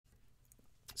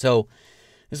So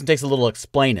this one takes a little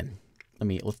explaining.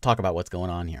 Let's talk about what's going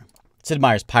on here. Sid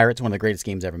Meier's Pirates, one of the greatest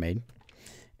games ever made,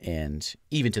 and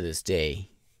even to this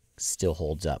day, still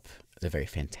holds up. It's a very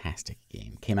fantastic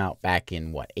game. Came out back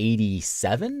in what,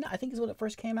 87? I think is when it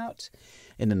first came out,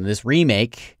 and then this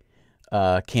remake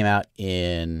came out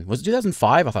in, was it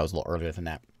 2005? I thought it was a little earlier than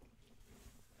that.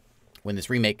 When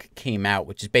this remake came out,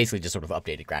 which is basically just sort of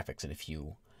updated graphics and a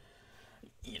few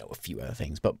other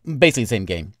things, but basically the same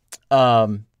game.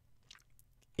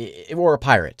 We're a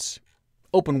pirate,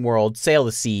 open world, sail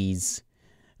the seas,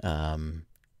 and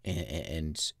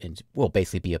we'll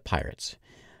basically be a pirate.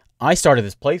 I started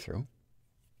this playthrough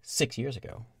 6 years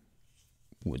ago,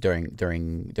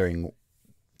 during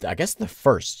I guess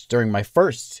during my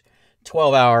first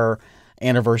 12-hour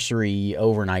anniversary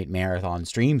overnight marathon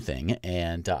stream thing,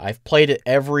 and I've played it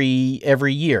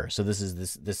every year. So this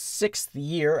is the 6th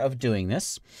year of doing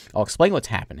this. I'll explain what's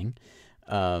happening.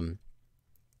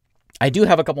 I do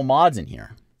have a couple mods in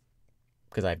here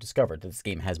because I've discovered that this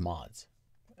game has mods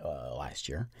last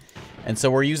year, and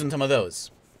so we're using some of those.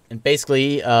 And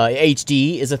basically,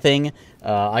 HD is a thing.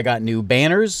 I got new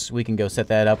banners. We can go set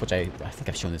that up, which I think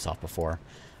I've shown this off before.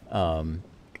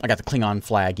 I got the Klingon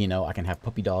flag, I can have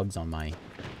puppy dogs on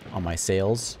my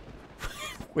sails,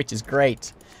 which is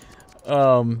great.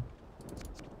 I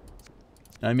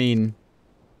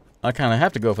kind of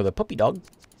have to go for the puppy dog.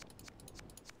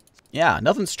 Yeah,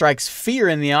 nothing strikes fear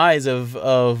in the eyes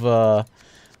of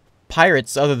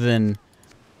pirates other than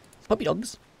puppy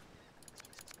dogs.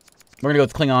 We're gonna go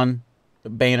with the Klingon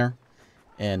banner,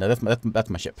 and that's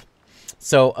my ship.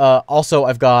 So also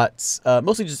I've got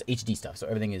mostly just HD stuff, so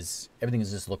everything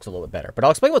just looks a little bit better. But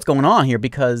I'll explain what's going on here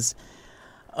because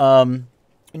when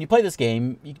you play this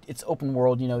game, it's open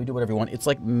world. You do whatever you want. It's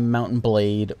like Mountain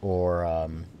Blade or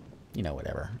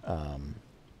whatever.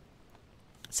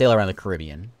 Sail Around the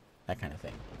Caribbean, that kind of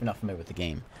thing. If you're not familiar with the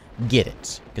game, get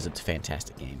it because it's a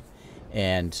fantastic game.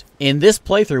 And in this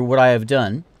playthrough, what I have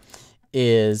done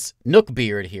is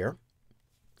Nookbeard here,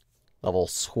 level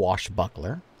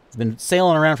swashbuckler. He's been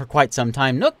sailing around for quite some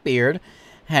time. Nookbeard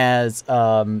has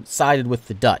sided with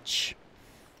the Dutch.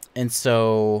 And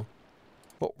so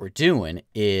what we're doing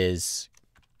is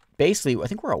basically, I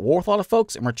think we're at war with a lot of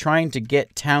folks, and we're trying to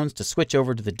get towns to switch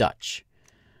over to the Dutch.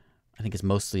 I think it's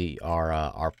mostly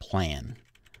our plan.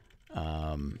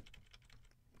 You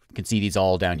can see these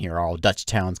all down here are all Dutch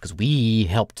towns because we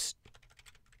helped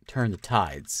turn the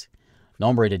tides.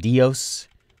 Nombre de Dios,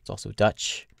 it's also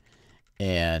Dutch.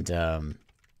 And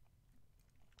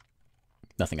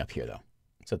nothing up here, though.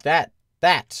 So that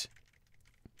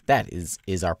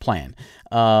is our plan.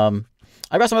 I've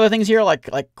got some other things here,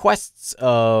 like quests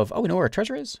of... Oh, we know where our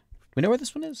treasure is? We know where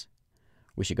this one is?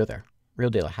 We should go there. Rio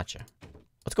de la Hacha.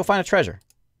 Let's go find a treasure.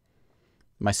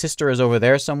 My sister is over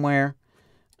there somewhere.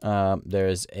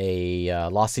 There's a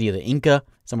lost city of the Inca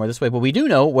somewhere this way. But we do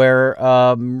know where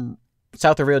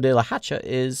south of Rio de la Hacha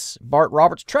is Bart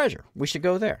Roberts' treasure. We should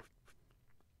go there.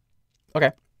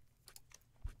 Okay.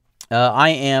 I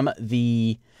am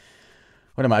the...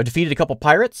 What am I? I've defeated a couple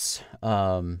pirates.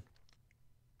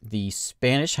 The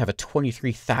Spanish have a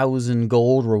 23,000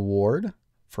 gold reward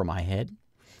for my head.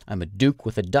 I'm a duke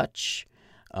with the Dutch.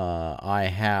 I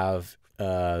have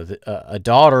a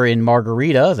daughter in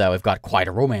Margarita that I've got quite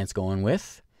a romance going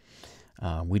with.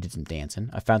 We did some dancing.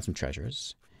 I found some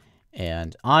treasures.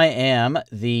 And I am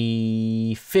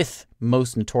the 5th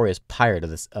most notorious pirate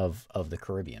of the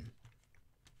Caribbean.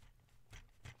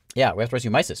 Yeah, we have to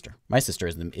rescue my sister. My sister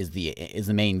is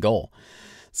the main goal.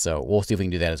 So we'll see if we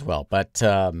can do that as well. But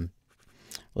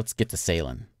let's get to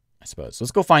sailing, I suppose. So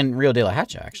let's go find Rio de la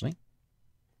Hacha, actually.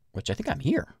 Which I think I'm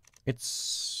here.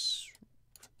 It's...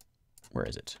 Where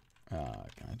is it?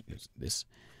 This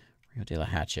Rio de la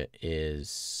Hacha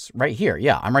is right here.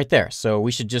 Yeah, I'm right there. So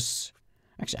we should just...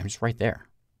 Actually, I'm just right there.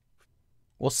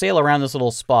 We'll sail around this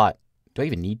little spot. Do I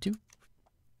even need to?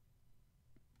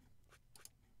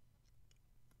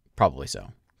 Probably so,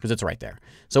 because it's right there.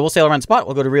 So we'll sail around the spot.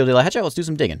 We'll go to Rio de la Hacha. Let's do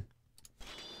some digging.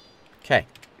 Okay.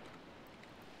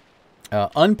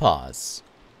 Unpause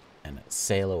and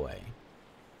sail away.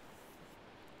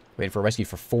 Waited for a rescue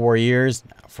for 4 years.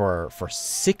 For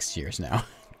 6 years now.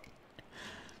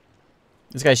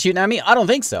 This guy's shooting at me? I don't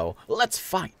think so. Let's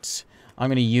fight. I'm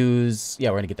going to use... Yeah,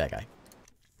 we're going to get that guy.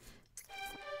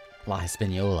 La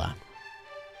Hispaniola.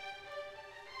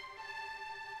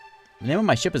 The name of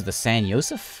my ship is the San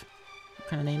Josef? What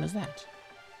kind of name is that?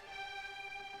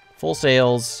 Full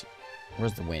sails.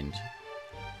 Where's the wind?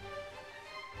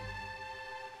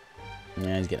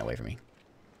 Nah, he's getting away from me.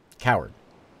 Coward.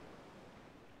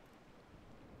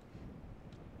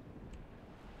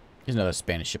 There's another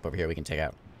Spanish ship over here we can take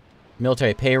out.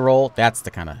 Military payroll. That's the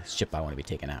kind of ship I want to be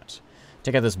taking out.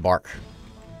 Check out this bark.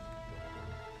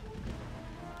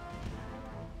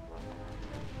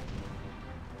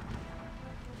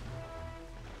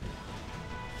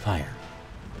 Fire.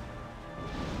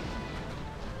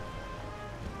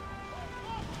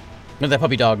 Look at that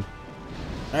puppy dog.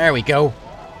 There we go.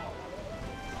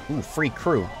 Ooh, free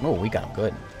crew. Oh, we got him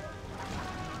good.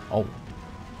 Oh.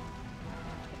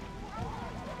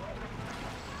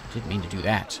 Didn't mean to do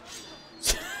that.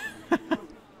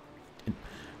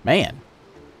 Man.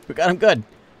 We got him good.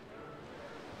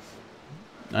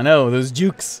 I know, those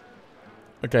jukes.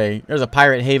 Okay, there's a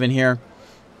pirate haven here.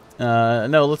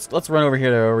 No, let's run over here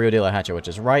to Rio de la Hacha, which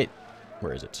is right...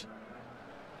 Where is it?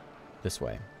 This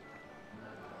way.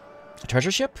 A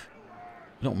treasure ship?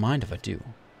 I don't mind if I do.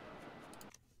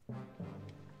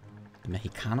 The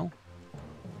Mexicano?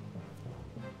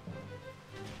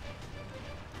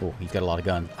 Oh, he's got a lot of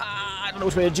guns. Ah, I don't know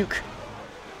which way to juke.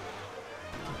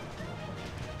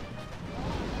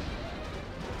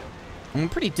 I'm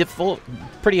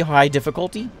pretty high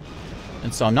difficulty.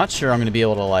 And so I'm not sure I'm going to be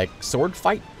able to, like, sword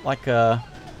fight like, I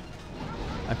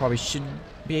probably should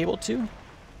be able to.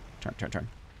 Turn.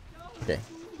 Okay.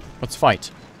 Let's fight.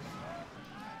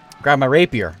 Grab my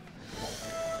rapier.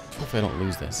 Hopefully I don't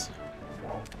lose this.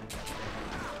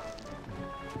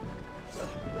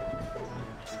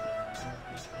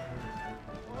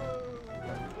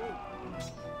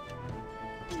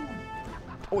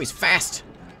 Oh, he's fast.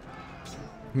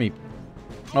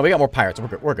 Oh, we got more pirates.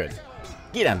 We're good.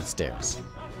 Get down the stairs.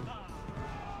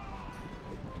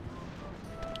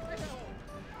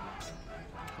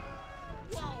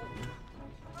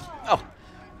 Oh,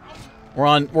 we're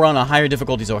on a higher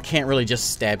difficulty, so I can't really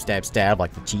just stab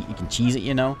like the cheat. You can cheese it,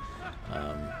 you know.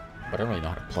 But I don't really know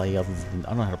how to play. I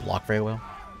don't know how to block very well.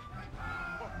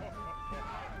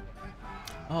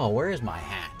 Oh, where is my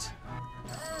hat?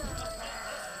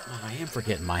 Oh, I am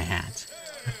forgetting my hat.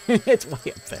 It's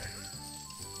way up there.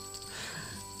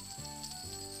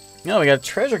 No, we got a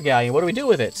treasure galleon. What do we do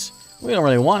with it? We don't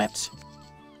really want it.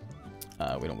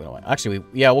 We don't want it. Actually,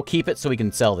 we'll keep it so we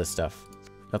can sell this stuff.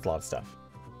 That's a lot of stuff.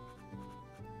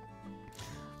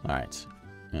 All right.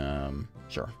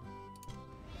 Sure.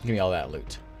 Give me all that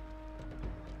loot.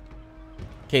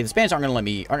 Okay, the Spanish aren't gonna let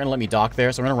me dock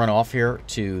there, so I'm gonna run off here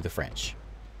to the French.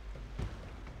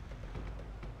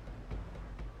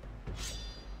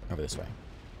 Over this way.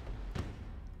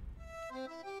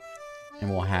 And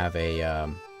we'll have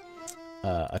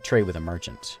a trade with a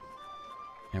merchant.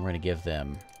 And we're going to give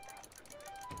them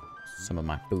some of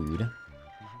my food. You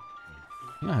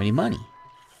don't have any money.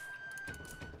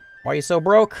 Why are you so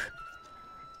broke?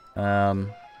 Why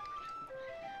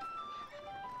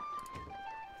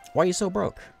are you so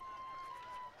broke?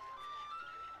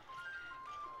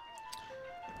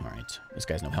 Alright, this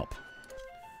guy's no help.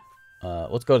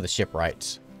 Let's go to the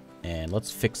shipwright. And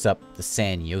let's fix up the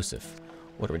San Josef.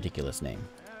 What a ridiculous name.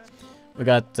 We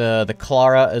got the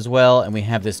Clara as well, and we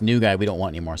have this new guy we don't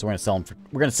want anymore. So we're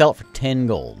gonna sell it for 10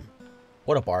 gold.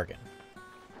 What a bargain!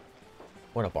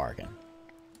 What a bargain!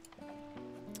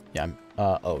 Yeah,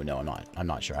 oh no, I'm not. I'm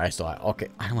not sure. Okay,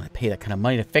 I don't want to pay that kind of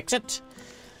money to fix it.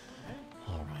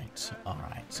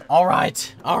 All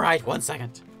right. 1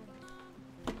 second.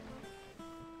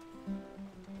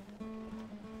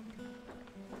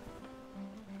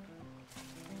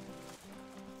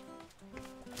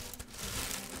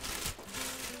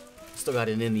 Still got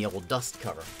it in the old dust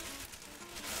cover.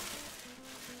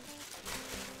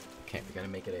 Okay, we gotta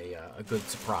make it a good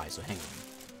surprise, so hang on.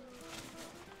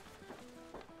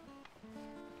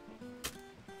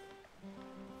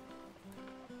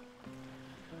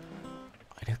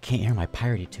 I can't hear my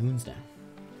piratey tunes now.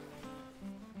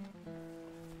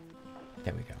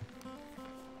 There we go.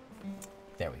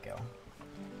 There we go.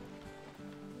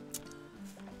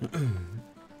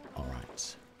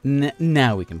 Alright.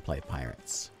 Now we can play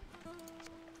pirates.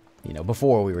 You know,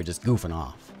 before we were just goofing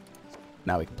off.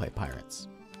 Now we can play pirates.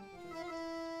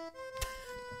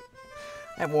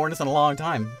 I haven't worn this in a long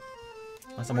time.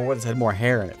 Last time I wore this had more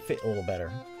hair and it fit a little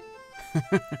better.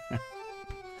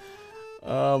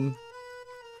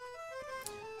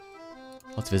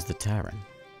 Let's visit the tavern.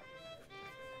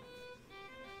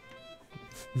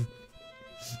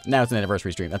 Now it's an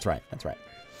anniversary stream. That's right. There's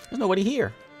nobody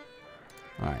here.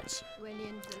 Alright.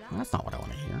 Well, that's not what I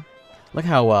want to hear. Look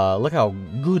how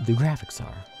good the graphics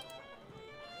are.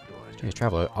 Strange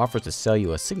Traveler offers to sell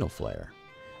you a signal flare.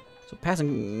 So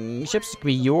passing ships can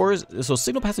be yours. So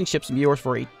signal passing ships can be yours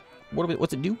for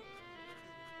what's it do?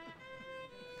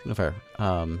 Signal flare.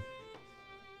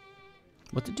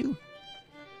 What's it do?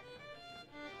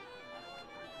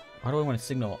 Why do I want to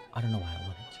signal? I don't know why I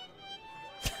want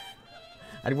it.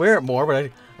 I'd wear it more,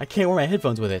 but I can't wear my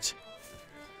headphones with it.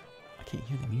 I can't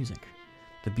hear the music.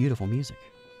 The beautiful music.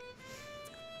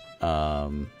 I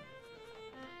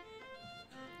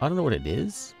don't know what it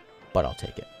is, but I'll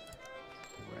take it.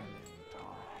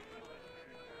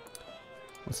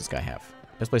 What's this guy have?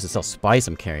 Best place to sell spice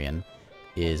I'm carrying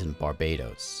is in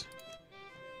Barbados.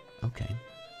 Okay.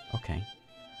 Okay.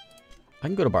 I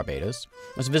can go to Barbados.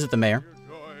 Let's visit the mayor.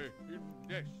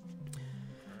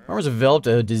 Farmers have developed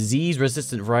a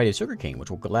disease-resistant variety of sugarcane,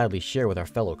 which we'll gladly share with our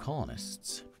fellow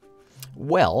colonists.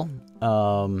 Well,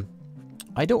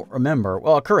 I don't remember.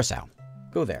 Well, Curacao.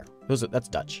 Go there. That's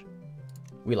Dutch.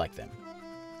 We like them.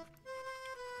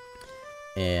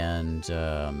 And,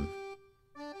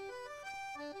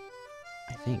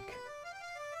 I think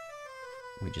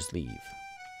we just leave.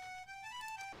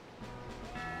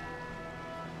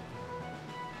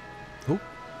 Who?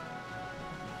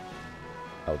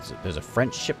 Oh, there's a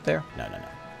French ship there? No.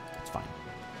 It's fine.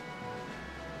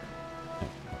 No,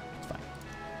 it's fine.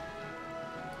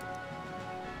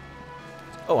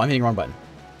 Oh, I'm hitting the wrong button.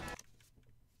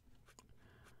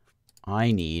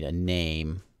 I need a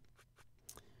name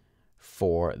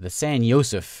for the San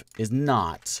Josef is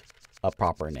not a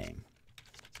proper name.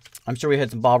 I'm sure we had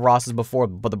some Bob Rosses before,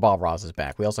 but the Bob Ross is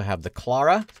back. We also have the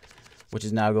Clara, which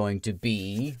is now going to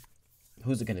be...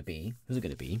 Who's it going to be?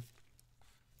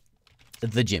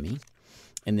 The Jimmy.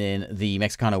 And then the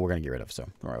Mexicano we're going to get rid of, so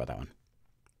don't worry about that one.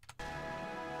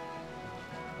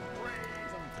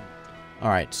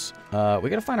 Alright. We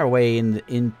got to find our way into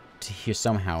here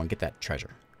somehow and get that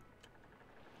treasure.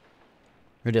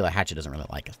 Rodela Hatchet doesn't really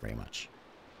like us very much.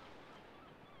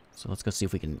 So let's go see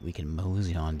if we can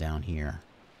mosey on down here.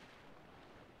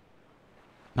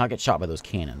 Not get shot by those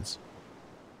cannons.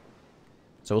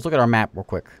 So let's look at our map real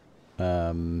quick.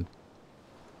 Yeah,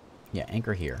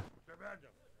 anchor here.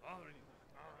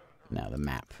 Now the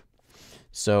map.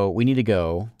 So we need to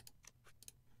go.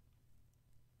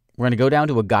 We're going to go down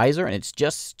to a geyser, and it's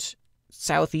just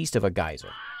southeast of a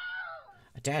geyser.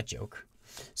 A dad joke.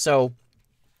 So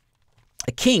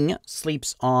a king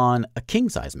sleeps on a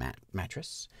king-size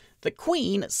mattress. The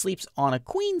queen sleeps on a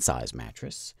queen-size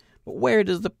mattress. But where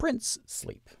does the prince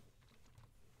sleep?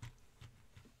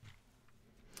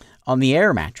 On the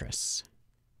air mattress.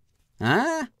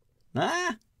 I thought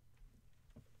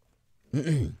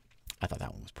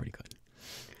that one was pretty good.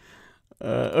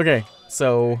 Okay,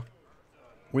 so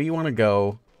we want to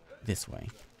go this way.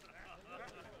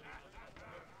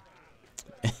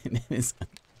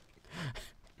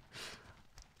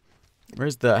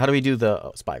 Where's the... How do we do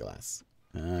the spyglass?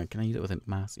 Can I use it with a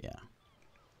mouse? Yeah.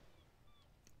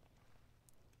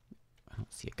 I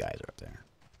don't see a geyser up there.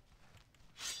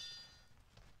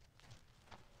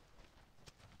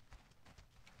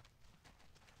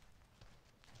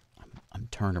 I'm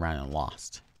turned around and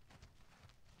lost.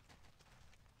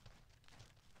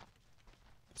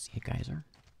 See a geyser?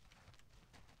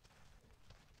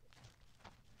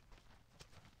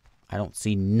 I don't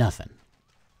see nothing.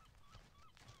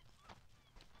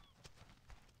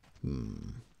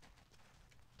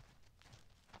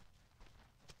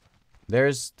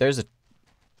 There's a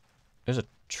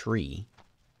tree.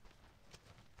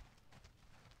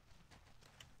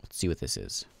 Let's see what this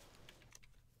is.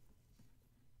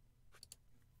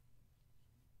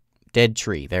 Dead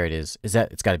tree. There it is. Is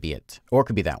that? It's got to be it, or it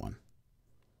could be that one.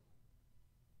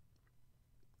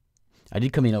 I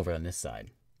did come in over on this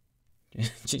side.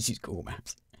 Just use Google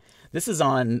Maps. This is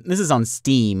on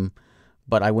Steam,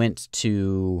 but I went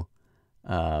to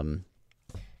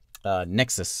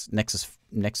Nexus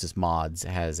Mods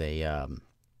has a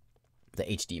the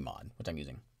HD mod, which I'm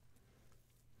using.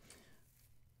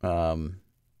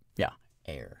 Yeah,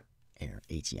 Air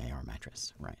HEIR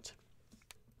mattress, right?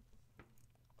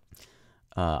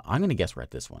 I'm gonna guess we're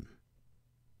at this one.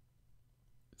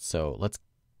 So let's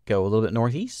go a little bit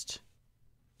northeast,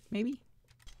 maybe.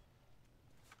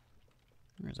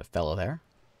 There's a fellow there.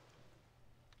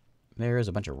 There's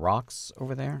a bunch of rocks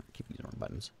over there. I keep using the wrong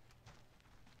buttons.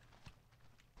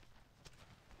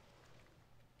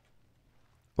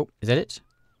 Oh, is that it?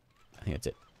 I think that's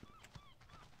it.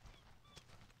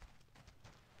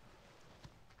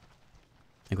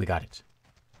 I think we got it.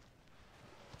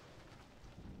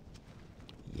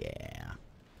 Yeah.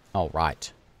 All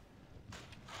right.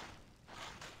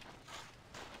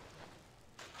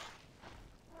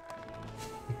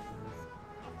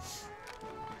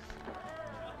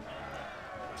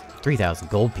 $3,000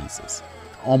 gold pieces.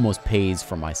 Almost pays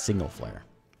for my signal flare.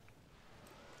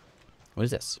 What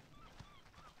is this?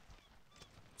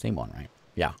 Same one, right?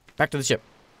 Yeah. Back to the ship.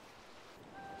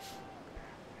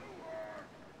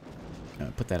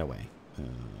 Put that away.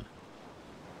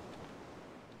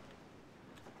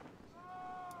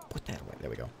 put that away. There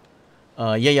we go.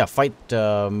 Yeah. Fight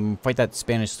that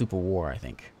Spanish Super War, I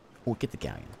think. Oh, get the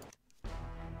galleon.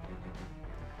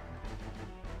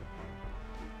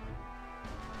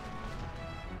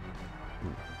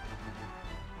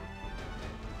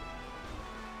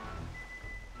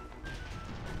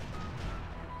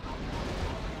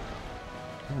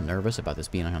 I'm a little nervous about this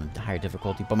being on a higher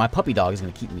difficulty, but my puppy dog is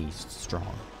going to keep me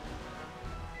strong.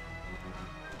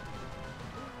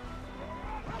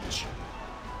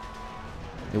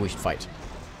 Maybe we should fight.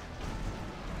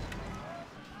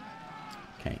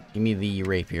 Okay, give me the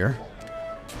rapier.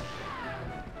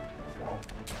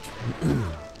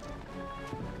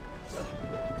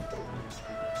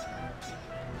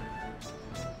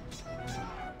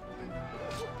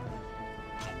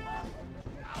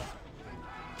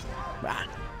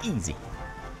 Easy.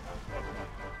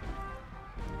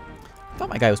 I thought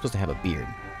my guy was supposed to have a beard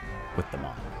with them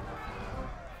on.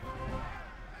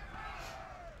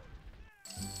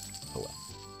 Oh well.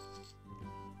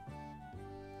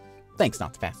 Thanks,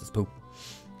 not the fastest poop.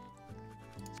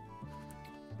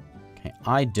 Okay,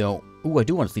 I don't... Ooh, I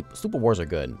do want to sleep. Super Wars are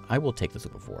good. I will take the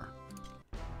Super 4.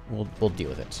 We'll deal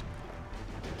with it.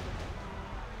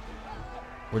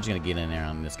 We're just going to get in there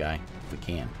on this guy if we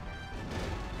can.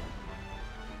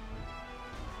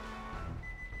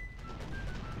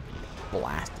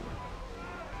 Blasted.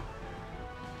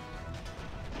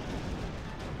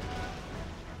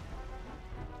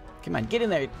 Come on, get in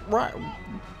there.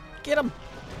 Get him.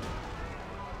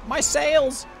 My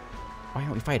sails. Why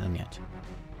aren't we fighting them yet?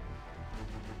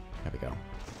 There we go.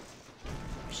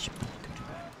 Shit.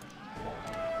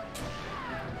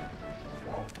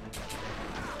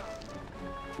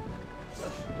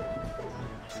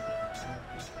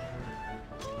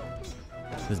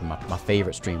 This is my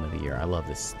favorite stream of the year. I love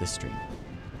this stream.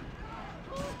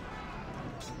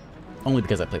 Only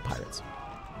because I play pirates.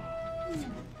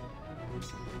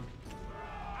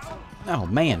 Oh,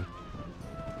 man.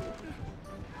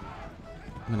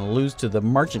 I'm going to lose to the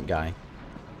merchant guy.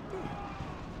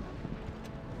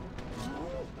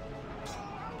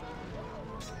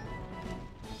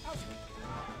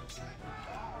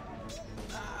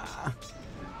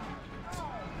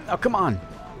 Oh, come on.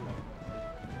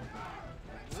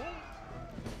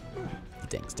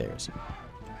 Dang stairs.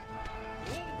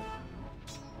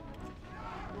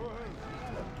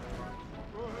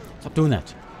 Stop doing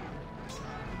that.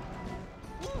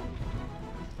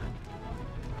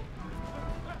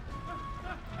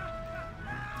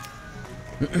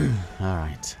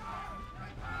 Alright.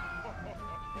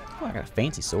 Oh, I got a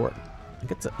fancy sword. I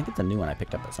think it's a new one I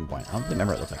picked up at some point. I don't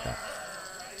remember it looks like that.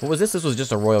 What was this? This was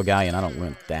just a Royal Galleon. I don't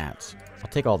want that.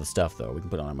 I'll take all the stuff, though. We can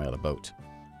put it on my other boat.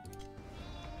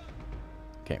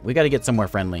 Okay, we got to get somewhere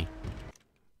friendly.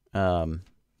 We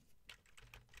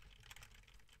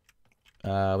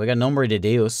got Nombre de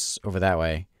Deus over that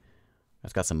way.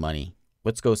 That's got some money.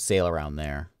 Let's go sail around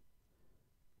there.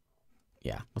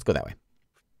 Yeah, let's go that way.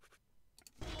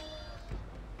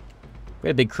 We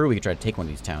had a big crew. We could try to take one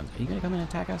of these towns. Are you going to come in and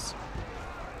attack us?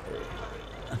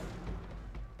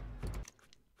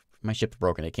 My ship's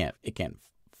broken. It can't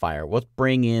fire. Let's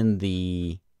bring in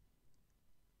the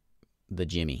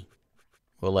Jimmy.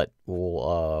 We'll let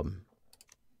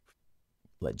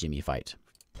Jimmy fight.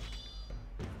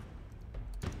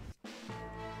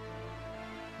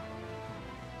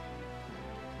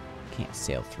 Can't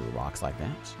sail through rocks like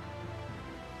that.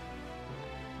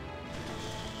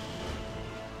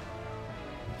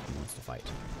 He wants to fight.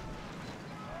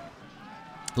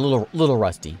 A little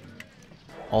rusty.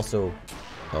 Also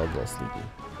a little sleepy.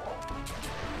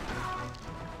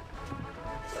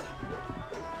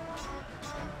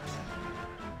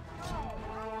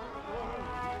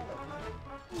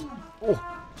 Oh.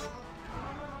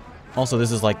 Also, I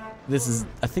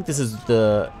think this is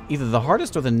either the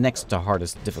hardest or the next to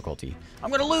hardest difficulty. I'm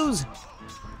gonna lose.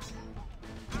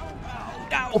 Oh,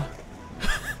 no.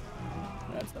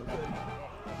 That's no good.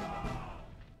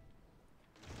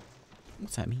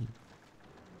 What's that mean?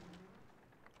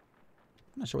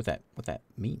 I'm not sure what that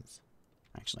means,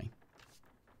 actually.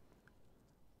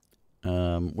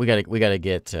 We gotta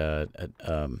get oh,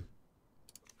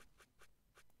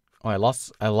 I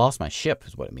lost my ship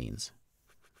is what it means.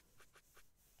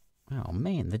 Oh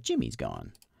man, the Jimmy's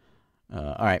gone.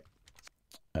 All right.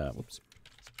 Whoops.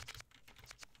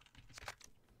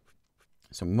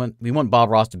 So we want Bob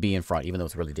Ross to be in front, even though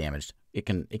it's really damaged. It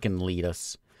can lead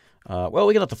us. Well,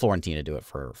 we can let the Florentina do it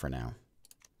for now,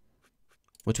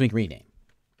 which we can rename.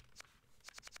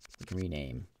 We can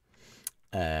rename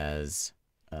as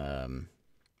what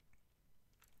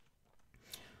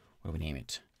do we name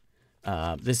it?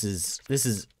 This is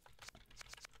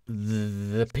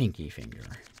the pinky finger.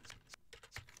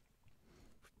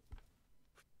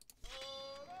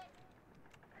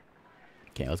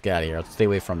 Okay, let's get out of here. Let's stay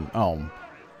away from... Oh,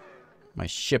 my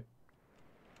ship.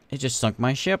 It just sunk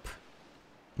my ship.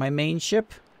 My main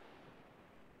ship.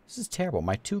 This is terrible.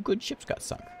 My 2 good ships got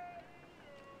sunk.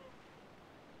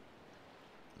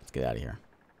 Let's get out of here.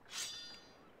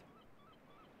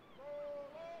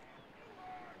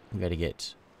 We gotta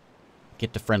get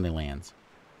to friendly lands.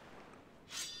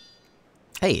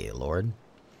 Hey, Lord.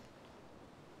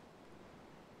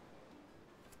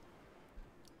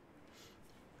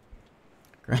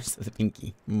 Grass of the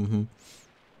Pinky. Mm-hmm.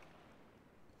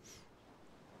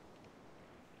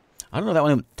 I don't know that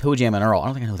one. Toe Jam and Earl. I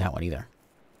don't think I know that one either.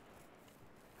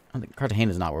 I don't think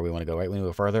Cartagena is not where we want to go, right? We want to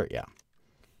go further? Yeah.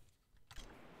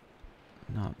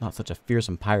 Not such a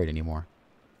fearsome pirate anymore.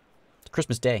 It's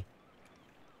Christmas Day.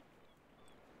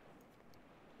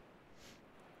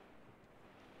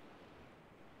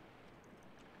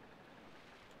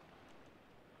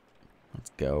 Let's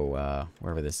go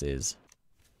wherever this is.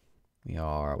 We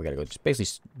gotta go just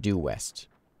basically due west.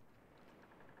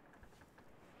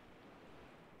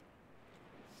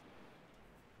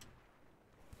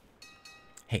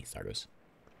 Hey, Sargos.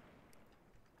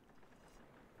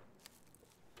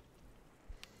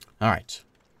 All right.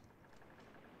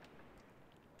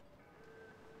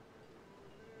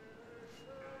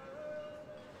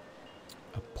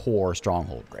 A poor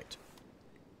stronghold, great.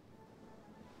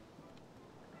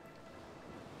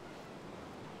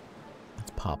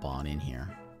 Let's pop on in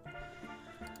here.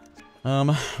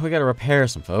 We gotta repair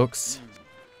some folks.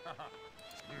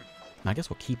 I guess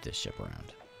we'll keep this ship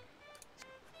around.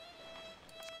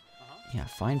 Yeah,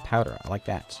 fine powder. I like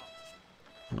that.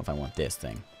 I don't know if I want this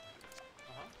thing.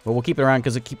 But we'll keep it around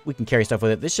because we can carry stuff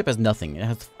with it. This ship has nothing. It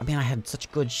has, I mean, I had such a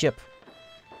good ship.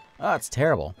 Oh, it's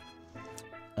terrible.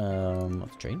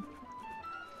 Let's trade.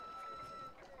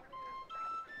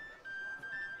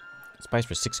 Spice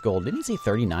for 6 gold. Didn't he say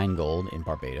 39 gold in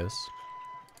Barbados?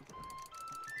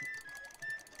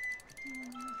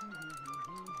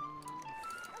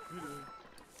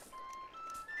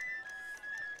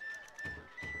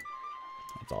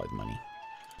 That's all his money.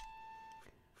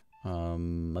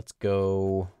 Let's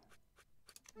go.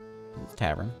 This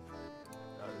tavern.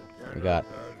 We got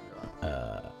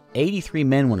 83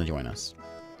 men want to join us.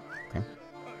 Okay.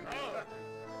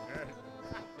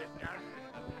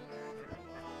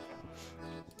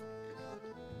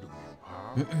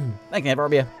 Thanks, Aunt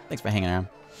Barbia. Thanks for hanging around.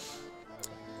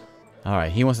 All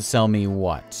right, he wants to sell me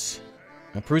what?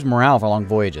 Improves morale for long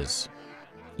voyages.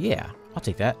 Yeah, I'll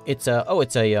take that. It's a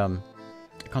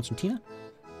Constantina.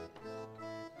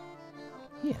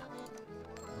 Yeah,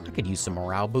 I could use some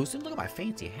morale boost. And look at my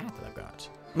fancy hat that I've got.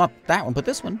 Not that one, but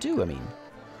this one too. I mean,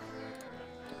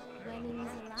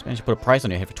 Spanish put a price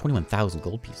on your head for 21,000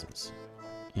 gold pieces.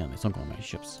 Yeah, they sunk all my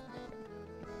ships.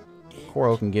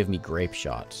 Coral can give me grape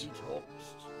shot. Okay.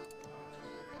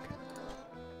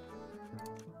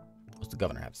 What's the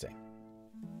governor have to say?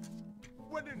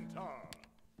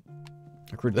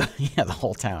 Recruited the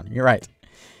whole town. You're right.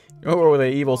 Over with the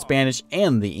evil Spanish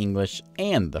and the English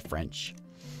and the French.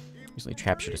 Recently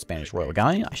captured a Spanish royal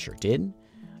galleon. I sure did.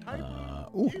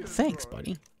 Ooh, thanks,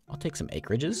 buddy. I'll take some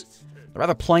acreages. A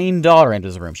rather plain daughter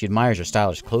enters the room. She admires your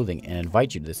stylish clothing and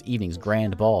invites you to this evening's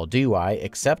grand ball. Do I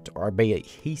accept or obey a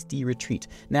hasty retreat?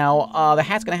 Now, the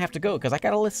hat's going to have to go because I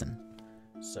got to listen.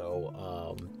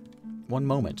 So, one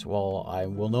moment. Well, I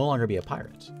will no longer be a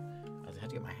pirate. I have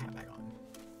to get my hat back on.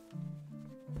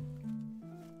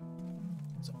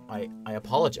 So, I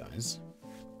apologize.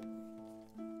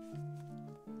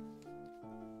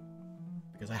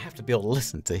 Because I have to be able to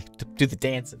listen to do the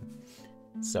dancing.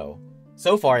 So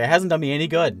far, it hasn't done me any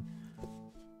good.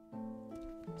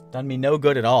 It's done me no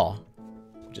good at all.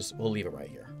 We'll leave it right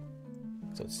here.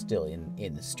 So it's still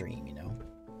in the stream, you know?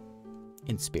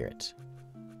 In spirit.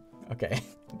 Okay.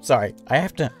 Sorry. I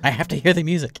have to hear the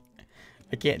music.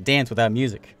 I can't dance without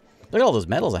music. Look at all those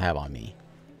medals I have on me.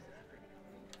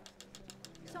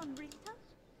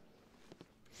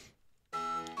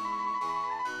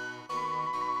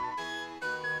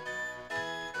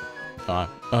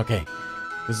 Okay.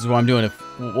 This is what I'm doing.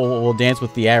 If we'll dance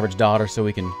with the average daughter so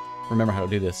we can remember how to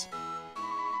do this.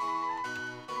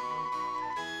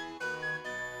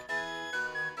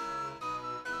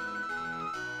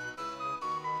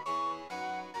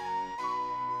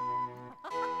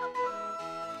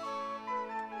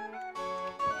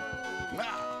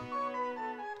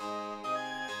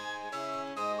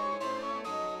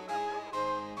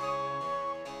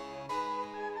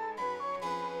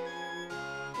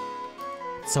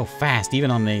 So fast,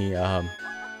 even on the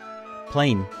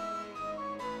plane.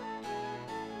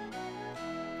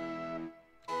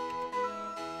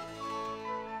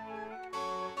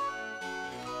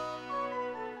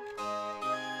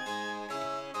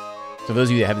 So those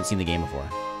of you that haven't seen the game before,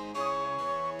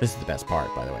 this is the best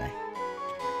part, by the way.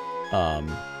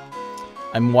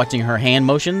 I'm watching her hand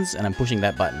motions, and I'm pushing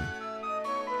that button.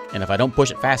 And if I don't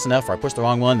push it fast enough, or I push the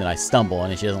wrong one, then I stumble,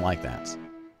 and she doesn't like that.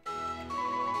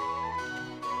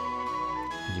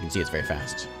 As you can see, it's very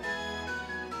fast.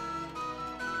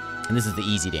 And this is the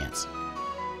easy dance.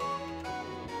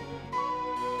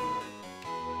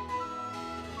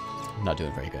 I'm not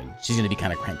doing very good. She's going to be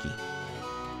kind of cranky.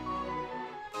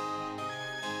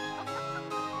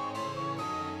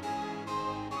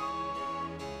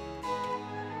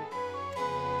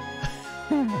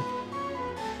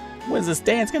 When's this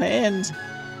dance going to end?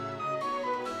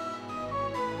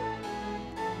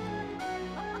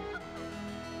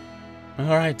 All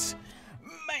right.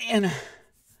 Man.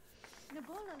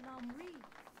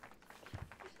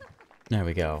 There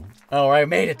we go. All right,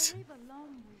 made it.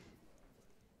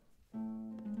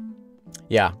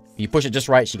 Yeah, you push it just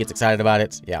right, she gets excited about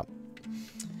it. Yeah.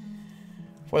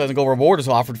 4,000 gold reward is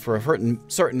offered for a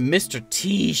certain Mr.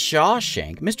 T.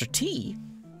 Shawshank. Mr. T?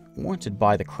 Wanted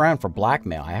by the crown for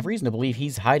blackmail. I have reason to believe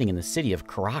he's hiding in the city of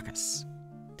Caracas.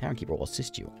 Townkeeper will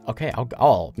assist you. Okay,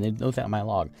 I'll note that in my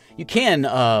log. You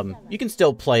can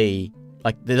still play,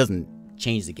 like, that doesn't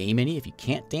change the game any if you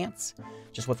can't dance.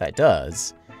 Just what that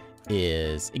does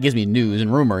is it gives me news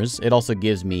and rumors. It also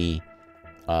gives me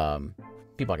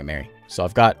people I can marry. So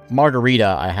I've got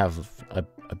Margarita. I have a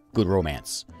good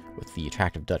romance with the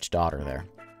attractive Dutch daughter there.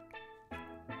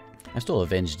 I still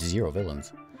avenged 0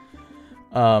 villains.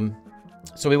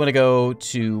 So we want to go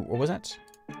to, what was that?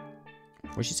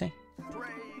 What did she say?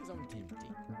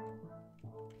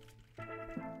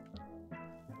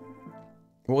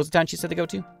 What was the town she said to go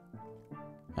to?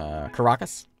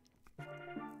 Caracas?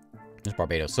 There's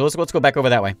Barbados. So let's go back over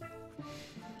that way.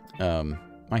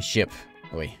 My ship.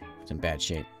 Oh wait, it's in bad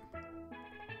shape.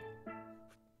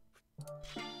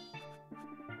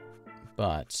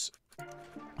 But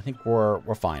I think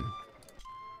we're fine.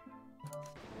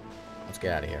 Let's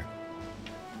get out of here.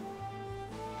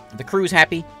 The crew's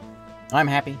happy. I'm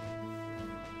happy.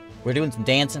 We're doing some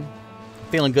dancing.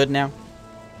 Feeling good now.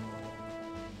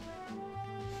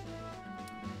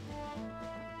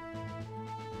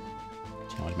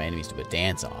 Challenge my enemies to a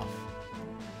dance-off.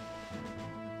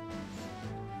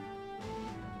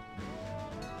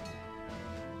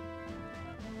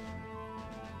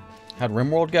 How'd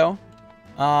RimWorld go?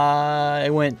 It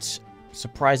went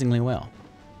surprisingly well.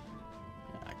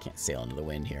 I can't sail into the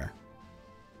wind here.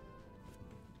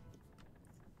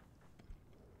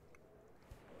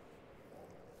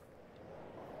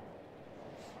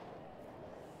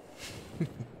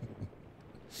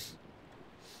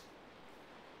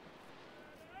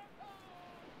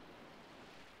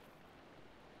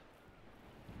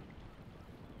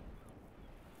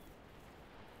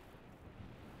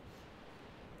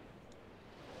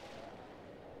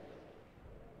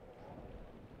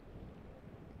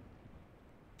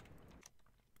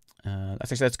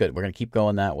 That's good. We're gonna keep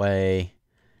going that way.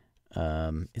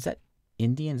 Is that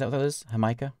Indian? Is that what that is?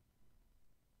 Jamaica?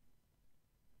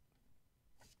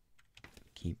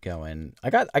 Keep going. I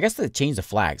guess they changed the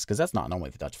flags, because that's not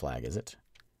normally the Dutch flag, is it?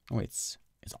 Oh, it's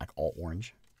like all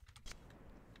orange.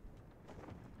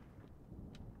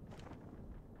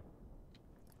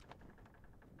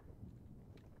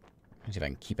 Let's see if I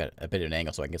can keep it a bit of an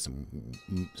angle so I can get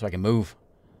so I can move.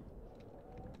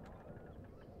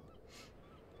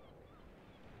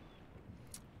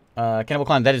 Cannibal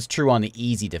Climb, that is true on the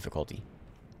easy difficulty.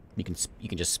 You can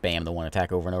just spam the one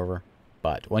attack over and over,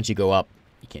 but once you go up,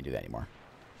 you can't do that anymore.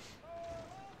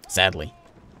 Sadly.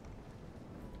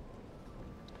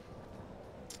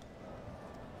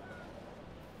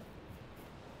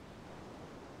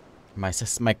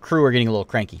 My crew are getting a little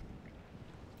cranky.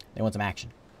 They want some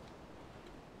action.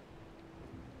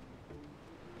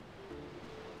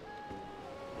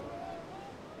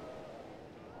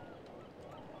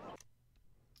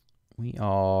 We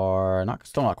are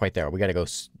still not quite there. We got to go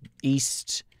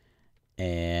east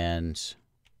and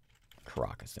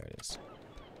Caracas. There it is.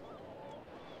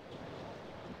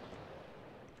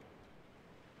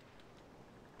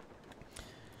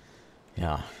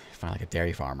 Yeah, find like a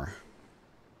dairy farmer.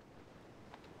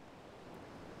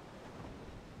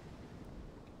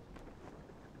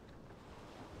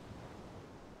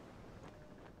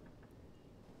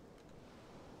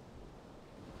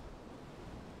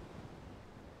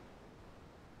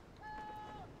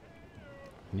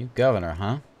 New governor,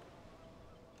 huh?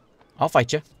 I'll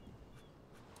fight you.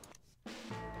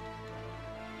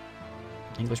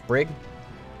 English brig.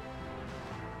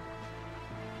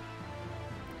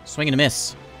 Swing and a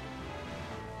miss.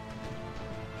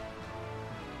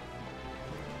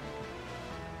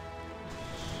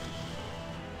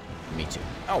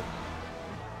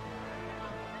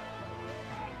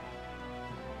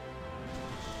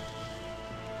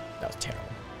 That was terrible.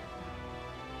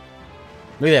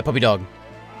 Look at that puppy dog.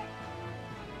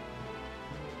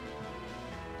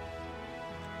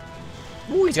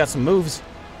 Ooh, he's got some moves.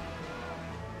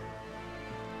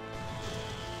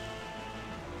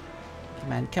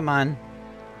 Come on, come on.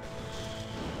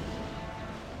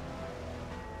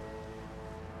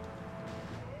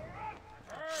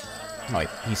 Oh,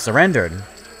 he surrendered.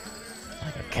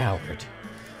 Like a coward.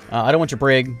 I don't want your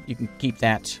brig. You can keep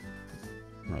that.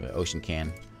 Or the ocean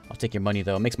can. I'll take your money,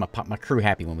 though. It makes my crew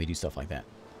happy when we do stuff like that.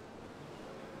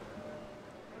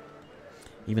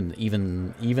 Even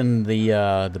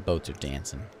the boats are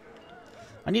dancing.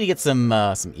 I need to get some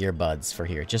earbuds for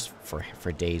here, just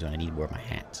for days when I need to wear my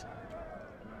hat.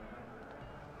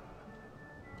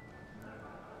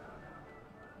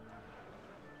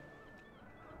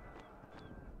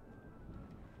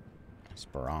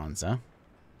 Esperanza.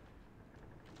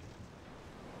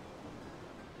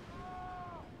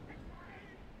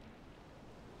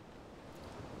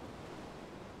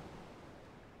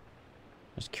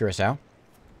 There's Curacao.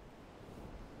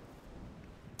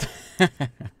 What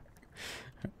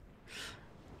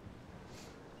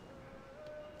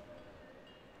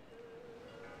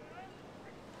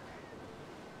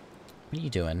are you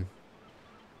doing?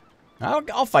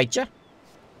 I'll fight you.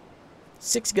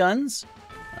 6 guns.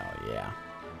 Oh yeah.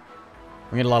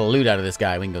 We get a lot of loot out of this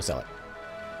guy. We can go sell it.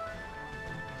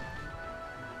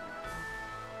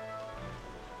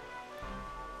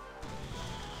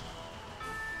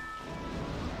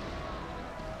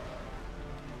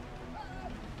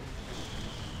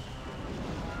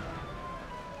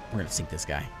 We're gonna sink this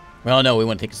guy. Well, no, we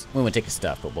want to take his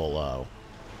stuff, but we'll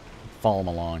follow him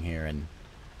along here, and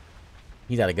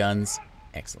he's out of guns.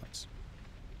 Excellent.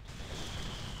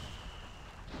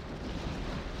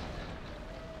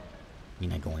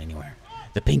 You're not going anywhere.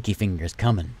 The pinky finger's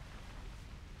coming.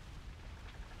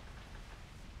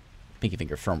 Pinky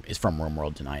finger is from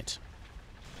Wormworld tonight.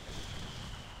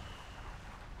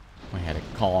 We had a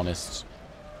colonist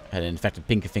had an infected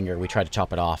pinky finger. We tried to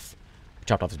chop it off. We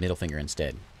chopped off his middle finger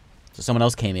instead. So someone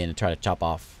else came in and tried to chop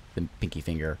off the pinky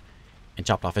finger and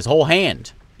chopped off his whole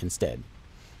hand instead.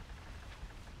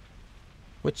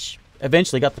 Which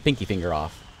eventually got the pinky finger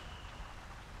off.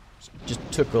 Just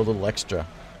took a little extra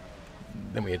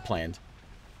than we had planned.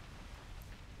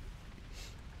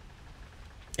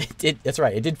 It did. That's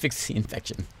right. It did fix the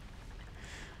infection.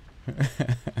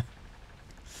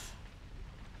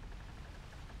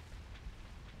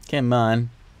 Come on.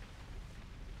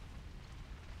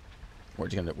 We're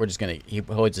just gonna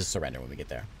he'll just surrender when we get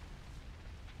there.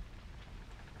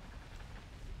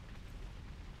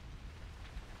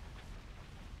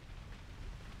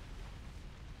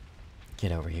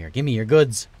 Get over here. Give me your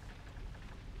goods.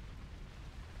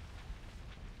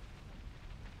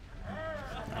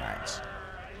 Alright.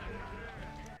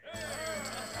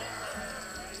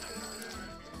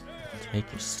 Take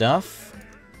your stuff.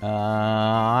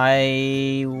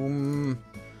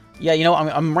 Yeah, you know,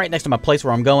 I'm right next to my place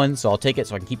where I'm going, so I'll take it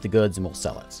so I can keep the goods and we'll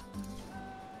sell it.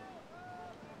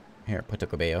 Here, Puerto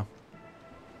Cabello.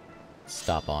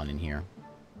 Stop on in here.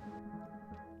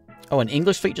 Oh, an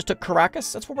English fleet just took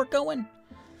Caracas? That's where we're going?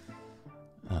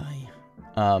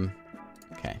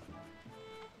 Okay.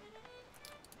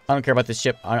 I don't care about this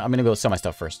ship. I'm gonna go sell my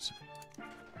stuff first.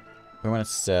 We want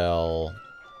to sell...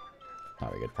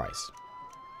 Not a good price.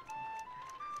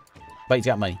 But he's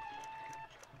got money.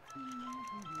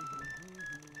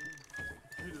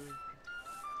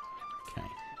 Okay.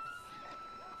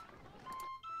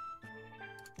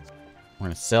 We're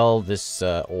gonna sell this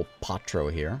old Patro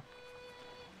here.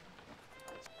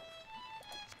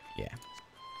 Yeah.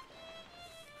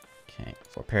 Okay.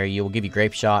 For repair, you will give you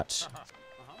grape shots.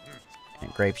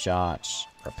 And grape shots.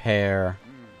 Repair.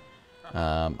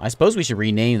 I suppose we should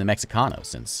rename the Mexicano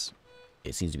since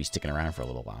it seems to be sticking around for a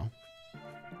little while.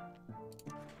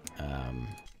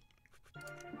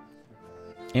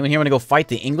 Anyone here want to go fight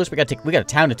the English? We got a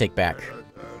town to take back.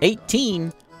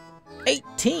 18.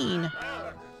 18.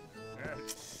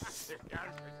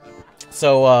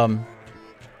 So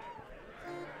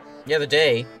the other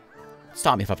day,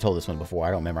 stop me if I've told this one before. I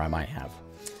don't remember. I might have.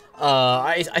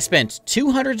 I spent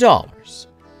 $200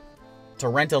 to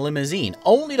rent a limousine,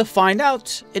 only to find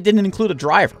out it didn't include a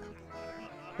driver.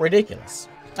 Ridiculous.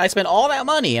 I spent all that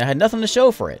money and I had nothing to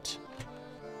show for it.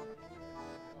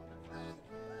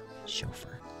 Chauffeur.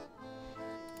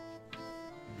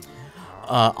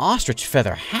 Ostrich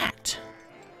feather hat.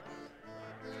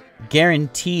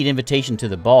 Guaranteed invitation to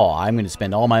the ball. I'm going to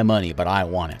spend all my money, but I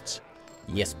want it.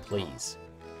 Yes, please.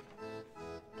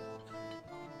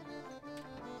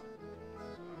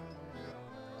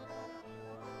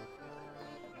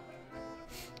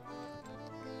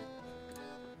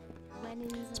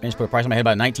 Spanish put a price on my head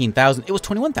about 19,000. It was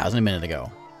 21,000 a minute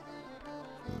ago.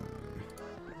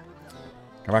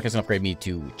 Caracas can upgrade me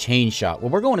to chain shot. Well,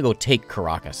 we're going to go take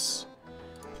Caracas.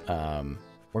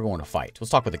 We're going to fight. Let's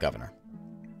talk with the governor.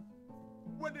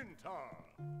 Do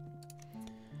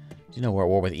you know we're at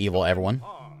war with evil, everyone?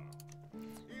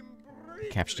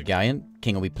 Captured a galleon.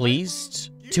 King will be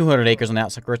pleased. 200 acres on the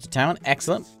outskirts of town.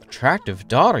 Excellent. Attractive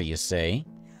daughter, you say?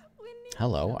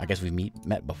 Hello. I guess we've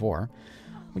met before.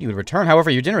 When you would return, however,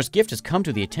 your generous gift has come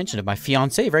to the attention of my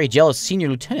fiancé, very jealous senior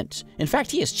lieutenant. In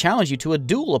fact, he has challenged you to a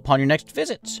duel upon your next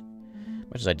visit.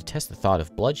 Much as I detest the thought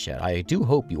of bloodshed, I do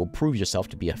hope you will prove yourself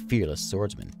to be a fearless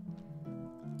swordsman.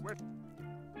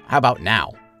 How about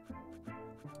now?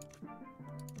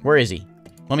 Where is he?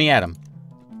 Let me at him.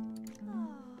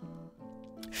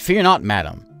 Fear not,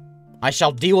 madam. I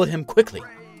shall deal with him quickly.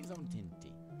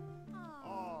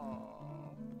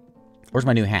 Where's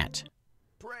my new hat?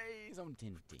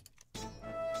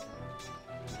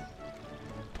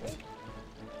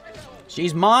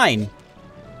 She's mine.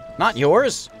 Not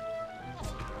yours.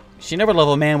 She never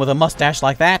loved a man with a mustache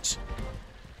like that.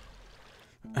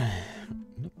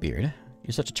 Beard,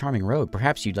 you're such a charming rogue.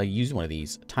 Perhaps you'd like to use one of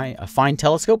these. A fine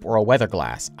telescope or a weather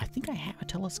glass? I think I have a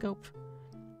telescope.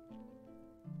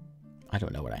 I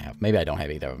don't know what I have. Maybe I don't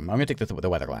have either of them. I'm going to take the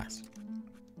weather glass.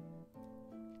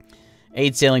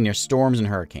 Aid sailing near storms and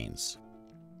hurricanes.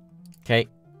 Okay.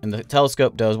 And the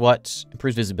telescope does what?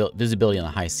 Improves visibility on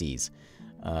the high seas.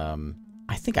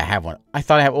 I think I have one. I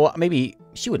thought I had... Well, maybe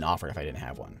she wouldn't offer it if I didn't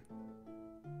have one.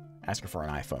 Ask her for an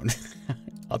iPhone.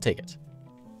 I'll take it.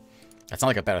 That sounds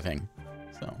like a better thing.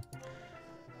 So.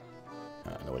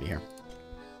 Nobody here.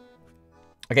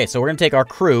 Okay, so we're going to take our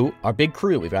crew. Our big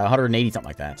crew. We've got 180, something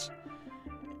like that.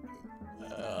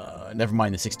 Never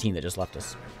mind the 16 that just left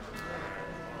us.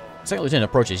 Second lieutenant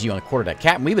approaches you on the quarterdeck.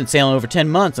 Captain, we've been sailing over 10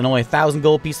 months and only 1,000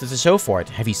 gold pieces to show for it.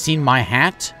 Have you seen my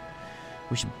hat?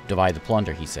 We should divide the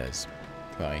plunder, he says.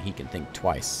 He can think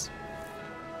twice.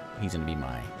 He's going to be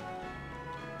my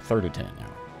third lieutenant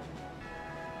now.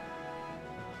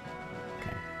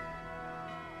 Okay.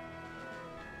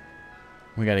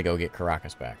 We got to go get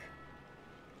Caracas back.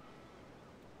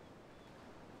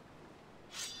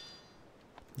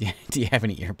 Yeah, do you have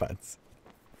any earbuds?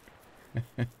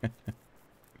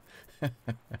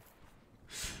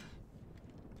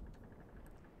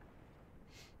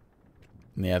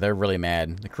 Yeah, they're really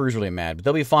mad. The crew's really mad, but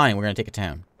they'll be fine. We're going to take a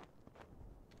town.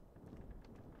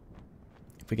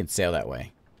 If we can sail that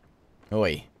way.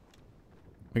 Oi.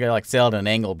 We got to, like, sail at an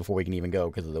angle before we can even go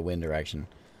because of the wind direction.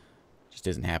 Just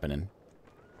isn't happening.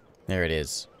 There it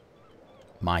is.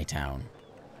 My town.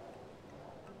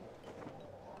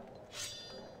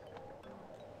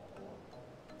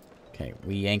 Okay,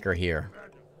 we anchor here.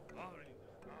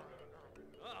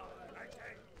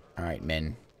 Alright,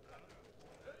 men.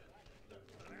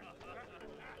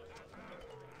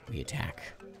 We attack.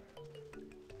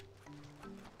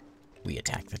 We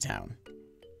attack the town.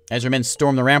 As your men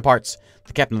storm the ramparts,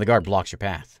 the captain of the guard blocks your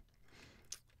path.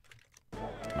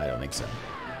 I don't think so.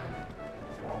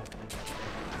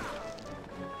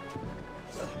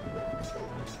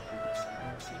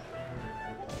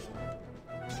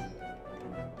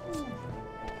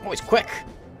 Oh, he's quick.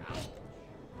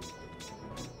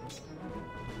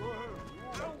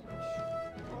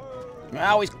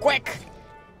 Oh, he's quick.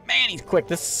 Man, he's quick.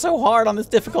 This is so hard on this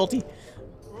difficulty.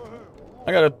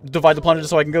 I gotta divide the plunder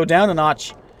so I can go down a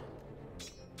notch.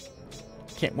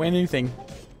 Can't win anything.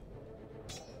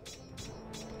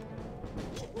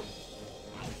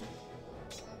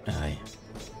 I'm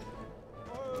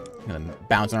gonna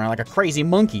bouncing around like a crazy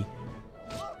monkey.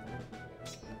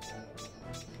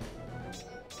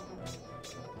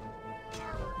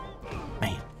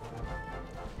 Man.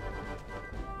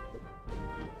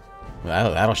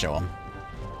 Well, that'll show him.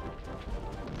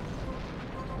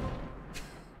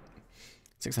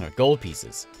 600 gold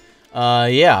pieces.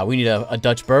 Yeah, we need a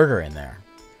Dutch burger in there.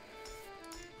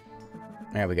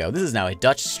 There we go. This is now a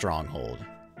Dutch stronghold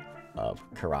of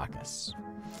Caracas.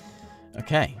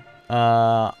 Okay.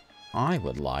 I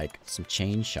would like some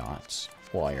chain shots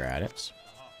while you're at it.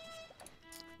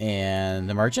 And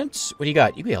the merchant? What do you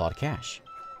got? You get a lot of cash.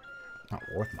 Not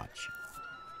worth much.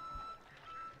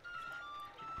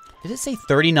 Did it say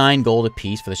 39 gold a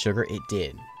piece for the sugar? It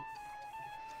did.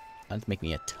 That'd make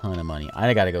me a ton of money.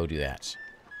 I gotta go do that.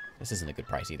 This isn't a good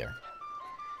price either.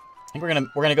 I think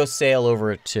we're gonna go sail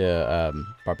over to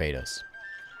Barbados.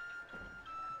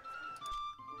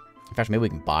 In fact, maybe we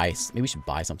can buy. Maybe we should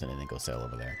buy something and then go sail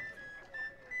over there.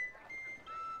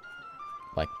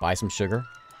 Like buy some sugar.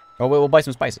 Oh wait, we'll buy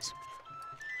some spices.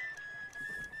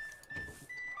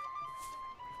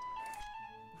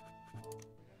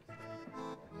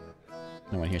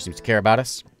 No one here seems to care about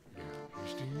us.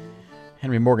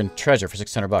 Henry Morgan treasure for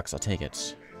 $600. I'll take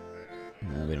it.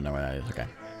 We don't know where that is. Okay.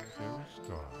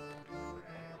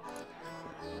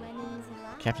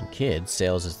 Captain Kidd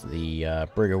sails as the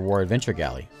Brig of War Adventure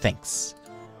Galley. Thanks.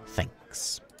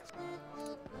 Thanks.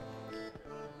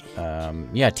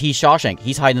 Yeah, T. Shawshank.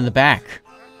 He's hiding in the back.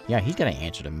 Yeah, he's got to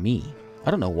answer to me.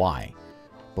 I don't know why,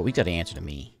 but we got to answer to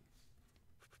me.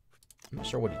 I'm not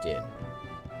sure what he did.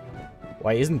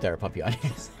 Why isn't there a puppy on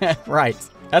here? Right.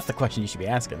 That's the question you should be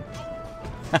asking.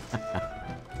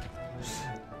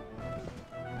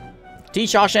 T.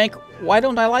 Shawshank, why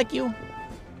don't I like you?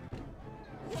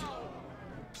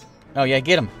 Oh, yeah,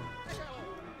 get him.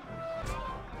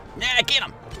 Yeah, get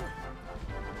him.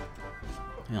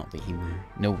 I don't think he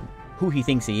know who he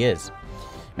thinks he is.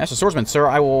 Master Swordsman, sir,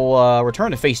 I will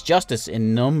return to face justice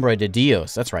in nombre de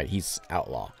Dios. That's right, he's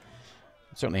outlaw.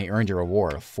 Certainly earned your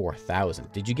reward of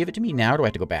 4,000. Did you give it to me now, or do I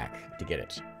have to go back to get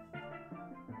it?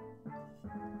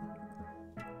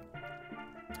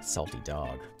 Salty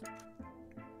dog.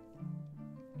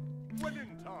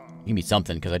 Give me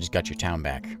something, because I just got your town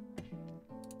back.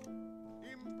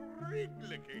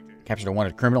 Captured a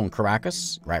wanted criminal in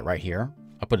Caracas. Right here.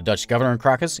 I put a Dutch governor in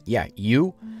Caracas. Yeah,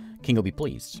 you. King will be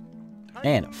pleased.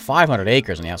 And 500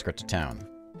 acres on the outskirts of town.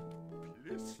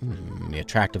 The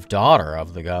attractive daughter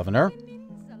of the governor.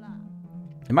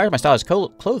 Admires my stylish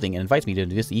clothing and invites me to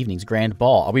this evening's grand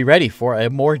ball. Are we ready for a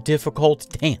more difficult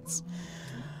dance?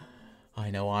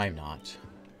 I know I'm not.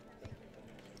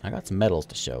 I got some medals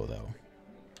to show, though.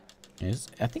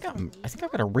 I think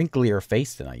I've got a wrinklier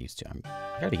face than I used to.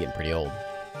 I gotta be getting pretty old.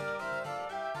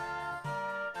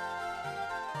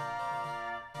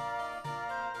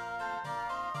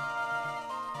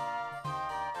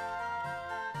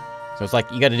 So it's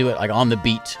like you got to do it like on the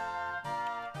beat.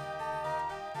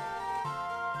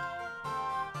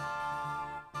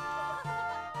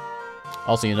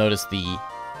 Also, you notice the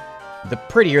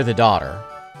prettier the daughter.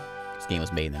 This game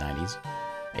was made in the 90s,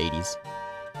 80s.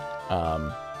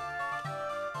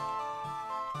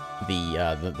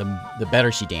 The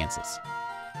better she dances.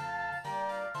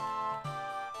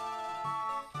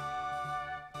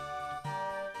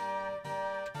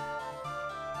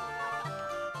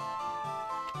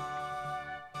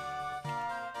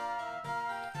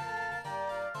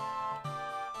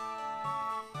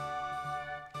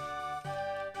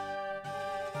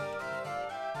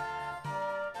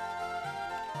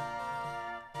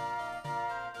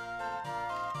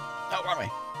 Oh, wrong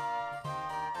way.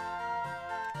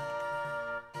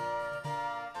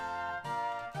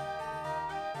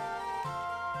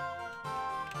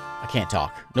 I can't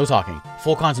talk. No talking.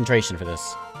 Full concentration for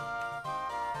this.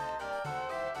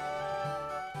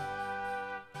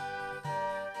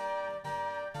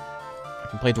 I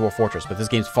can play Dwarf Fortress, but this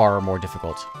game's far more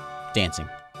difficult. Dancing.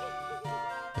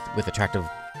 With attractive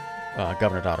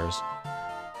governor daughters.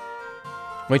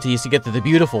 Wait till you get to the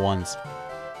beautiful ones.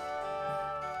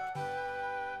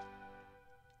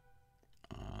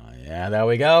 Yeah, there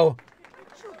we go.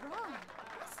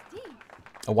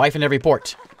 A wife in every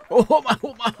port. Oh my,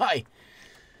 oh my.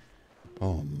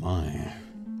 Oh my.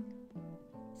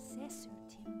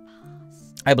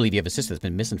 I believe you have a sister that's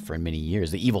been missing for many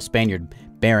years. The evil Spaniard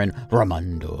Baron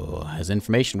Ramondo has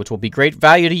information which will be great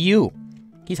value to you.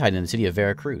 He's hiding in the city of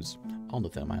Veracruz. I'll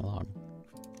note that in my log.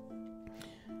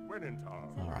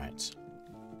 Alright.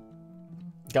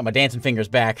 Got my dancing fingers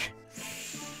back.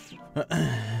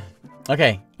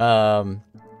 Okay, we're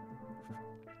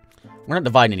not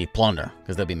dividing any plunder,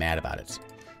 because they'll be mad about it.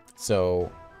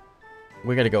 So,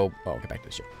 we gotta go... Oh, get back to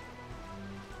the ship.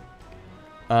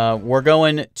 We're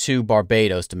going to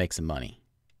Barbados to make some money.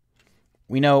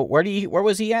 We know... Where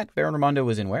was he at? Baron Ramondo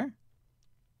was in where?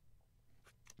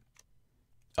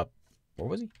 Up. Where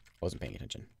was he? Wasn't paying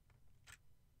attention.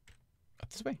 Up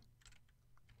this way.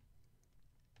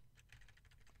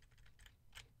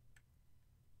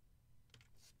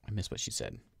 I missed what she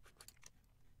said.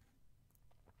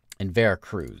 In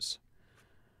Veracruz.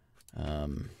 I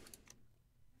don't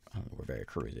know where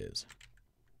Veracruz is.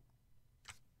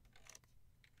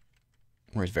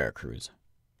 Where's Veracruz?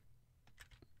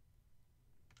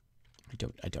 I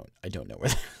don't know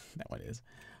where that one is.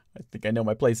 I think I know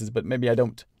my places, but maybe I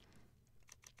don't.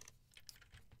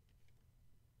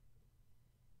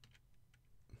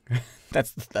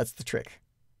 That's the trick.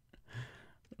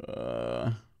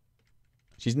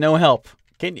 She's no help.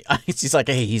 Can you, she's like,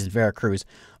 hey, he's in Veracruz.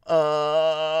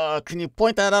 Can you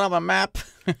point that out on my map?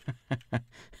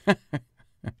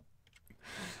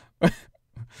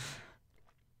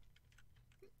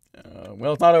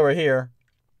 Well, it's not over here.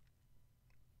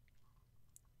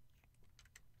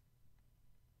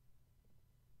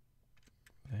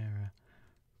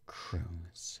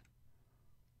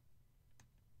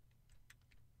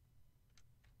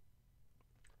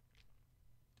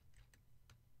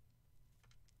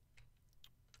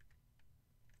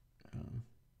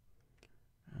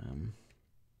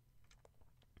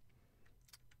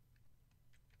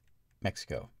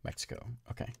 Mexico. Mexico.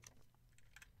 Okay.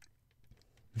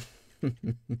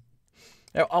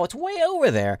 Oh, it's way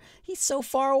over there. He's so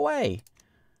far away.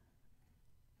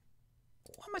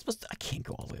 What am I supposed to... I can't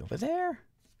go all the way over there.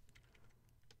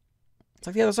 It's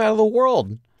like the other side of the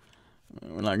world.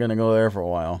 We're not going to go there for a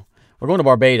while. We're going to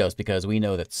Barbados because we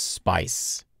know that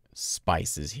spice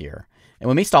is here. And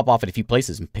we may stop off at a few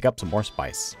places and pick up some more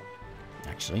spice,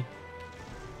 actually.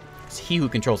 Because he who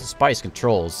controls the spice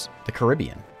controls the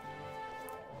Caribbean.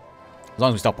 As long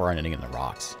as we stop running in the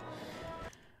rocks.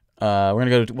 We're going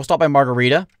to go... We'll stop by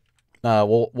Margarita.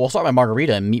 We'll stop by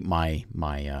Margarita and meet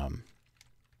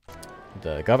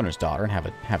the governor's daughter and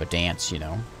have a dance, you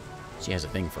know. She has a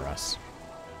thing for us.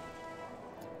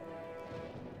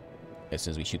 As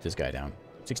soon as we shoot this guy down.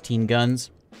 16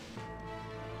 guns.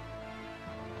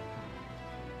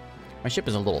 My ship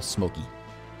is a little smoky.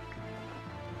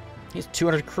 He has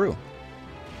 200 crew.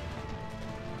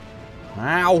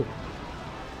 Ow!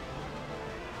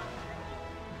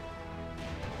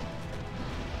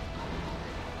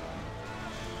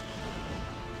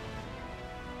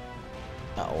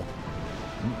 Uh-oh.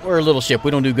 We're a little ship.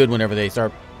 We don't do good whenever they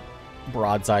start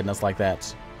broadsiding us like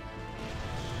that.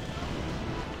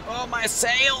 Oh, my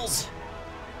sails!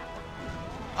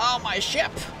 Oh, my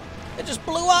ship! It just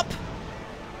blew up!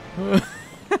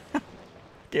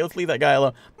 Okay, let's leave that guy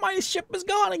alone. My ship is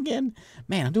gone again!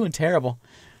 Man, I'm doing terrible.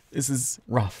 This is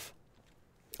rough.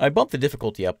 I bumped the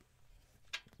difficulty up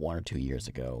 1 or 2 years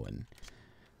ago, and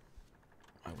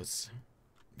I was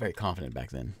very confident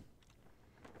back then.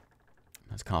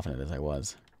 As confident as I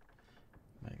was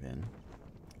back then.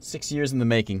 6 years in the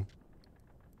making.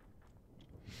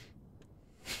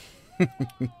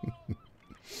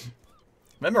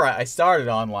 Remember, I started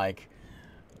on like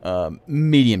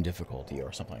medium difficulty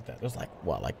or something like that. There's like,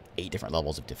 what, like 8 different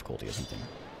levels of difficulty or something.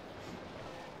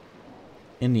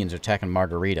 Indians are attacking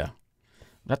Margarita.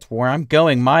 That's where I'm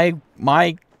going.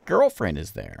 My girlfriend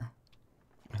is there.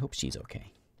 I hope she's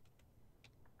okay.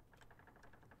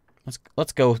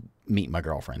 Let's go meet my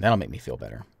girlfriend. That'll make me feel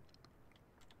better.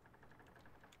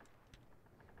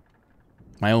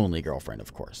 My only girlfriend,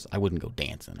 of course. I wouldn't go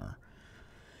dancing or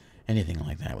anything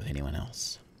like that with anyone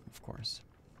else, of course.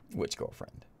 Which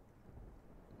girlfriend?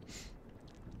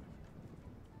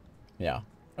 Yeah.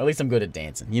 At least I'm good at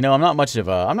dancing. You know, I'm not much of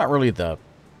a... I'm not really the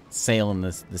sailing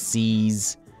the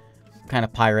seas kind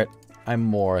of pirate. I'm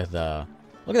more the...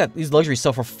 Look at that. These luxuries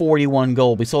sell for 41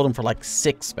 gold. We sold them for like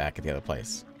 6 back at the other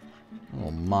place.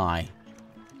 Oh my.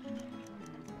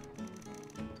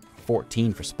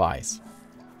 14 for spice.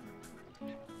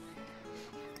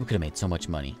 We could have made so much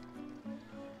money.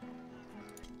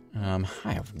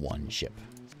 I have 1 ship.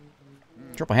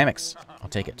 Triple hammocks. I'll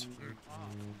take it.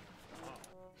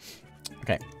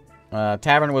 Okay.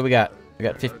 Tavern, what do we got? We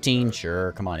got 15.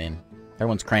 Sure, come on in.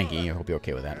 Everyone's cranky. I hope you're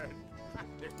okay with that.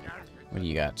 What do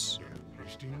you got?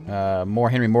 More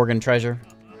Henry Morgan treasure.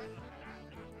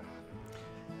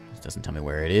 Doesn't tell me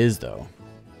where it is, though.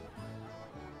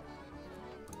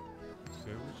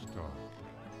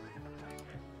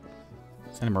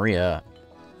 Santa Maria.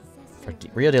 For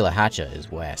Rio de la Hacha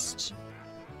is west.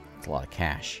 It's a lot of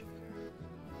cash.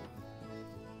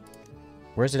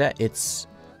 Where's it at? Is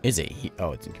it?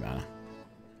 Oh, it's in Cumana.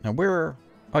 Now we're...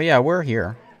 Oh, yeah, we're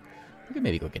here. We could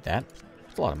maybe go get that.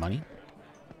 It's a lot of money.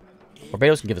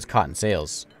 Barbados can give us cotton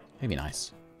sails. That'd be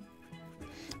nice.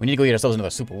 We need to go get ourselves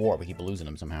another super war. We keep losing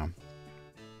them somehow.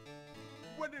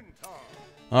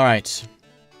 Alright.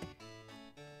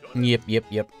 Yep.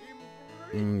 Yep.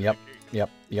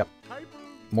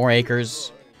 More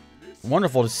acres.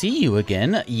 Wonderful to see you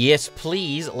again. Yes,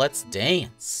 please. Let's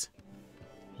dance.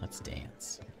 Let's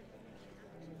dance.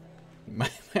 My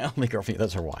only girlfriend.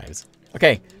 Those are wives.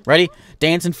 Okay, ready?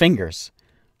 Dancing fingers.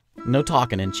 No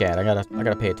talking in chat. I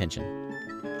gotta pay attention.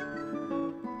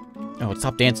 Oh,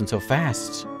 stop dancing so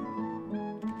fast.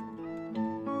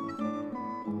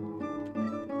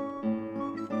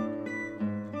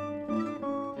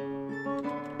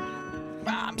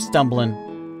 Ah, I'm stumbling.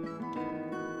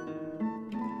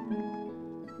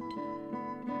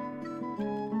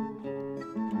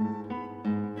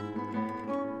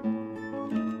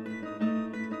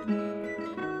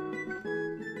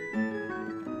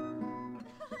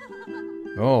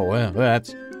 Oh, well,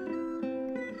 that's...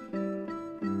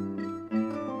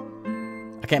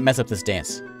 I can't mess up this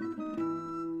dance.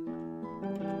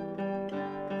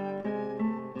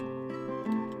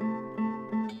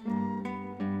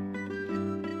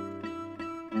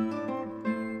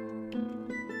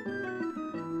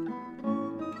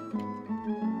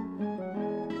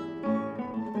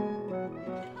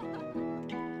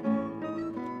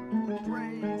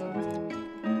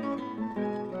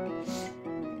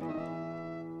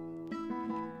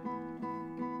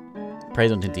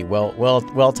 Praise on Tinty.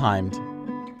 Well timed.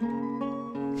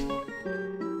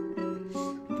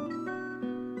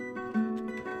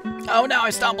 Oh no, I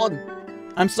stumbled.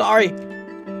 I'm sorry.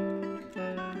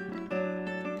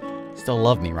 Still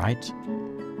love me, right?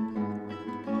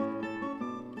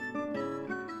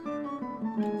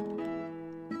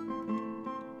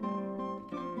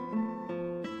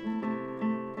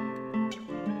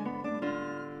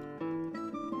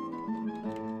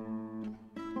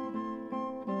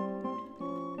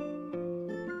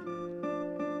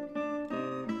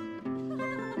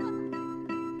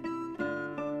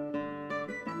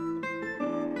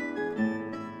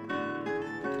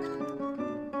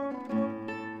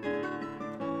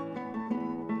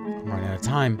 Running out of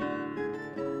time.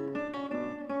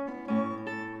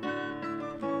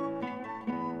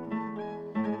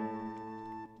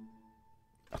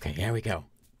 Okay, here we go.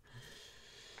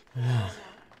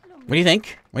 What do you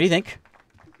think? What do you think?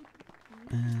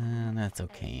 That's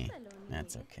okay.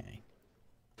 That's okay.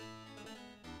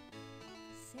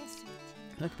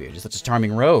 Look, you're just such a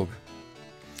charming rogue.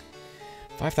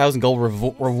 5,000 gold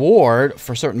reward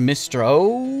for certain Mr.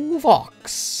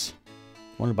 O'Vox.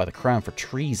 Wanted by the crown for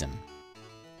treason.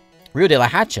 Rio de la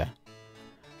Hacha.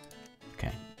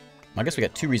 Okay. I guess we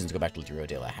got 2 reasons to go back to Rio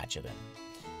de la Hacha then.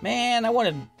 Man, I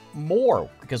wanted more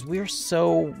because we're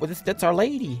so... Well, that's our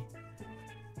lady.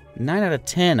 9 out of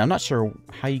 10. I'm not sure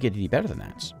how you get any better than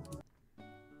that.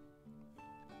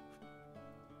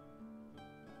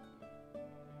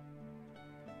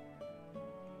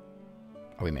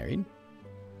 Are we married?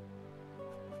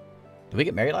 Did we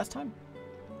get married last time?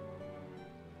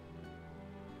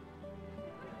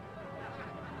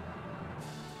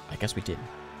 I guess we did.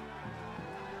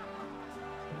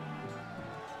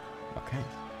 Okay.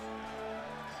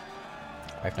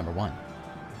 Wife number 1.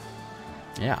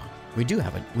 Yeah, we do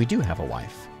have a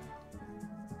wife.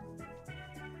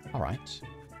 All right.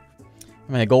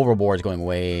 I mean, the gold reward is going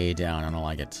way down. I don't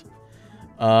like it.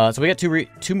 So we got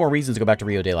two more reasons to go back to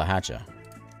Rio de la Hacha.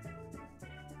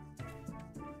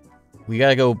 We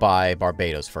gotta go buy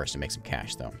Barbados first to make some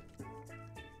cash, though.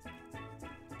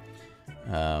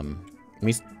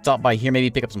 We stop by here,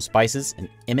 maybe pick up some spices and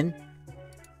Emin.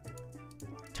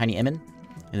 Tiny Emin.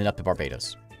 And then up to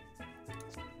Barbados.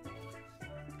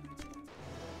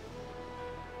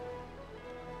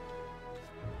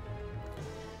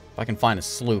 If I can find a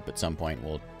sloop at some point,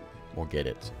 we'll get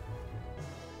it.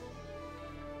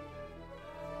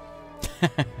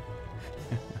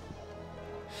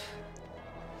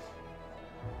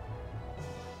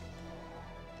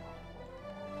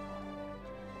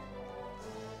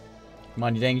 Come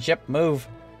on, you dang ship, move.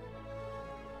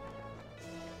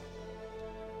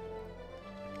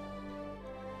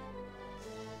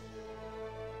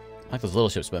 I like those little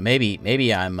ships, but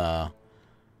maybe I'm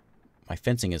my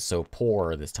fencing is so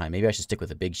poor this time. Maybe I should stick with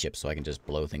the big ship so I can just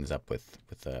blow things up with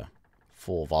a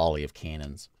full volley of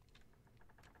cannons.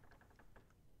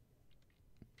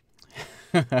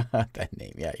 That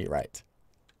name, yeah, you're right.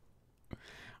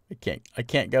 I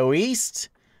can't go east.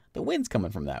 The wind's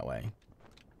coming from that way.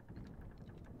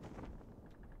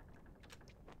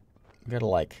 We gotta,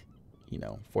 like,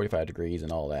 45 degrees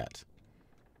and all that.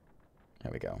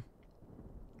 There we go.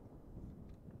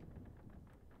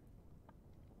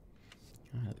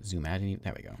 Zoom out.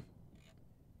 There we go.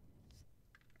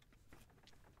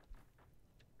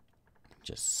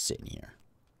 Just sitting here.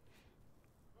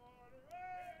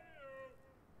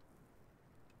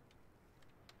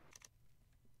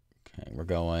 Okay, we're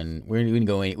going. We didn't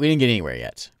go. We didn't get anywhere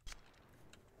yet.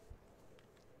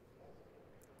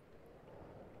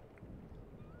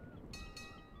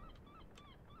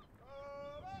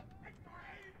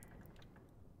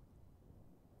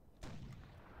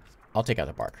 I'll take out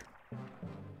the bark.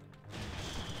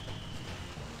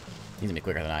 He's gonna be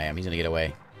quicker than I am. He's gonna get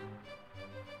away.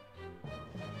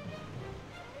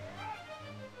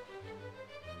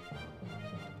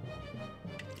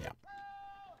 Yeah.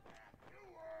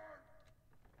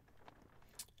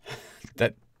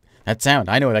 That sound.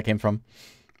 I know where that came from.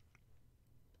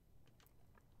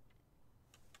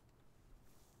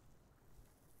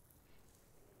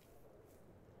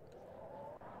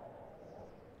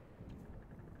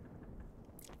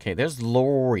 Okay, there's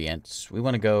Lorient. We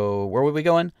want to go... Where were we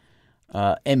going?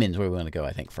 Emmons, where we want to go,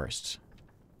 I think, first.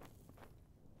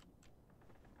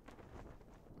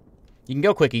 You can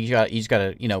go quick. You just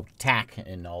gotta, tack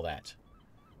and all that.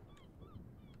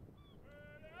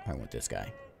 I want this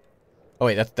guy. Oh,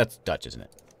 wait, that's Dutch, isn't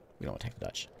it? We don't want to take the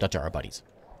Dutch. Dutch are our buddies.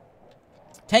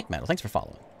 Tank Metal, thanks for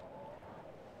following.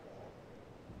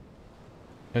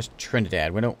 There's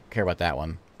Trinidad. We don't care about that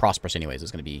one. Prosperous anyways.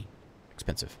 It's going to be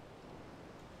expensive.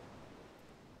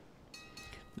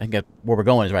 think where we're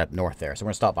going is right up north there, so we're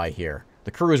gonna stop by here.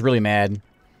 The crew is really mad.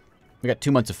 We got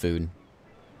 2 months of food.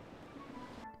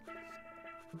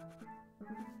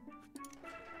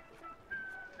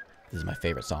 This is my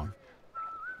favorite song.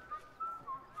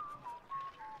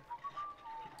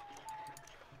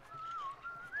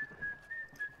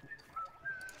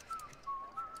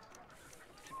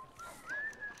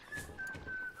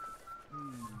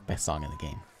 Best song in the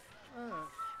game.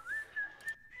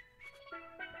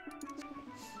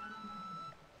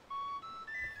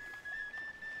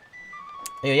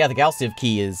 Yeah, the Galciv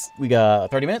key is. We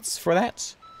got 30 minutes for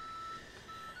that.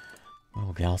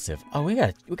 Oh, Galciv. Oh, we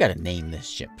gotta name this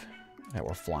ship that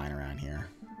we're flying around here.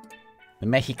 The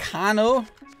Mexicano.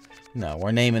 No,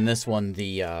 we're naming this one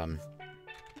the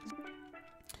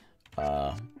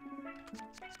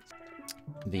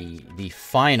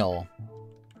final.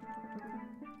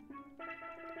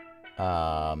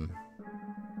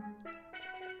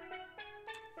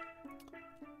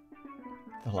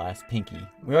 The last Pinky.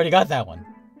 We already got that one.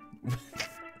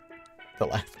 the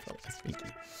last Pinky.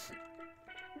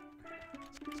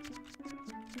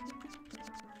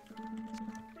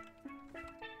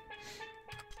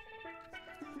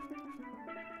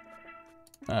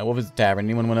 Wolf's Tavern.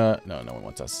 Anyone wanna? No, no one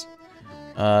wants us.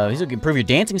 These will improve your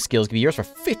dancing skills. Give you yours for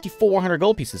 5,400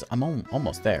 gold pieces. I'm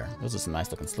almost there. Those are some nice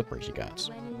looking slippers you got.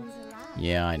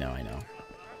 Yeah, I know.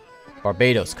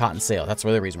 Barbados, cotton sail. That's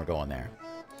the reason we're going there.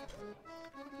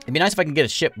 It'd be nice if I can get a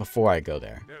ship before I go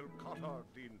there.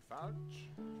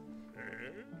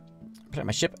 Put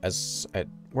my ship as...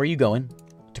 where are you going?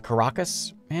 To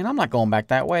Caracas? Man, I'm not going back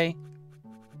that way.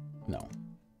 No.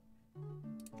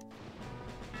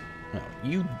 No,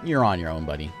 you're on your own,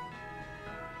 buddy.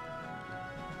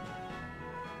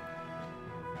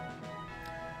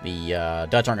 The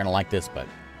Dutch aren't going to like this, but...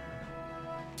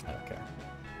 I don't care.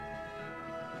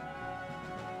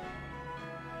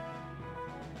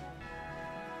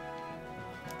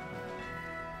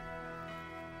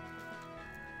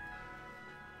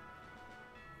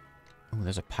 Oh,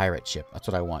 there's a pirate ship. That's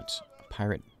what I want. A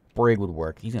pirate brig would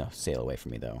work. He's going to sail away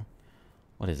from me, though.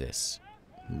 What is this?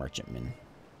 Merchantman.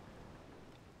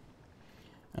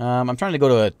 I'm trying to go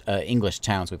to a English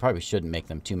town, so we probably shouldn't make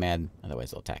them too mad.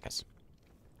 Otherwise, they'll attack us.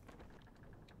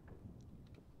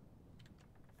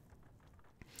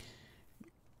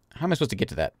 How am I supposed to get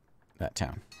to that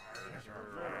town?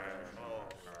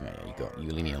 Yeah, you go.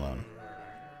 You leave me alone.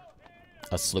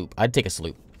 A sloop. I'd take a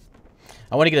sloop.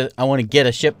 I want to get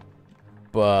a ship,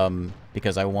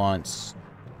 because I want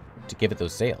to give it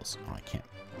those sails. Oh, I can't.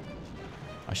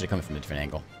 I should have come from a different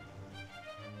angle.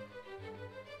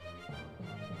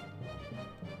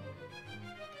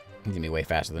 He's gonna be way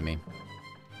faster than me.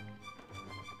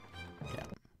 Yeah.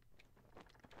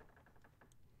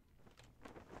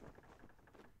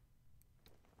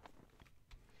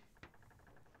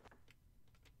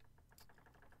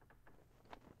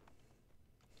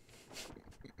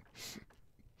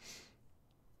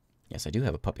 Yes, I do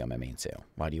have a puppy on my mainsail.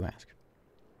 Why do you ask?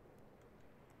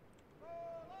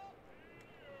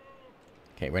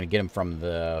 Okay, we're gonna get him from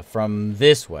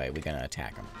this way. We're gonna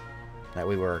attack him. That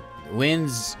way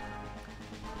winds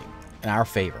in our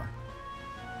favor.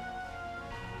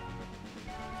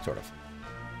 Sort of.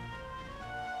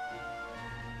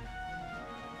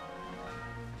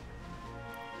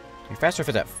 You're faster if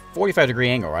it's at 45-degree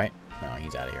angle, right? No,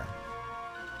 he's out of here.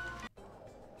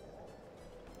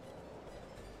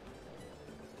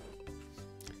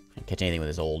 Can't catch anything with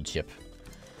this old ship.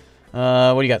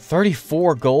 What do you got?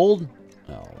 34 gold?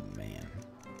 Oh, man.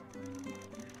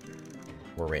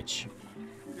 We're rich.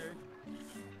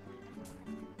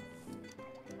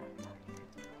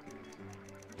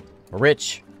 We're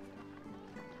rich.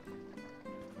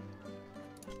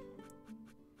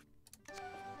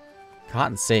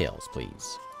 Cotton sails,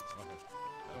 please.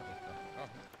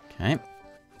 Okay.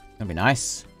 That'd be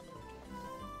nice.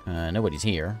 Nobody's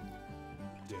here.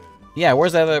 Yeah,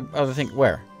 where's that other thing?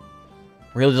 Where?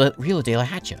 Rio de la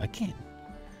Hacha, again.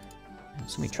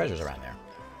 So many treasures around there.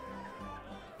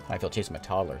 I feel chasing my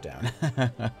toddler down.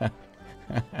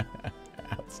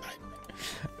 Outside.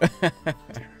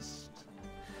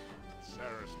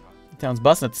 The town's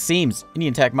busting at the seams.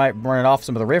 Indian attack might burn it off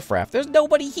some of the riffraff. There's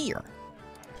nobody here.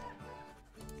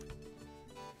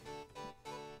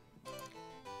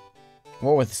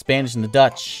 War with the Spanish and the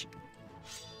Dutch.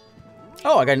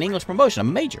 Oh, I got an English promotion. I'm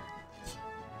a major.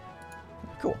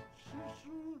 Cool.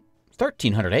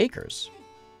 1,300 acres.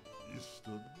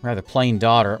 Rather plain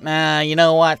daughter. Nah, you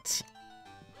know what?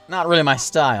 Not really my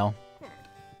style.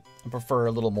 I prefer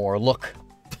a little more look.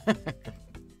 I'm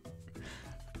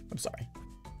sorry.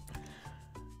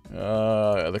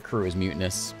 The crew is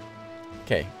mutinous.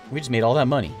 Okay, we just made all that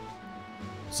money.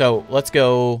 So, let's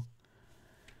go...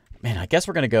 Man, I guess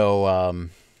we're going to go... we're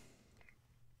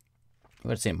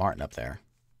going to St. Martin up there.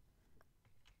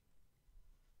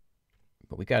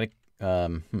 But we got to...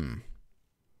 Where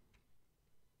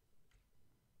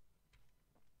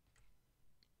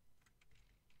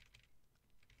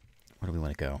do we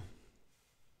want to go?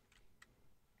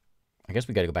 I guess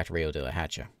we got to go back to Rio de la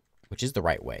Hacha, which is the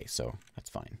right way, so that's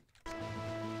fine.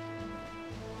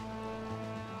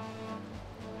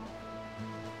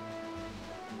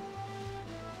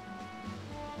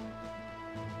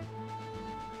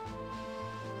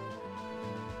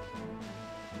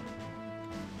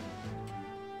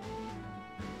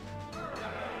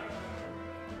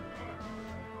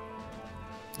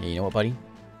 Yeah, you know what, buddy?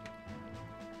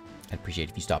 I'd appreciate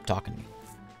it if you stopped talking to me.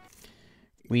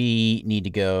 We need to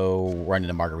go run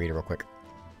into Margarita real quick.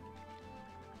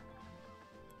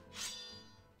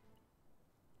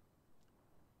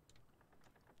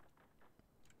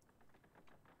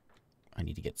 I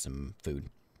need to get some food.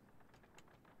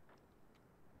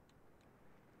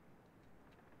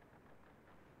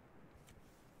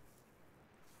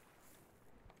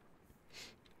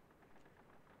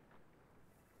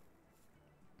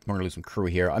 We're gonna lose some crew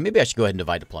here. Maybe I should go ahead and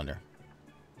divide the plunder.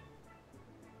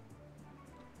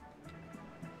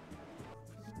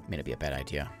 May not be a bad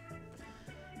idea.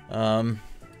 I'll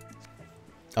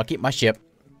keep my ship.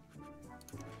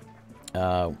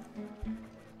 We'll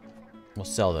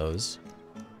sell those.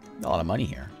 A lot of money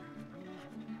here.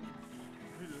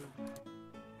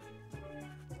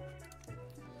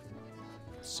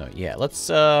 So yeah, let's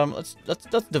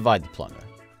divide the plunder.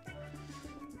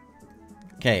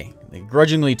 Okay, they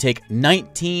grudgingly take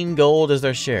 19 gold as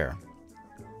their share.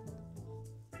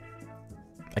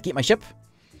 I keep my ship.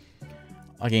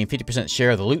 I'll gain 50% share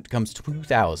of the loot. Comes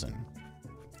 2,000.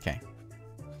 Okay.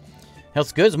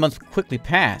 Health's good as months quickly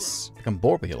pass. Become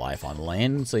bored with your life on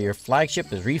land, so your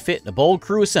flagship is refit and a bold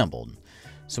crew assembled.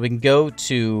 So we can go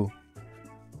to...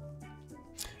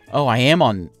 Oh, I am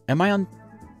on... Am I on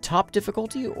top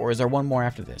difficulty, or is there one more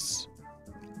after this?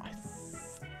 I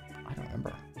don't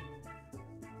remember.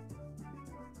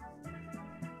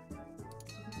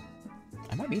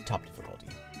 I might be top difficulty.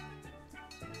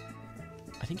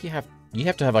 I think you have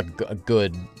to have a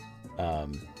good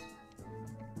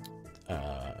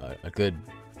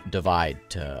divide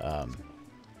to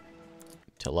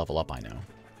level up. I know.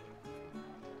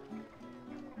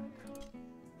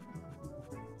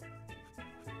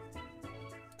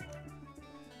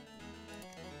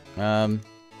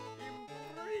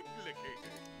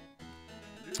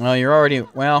 Well, you're already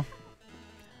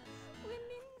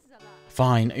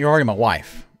fine. You're already my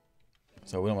wife.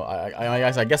 So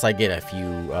I guess I get a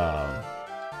few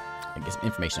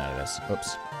information out of this.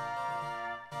 Oops.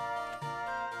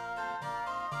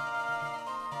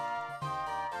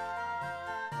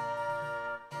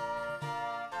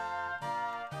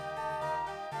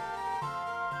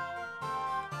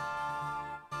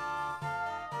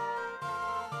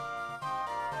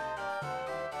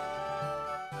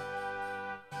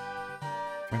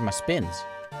 Where's my spins?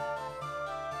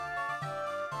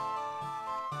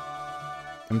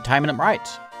 I'm timing them right.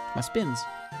 My spins.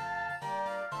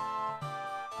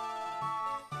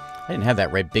 I didn't have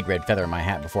that big red feather in my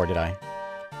hat before, did I?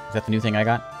 Is that the new thing I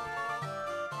got?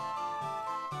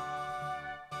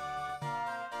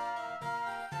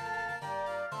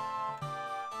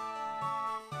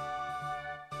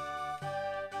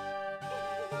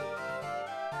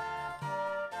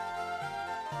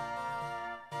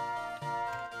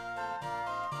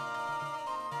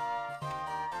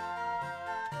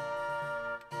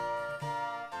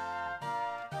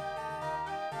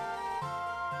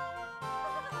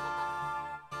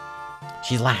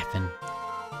 She's laughing.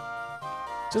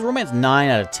 It says romance 9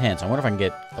 out of 10, so I wonder if I can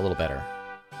get a little better.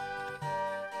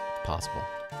 It's possible.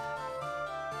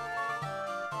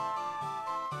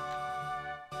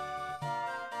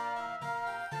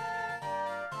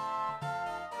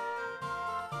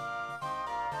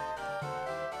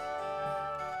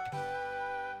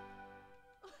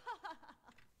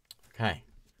 Okay.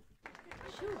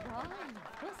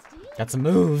 Got some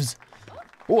moves.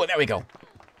 Oh, there we go.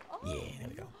 Yeah, there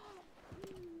we go.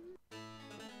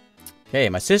 Okay,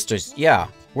 my sister's... Yeah,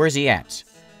 where's he at?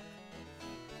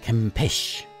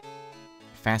 Campeche.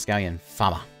 Fast galleon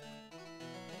Fama.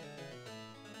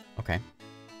 Okay.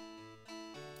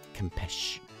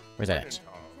 Campeche. Where's that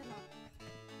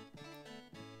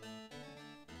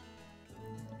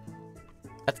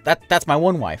at? That's my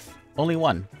one wife. Only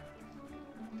one.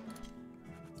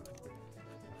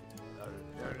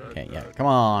 Okay, yeah. Come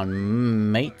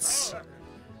on, mates.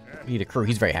 We need a crew.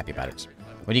 He's very happy about it.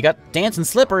 What do you got? Dancing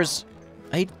slippers.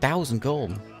 8,000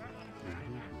 gold.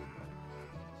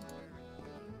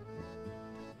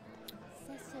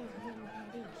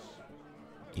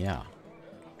 Yeah.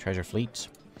 Treasure fleet.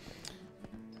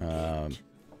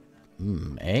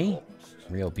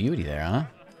 Real beauty there, huh?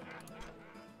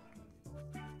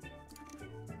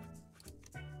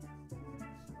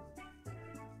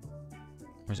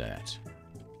 Where's that at?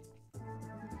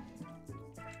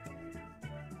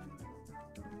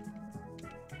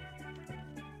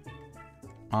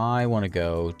 I want to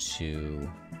go to...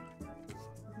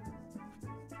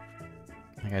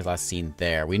 I think I was last seen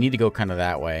there. We need to go kind of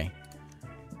that way.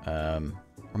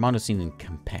 Ramondo's seen in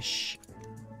Campeche.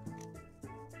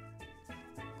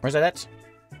 Where's that at?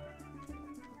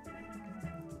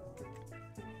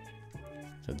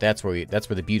 So that's where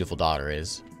the beautiful daughter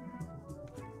is.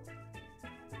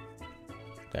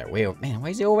 That way over, man, why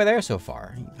is he over there so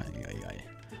far? I was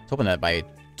hoping that by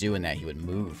doing that he would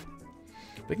move.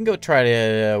 We can go try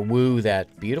to woo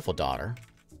that beautiful daughter.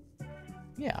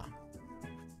 Yeah.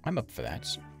 I'm up for that.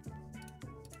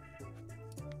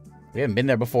 We haven't been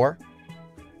there before.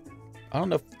 I don't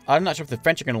know if, I'm not sure if the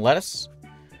French are going to let us.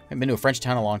 I haven't been to a French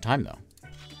town in a long time, though.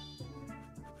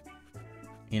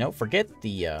 You know, forget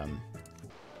the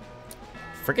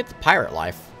pirate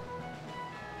life.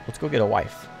 Let's go get a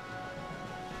wife.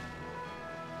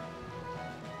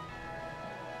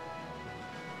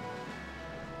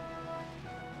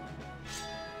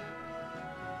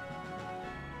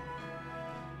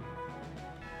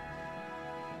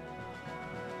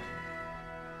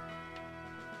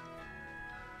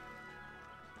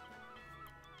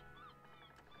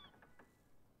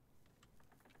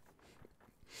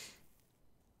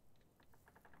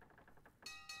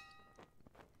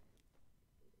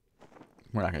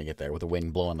 We're not going to get there with the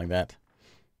wind blowing like that.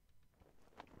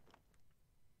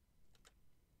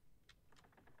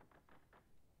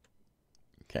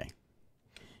 Okay.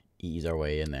 Ease our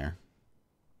way in there.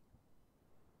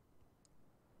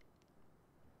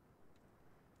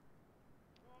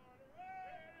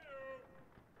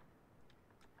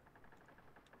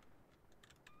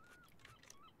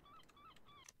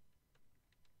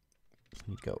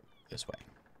 We go this way.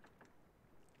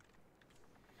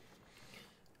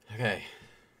 Okay.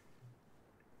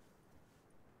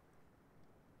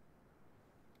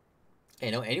 Hey,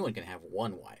 no, anyone can have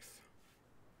one wife.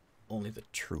 Only the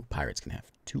true pirates can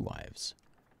have two wives.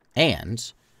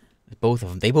 And both of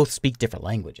them, they both speak different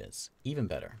languages. Even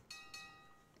better.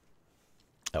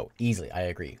 Oh, easily, I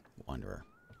agree, Wanderer.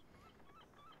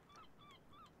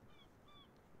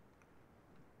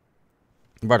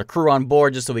 We brought a crew on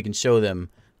board just so we can show them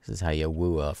this is how you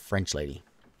woo a French lady.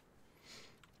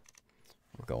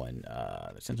 We're going,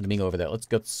 Santo Domingo over there. Let's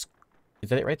go. Is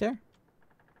that it right there?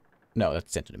 No,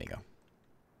 that's Santo Domingo.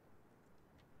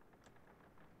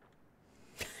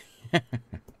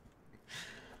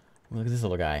 Look at this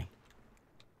little guy.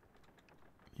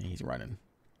 Yeah, he's running.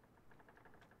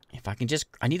 If I can just...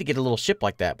 I need to get a little ship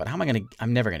like that, but how am I going to...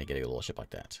 I'm never going to get a little ship like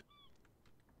that.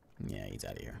 Yeah, he's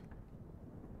out of here.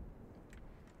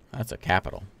 That's a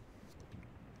capital.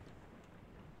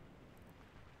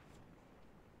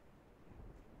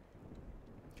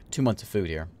 Got 2 months of food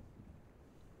here.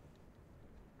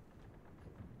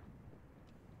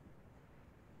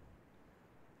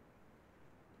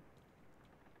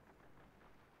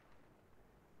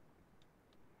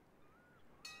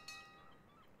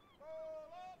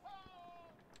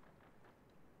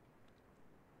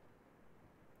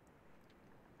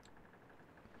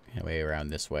 Way around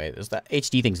this way. There's that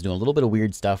HD thing's doing a little bit of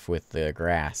weird stuff with the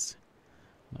grass.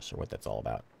 I'm not sure what that's all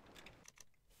about.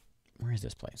 Where is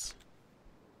this place?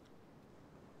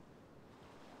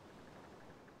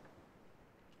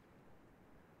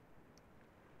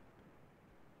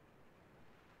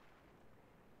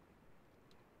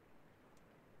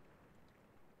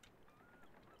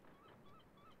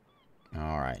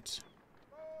 All right.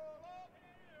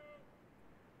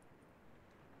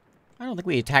 I don't think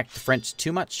we attacked the French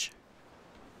too much.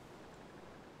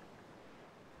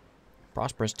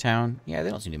 Prosperous town. Yeah,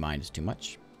 they don't seem to mind us too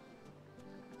much.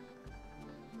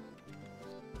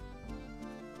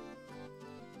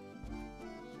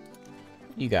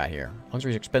 What do you got here?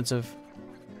 Luxury's expensive.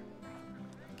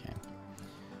 Okay.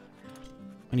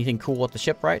 Anything cool with the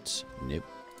shipwrights? Nope.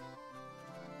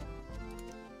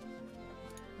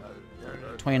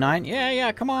 29?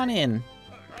 Yeah, come on in.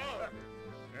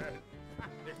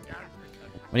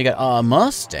 When you got a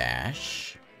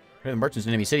mustache, the merchants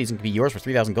in enemy cities can be yours for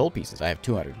 3,000 gold pieces. I have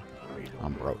 200.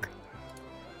 I'm broke.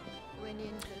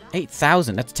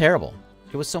 8,000. That's terrible.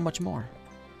 It was so much more.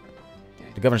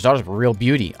 The governor's daughter's a real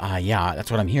beauty. Yeah, that's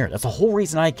what I'm here. That's the whole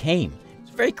reason I came.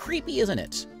 It's very creepy, isn't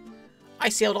it? I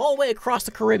sailed all the way across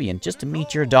the Caribbean just to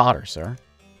meet your daughter, sir.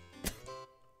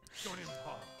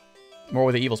 More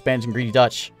with the evil Spanish and greedy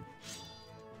Dutch.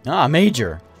 Ah,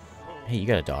 Major. Hey, you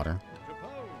got a daughter.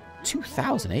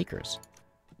 2,000 acres.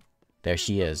 There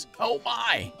she is. Oh,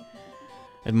 my.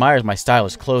 Admires my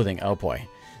stylish clothing. Oh, boy.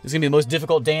 This is going to be the most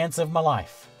difficult dance of my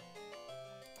life.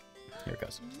 Here it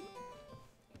goes.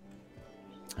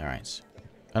 All right.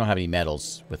 I don't have any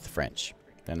medals with the French.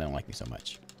 Then they don't like me so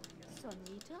much.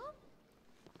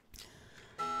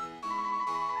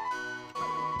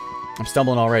 I'm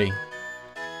stumbling already.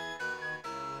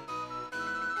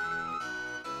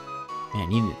 Man,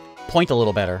 you need to point a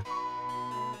little better.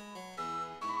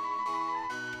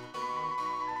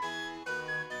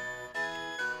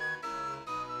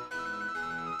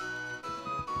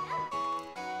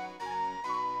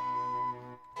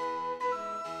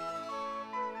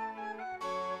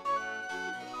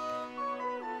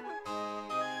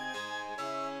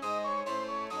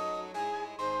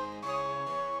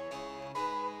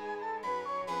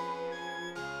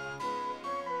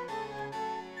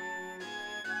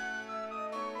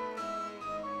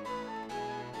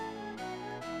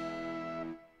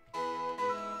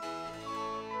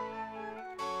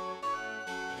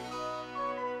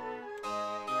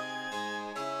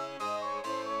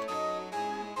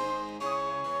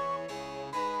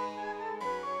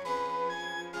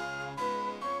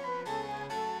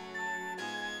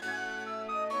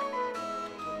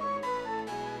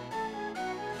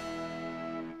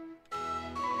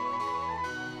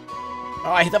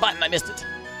 Oh, I hit the button. I missed it.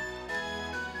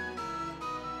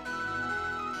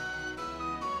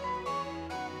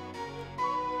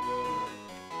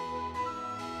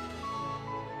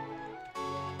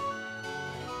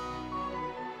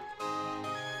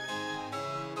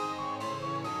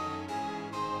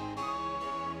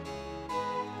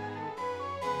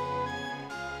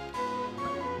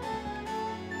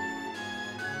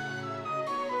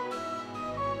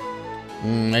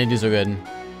 I didn't do so good.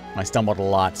 I stumbled a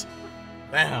lot.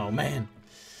 Oh, man.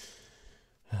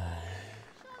 No,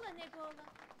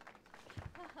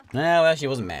 well, she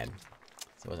wasn't mad.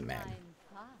 She wasn't mad.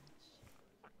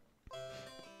 My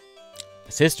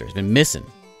sister's been missing.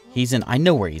 He's in... I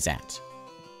know where he's at.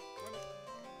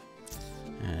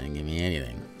 Didn't give me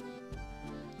anything.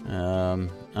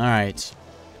 Alright.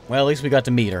 Well, at least we got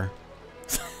to meet her.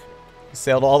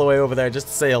 Sailed all the way over there just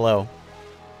to say hello.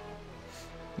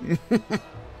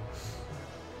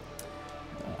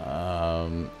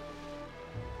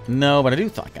 No, but I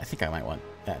think I might want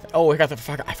that. Oh, I forgot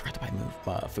to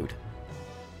buy food.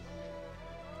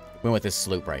 Went with this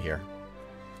sloop right here.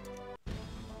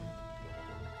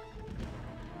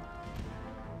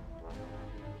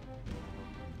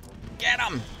 Get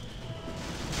him!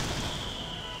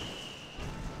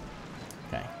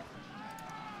 Okay.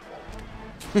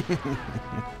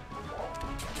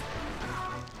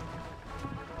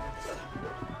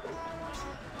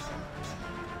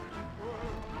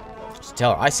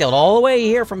 Tell her I sailed all the way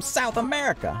here from South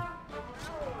America.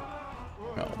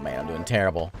 Oh man, I'm doing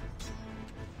terrible.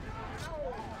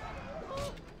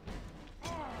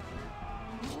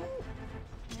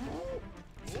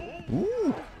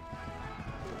 Ooh.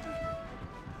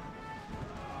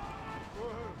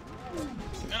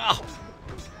 Oh.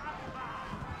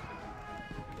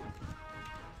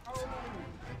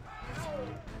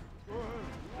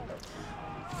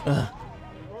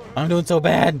 I'm doing so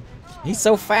bad. He's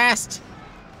so fast.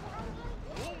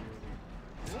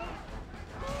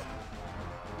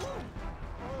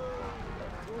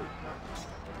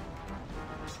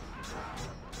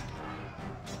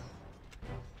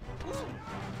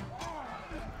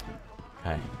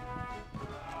 Okay.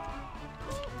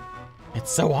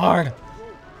 It's so hard.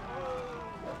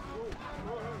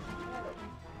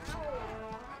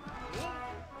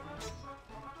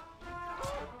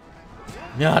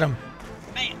 Got him.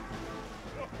 Man.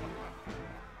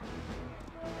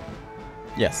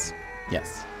 Yes.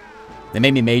 Yes. They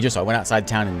made me major, so I went outside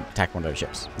town and attacked one of their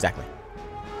ships. Exactly.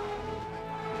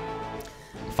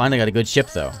 Finally got a good ship,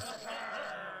 though.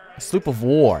 A sloop of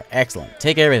war. Excellent.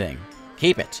 Take everything.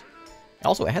 Keep it.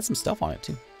 Also, it had some stuff on it,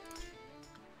 too.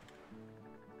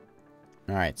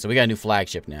 Alright, so we got a new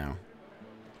flagship now.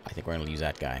 I think we're going to use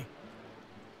that guy.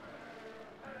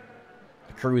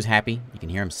 The crew's happy. You can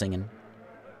hear him singing.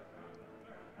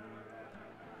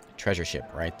 Treasure ship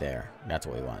right there. That's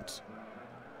what we want.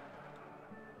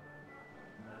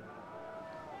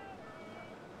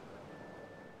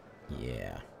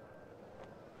 Yeah.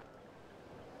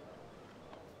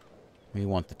 We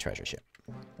want the treasure ship.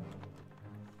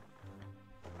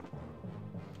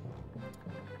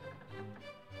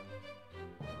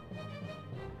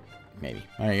 Maybe.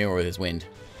 I don't know with his wind.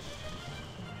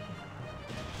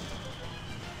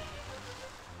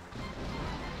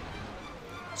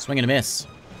 Swing and a miss.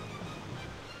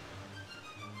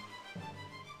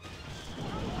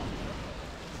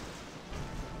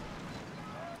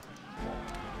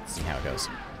 Let's see how it goes.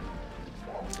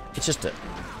 It's just a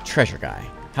treasure guy.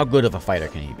 How good of a fighter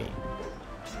can he be?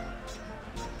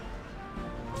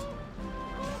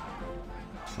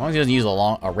 As long as he doesn't use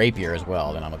a rapier as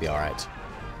well, then I'm gonna be alright.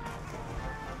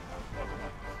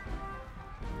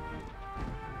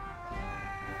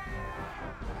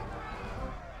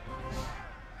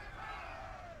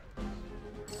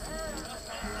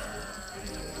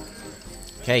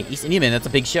 Okay, East Indiaman, that's a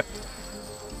big ship.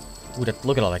 Ooh,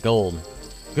 look at all that gold.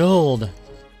 Gold!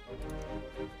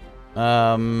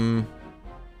 I'll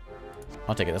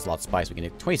take it. That's a lot of spice. We can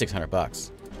do 2,600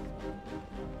 bucks.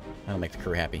 That'll make the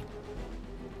crew happy.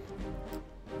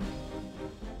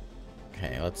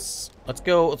 Okay, let's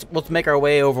go. Let's make our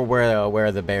way over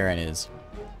where the Baron is.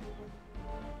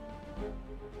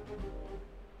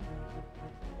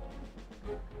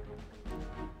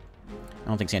 I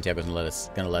don't think Santiago's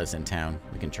gonna let us in town.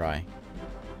 We can try.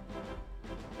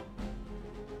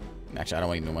 Actually, I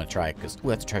don't even want to try it because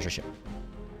that's a treasure ship.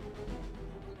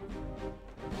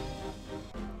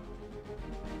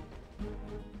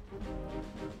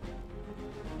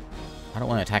 I don't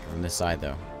want to attack it from this side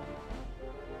though.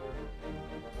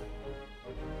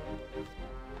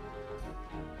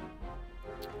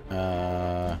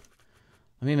 Let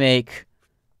me make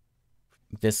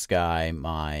this guy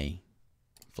my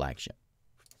flagship.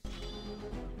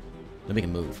 Then we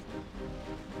can move.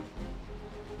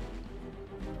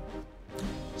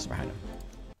 Just behind him.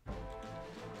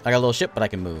 I got a little ship, but I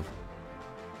can move.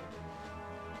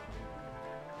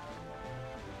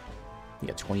 You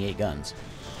got 28 guns.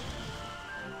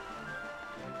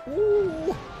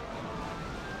 Ooh.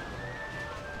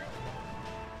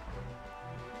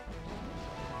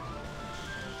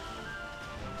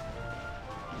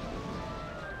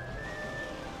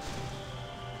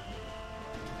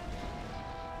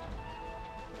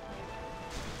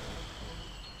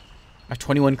 I have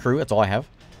 21 crew, that's all I have.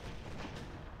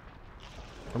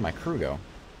 Where'd my crew go?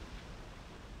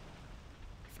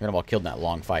 I got them all killed in that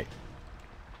long fight.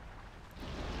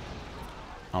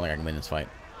 I don't think I can win this fight.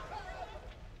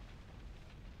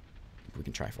 We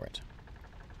can try for it.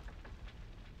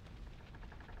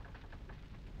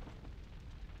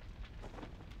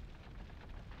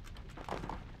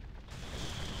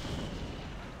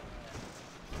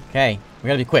 Okay, we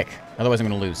gotta be quick, otherwise I'm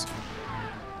gonna lose.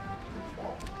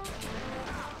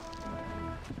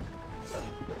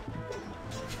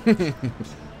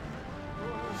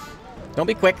 Don't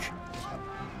be quick.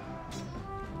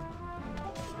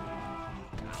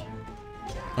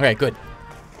 Okay, good.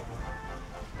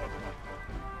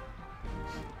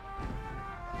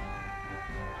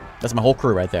 That's my whole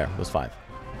crew right there. Those 5.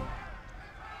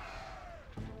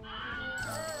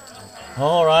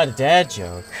 Alright, a dad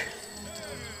joke.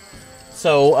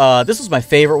 So, this was my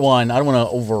favorite one. I don't want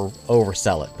to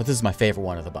oversell it, but this is my favorite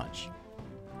one of the bunch.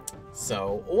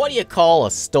 So, what do you call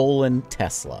a stolen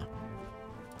Tesla?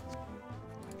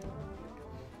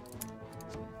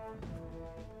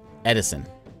 Edison.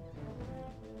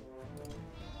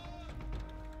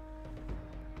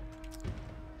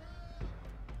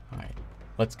 Alright,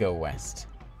 let's go west.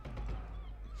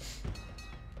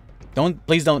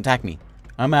 Please don't attack me.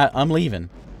 I'm leaving.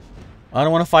 I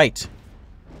don't want to fight.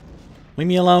 Leave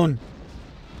me alone.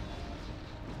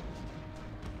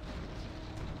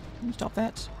 Can you stop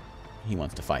that? He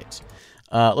wants to fight.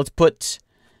 Let's put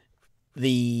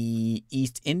the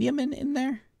East Indiaman in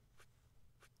there.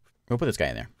 We'll put this guy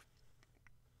in there.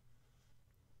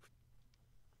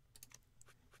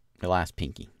 The last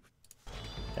pinky.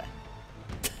 Okay.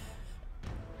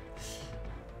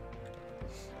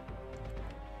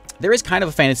 There is kind of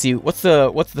a fantasy. What's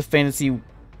the fantasy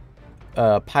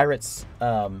pirates?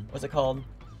 What's it called?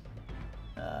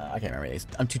 I can't remember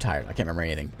anything. I'm too tired. I can't remember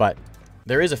anything. But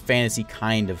there is a fantasy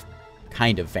kind of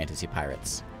fantasy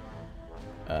pirates.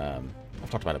 I've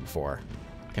talked about it before.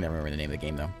 I can't remember the name of the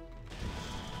game though.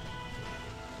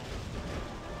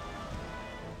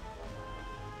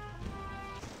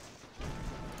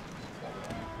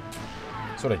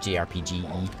 Sort of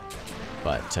JRPG-y,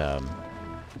 but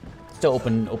still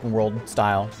open world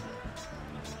style.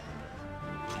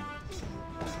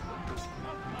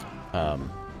 I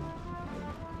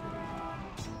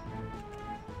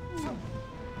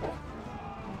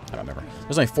don't remember.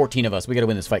 There's only 14 of us. We gotta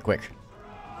win this fight quick.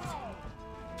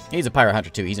 He's a pirate hunter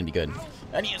too. He's gonna be good.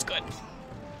 And he is good.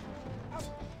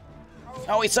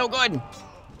 Oh, he's so good.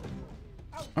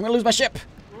 I'm gonna lose my ship.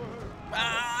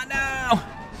 Ah, no.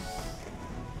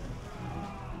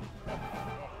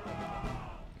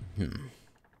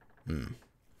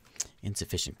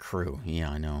 insufficient crew.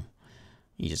 Yeah, I know.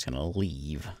 He's just gonna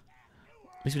leave.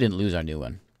 At least we didn't lose our new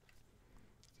one.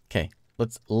 Okay,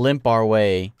 let's limp our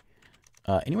way.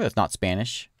 Anywhere that's not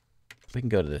Spanish. We can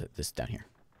go to this down here.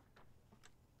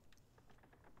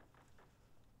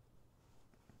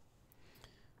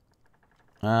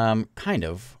 Kind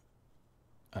of.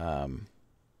 I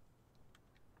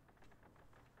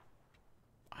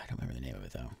don't remember the name of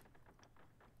it though.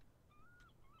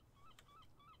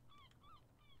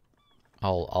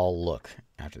 I'll look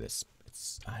after this.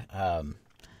 I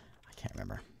can't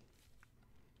remember.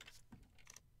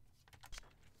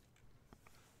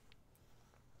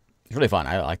 It's really fun.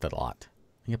 I liked it a lot.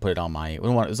 I think I put it on my. It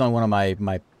was on one of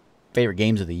my favorite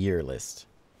games of the year list.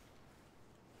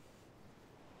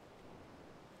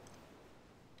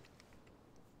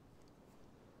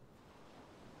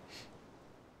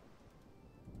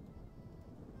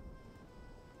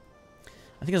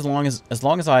 I think as long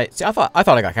as I see, I thought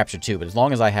I got captured too, but as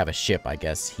long as I have a ship, I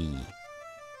guess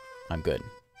I'm good.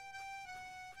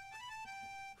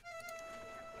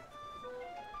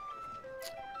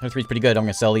 Number 3's pretty good. I'm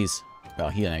gonna sell these. Oh,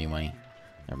 he doesn't have any money.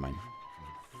 Never mind.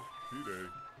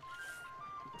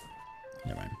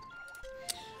 Never mind.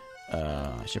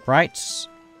 Ship rights.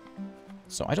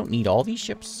 So I don't need all these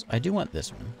ships. I do want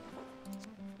this one.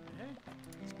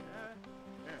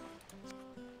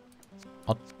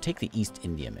 I'll take the East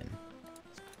Indiaman,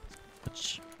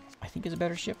 which I think is a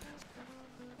better ship.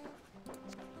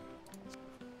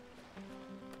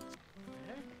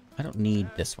 I don't need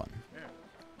this one.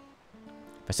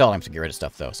 If I sell it, I'm going to get rid of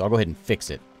stuff, though, so I'll go ahead and fix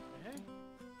it.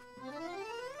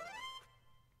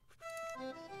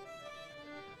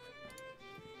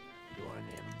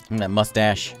 That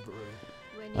mustache.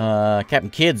 Captain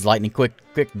Kidd's lightning quick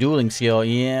dueling skill.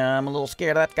 Yeah, I'm a little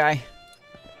scared of that guy.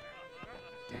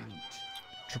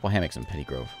 Triple hammocks and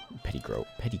Pettigrove.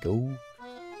 Pettigo.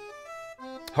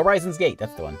 Horizon's Gate.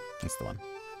 That's the one. That's the one.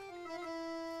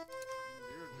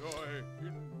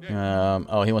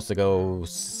 Oh, he wants to go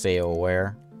sail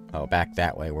where? Oh, back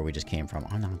that way where we just came from.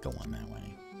 I'm not going that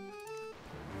way.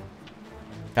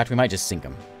 In fact, we might just sink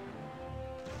him.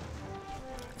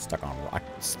 Stuck on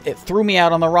rocks. It threw me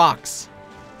out on the rocks.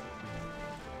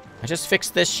 I just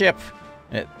fixed this ship.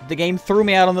 The game threw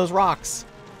me out on those rocks.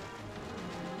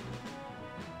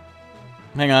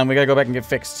 Hang on, we gotta go back and get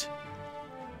fixed.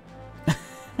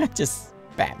 Just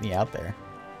spat me out there.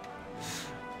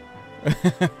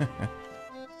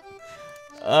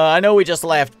 I know we just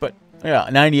left, but yeah,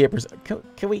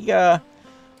 98%. Can we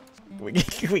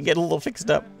get a little fixed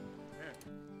up?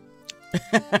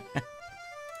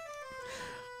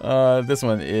 This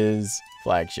one is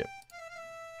flagship.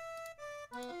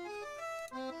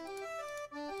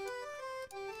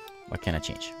 What can I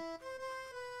change?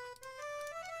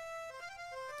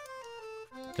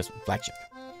 This one, flagship.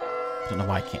 I don't know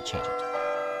why I can't change it.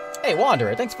 Hey,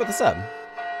 Wanderer, thanks for the sub.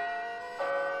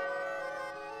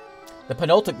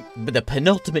 The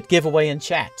penultimate giveaway in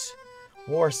chat.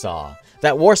 Warsaw.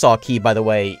 That Warsaw key, by the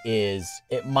way,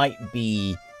 it might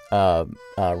be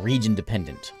region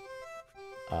dependent.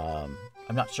 I'm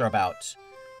not sure about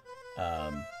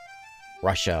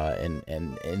Russia and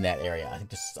in that area. I think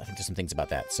there's some things about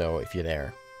that. So if you're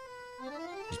there,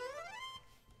 just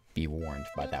be warned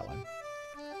by that one.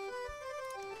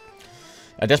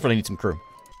 I desperately need some crew,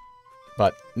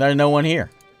 but there's no one here.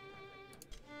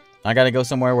 I gotta go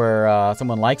somewhere where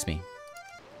someone likes me.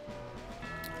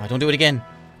 Oh, don't do it again.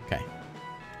 Okay.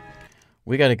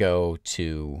 We gotta go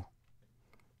to...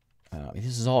 this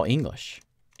is all English.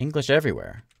 English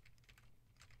everywhere.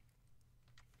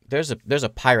 There's a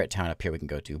pirate town up here we can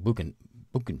go to.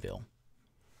 Buchenville.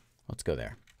 Let's go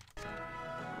there.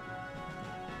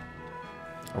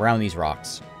 Around these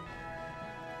rocks.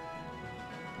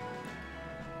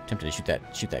 Tempted to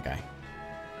shoot that guy.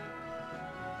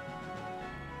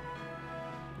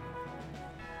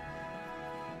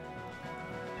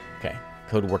 Okay,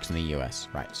 code works in the U.S.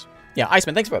 Right? Yeah,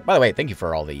 Iceman. Thanks for. By the way, thank you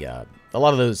for all the a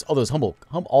lot of all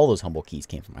those humble keys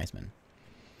came from Iceman.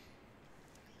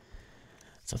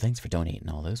 So thanks for donating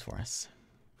all those for us.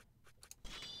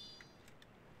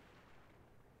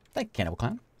 Thank you, Cannibal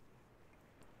Clown.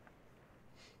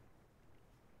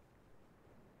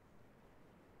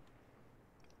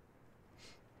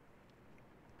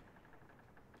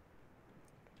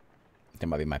 That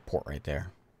might be my port right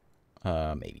there.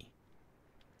 Maybe.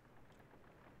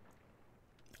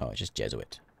 Oh, it's just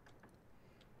Jesuit.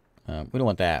 We don't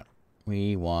want that.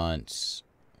 We want...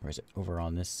 Where is it? Over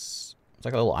on this... It's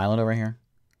like a little island over here.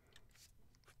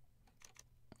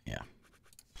 Yeah.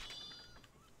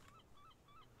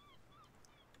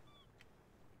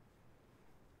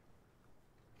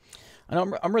 I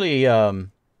know I'm really...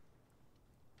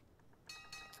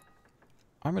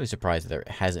 I'm really surprised that there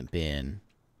hasn't been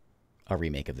a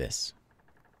remake of this.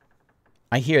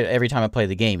 I hear it every time I play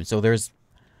the game, so there's,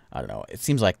 I don't know, it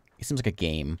seems like a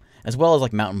game, as well as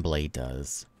like Mountain Blade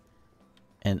does.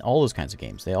 And all those kinds of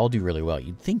games, they all do really well.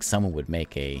 You'd think someone would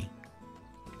make a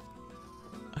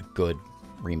good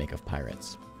remake of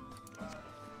Pirates.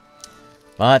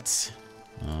 But,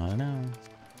 I don't know.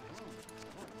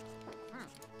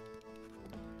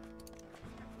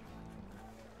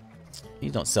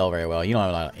 These don't sell very well. You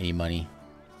don't have any money.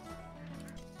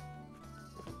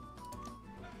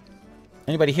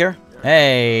 Anybody here?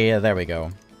 Hey, there we go.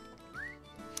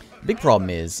 The big problem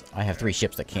is I have 3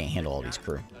 ships that can't handle all these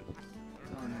crew.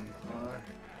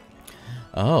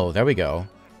 Oh, there we go.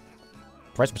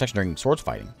 Price protection during swords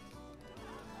fighting.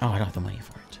 Oh, I don't have the money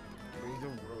for it.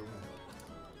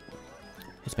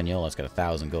 Hispaniola's got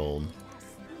 1,000 gold.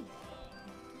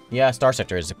 Yeah, Star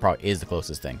Sector is the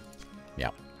closest thing.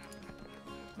 Yeah.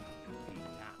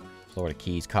 Florida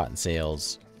Keys, cotton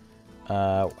sales.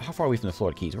 How far are we from the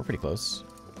Florida Keys? We're pretty close.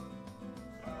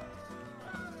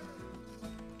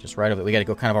 Just right over. We got to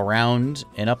go kind of around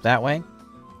and up that way.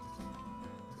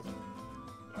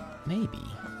 Maybe.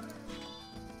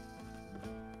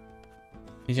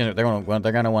 They're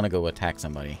gonna want to go attack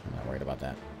somebody. I'm not worried about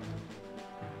that.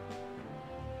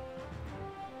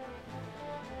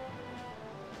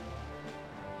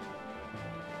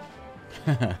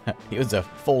 He was a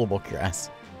foldable grass.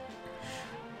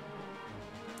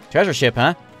 Treasure ship,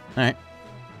 huh? Alright.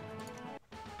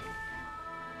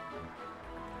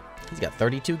 He's got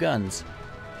 32 guns.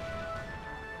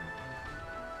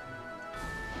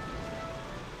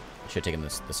 Should have taken the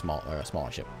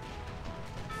smaller ship.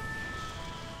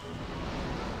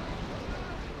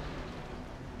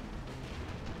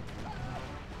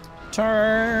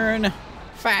 Turn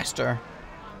faster.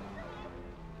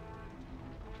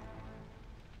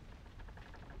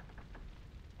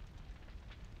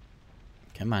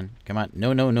 Come on, come on.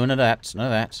 No, no, none of that. None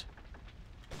of that.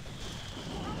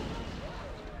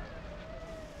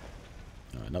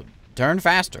 No, turn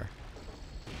faster.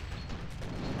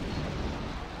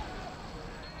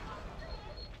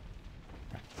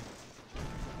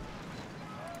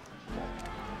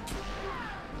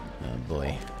 Oh boy.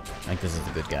 I think this is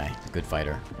a good guy. A good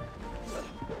fighter.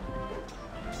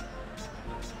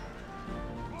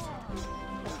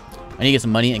 I need to get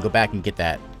some money and go back and get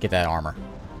that armor.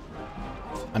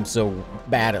 I'm so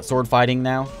bad at sword fighting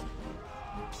now.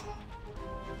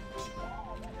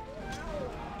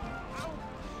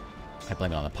 I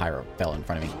blame it on the pyro fell in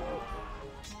front of me.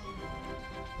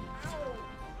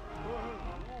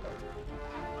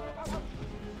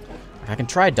 I can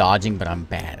try dodging, but I'm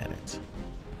bad at it.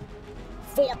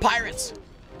 4 pirates!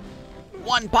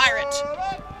 1 pirate!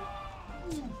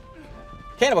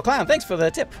 Cannibal Clown, thanks for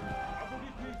the tip.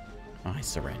 I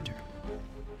surrender.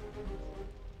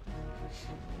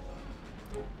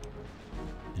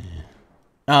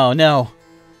 Oh, no.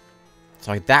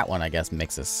 So like that one, I guess,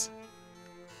 makes us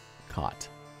caught.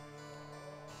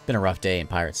 Been a rough day in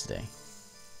Pirates today.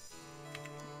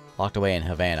 Locked away in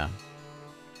Havana.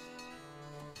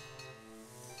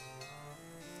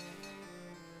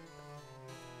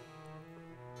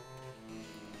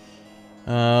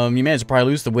 You managed to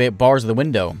probably lose the bars of the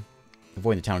window.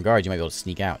 Avoiding the town guards, you might be able to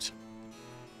sneak out.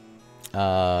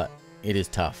 It is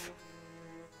tough.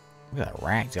 Look at that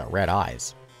rat. He's got red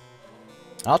eyes.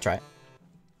 I'll try it.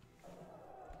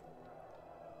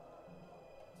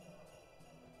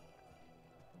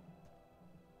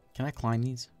 Can I climb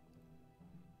these?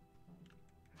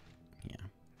 Yeah.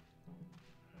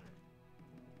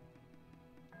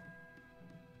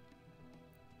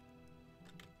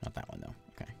 Not that one, though.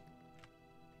 Okay.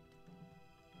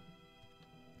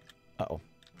 Uh-oh.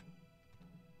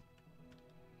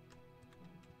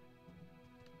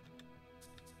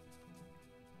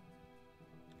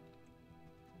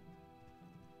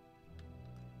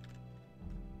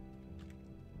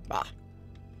 Ah.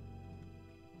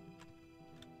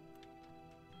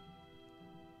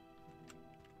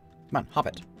 Come on, hop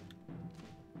it.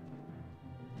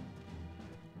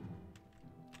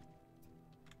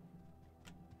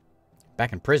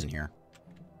 Back in prison here.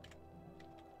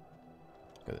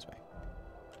 Go this way.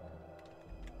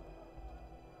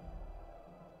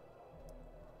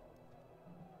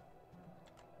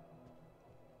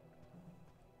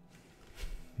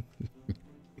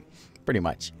 Pretty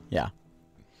much, yeah.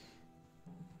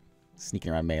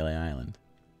 Sneaking around Melee Island.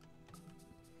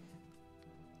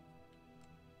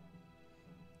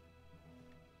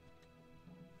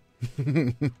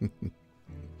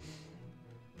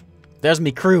 There's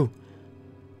me crew.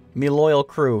 Me loyal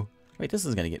crew. Wait, this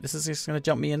is just gonna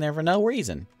jump me in there for no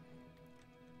reason.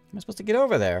 Am I supposed to get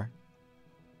over there?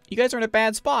 You guys are in a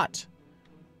bad spot.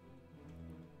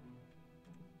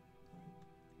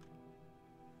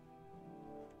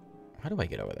 How do I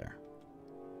get over there?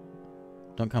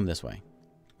 Don't come this way.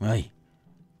 Hey.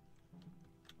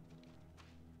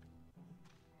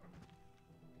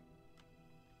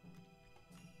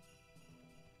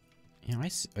 You know,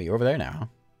 oh, you're over there now.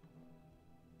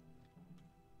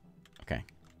 Okay.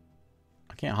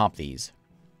 I can't hop these.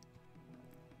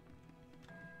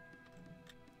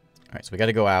 Alright, so we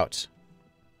gotta go out.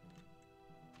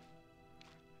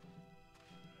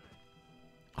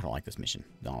 I don't like this mission.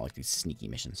 I don't like these sneaky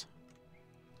missions.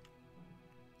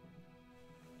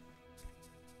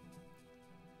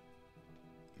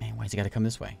 Man, why's he gotta come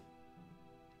this way?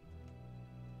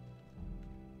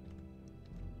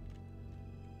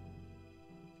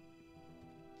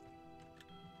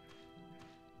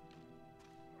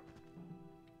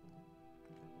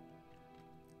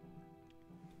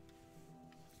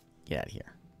 Get out of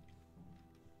here.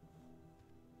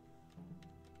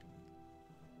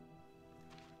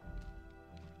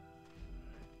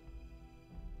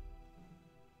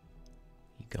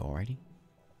 You go already?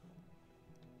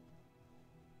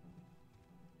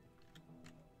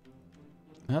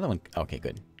 Another one. Okay,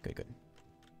 good. Good, good.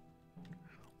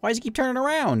 Why does he keep turning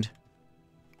around?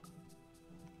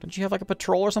 Don't you have like a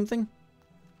patrol or something?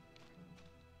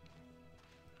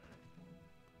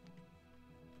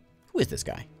 Who is this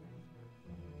guy?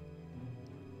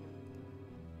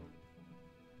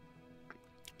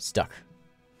 Stuck.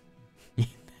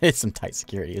 It's some tight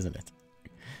security, isn't it?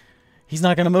 He's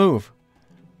not gonna move.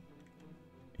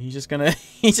 He's just gonna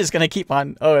keep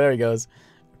on. Oh, there he goes.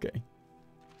 Okay.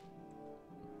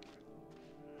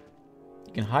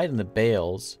 You can hide in the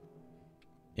bales.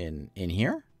 In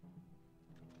here?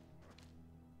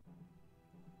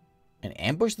 And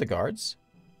ambush the guards?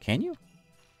 Can you?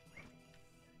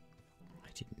 I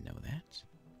didn't know that.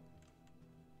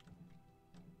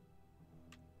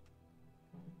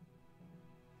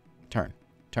 Turn.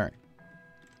 Turn.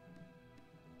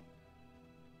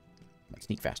 Let's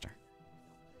sneak faster.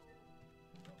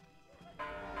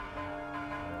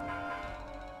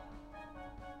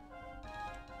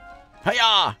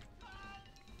 Hiya!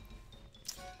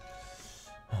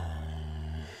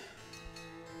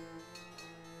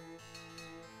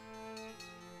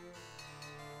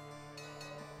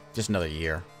 Just another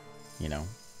year, you know.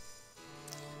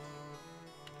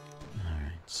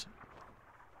 Alright.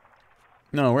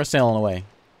 No, we're sailing away.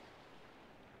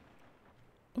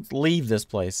 Let's leave this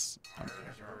place.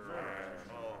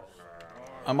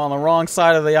 I'm on the wrong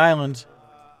side of the island.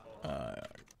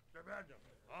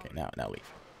 Okay, now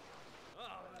leave.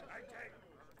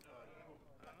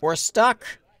 We're stuck.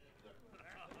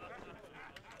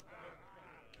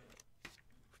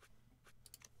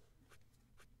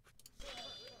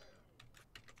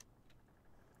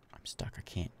 I'm stuck. I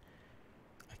can't.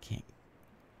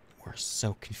 We're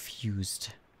so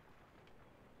confused.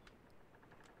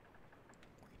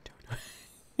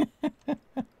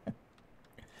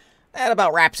 That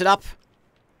about wraps it up.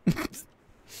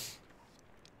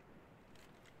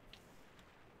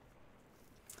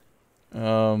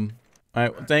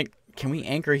 Alright, can we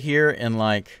anchor here and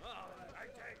like...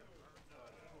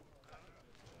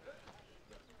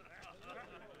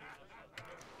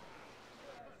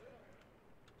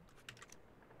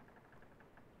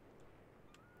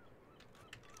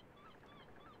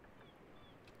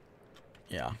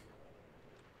 Yeah.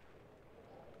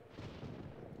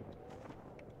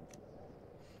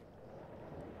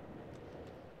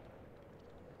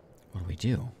 What do we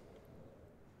do?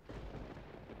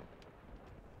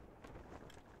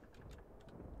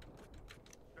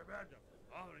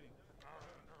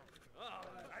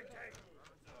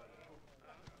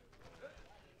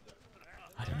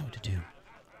 I don't know what to do.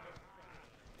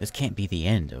 This can't be the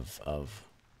end of the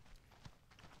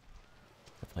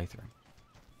playthrough.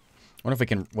 What if we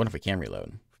can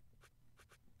reload?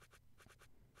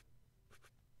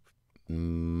 I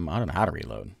don't know how to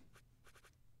reload.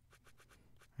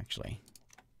 Actually,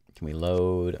 can we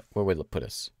load? Where would it put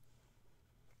us?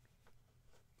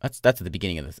 That's at the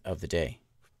beginning of the day.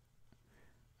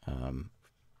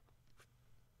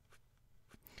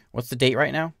 What's the date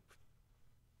right now?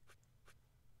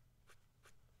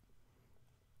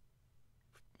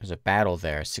 There's a battle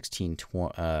there,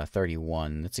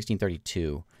 1631. That's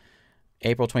 1632.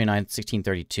 April 29th,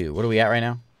 1632. What are we at right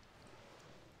now?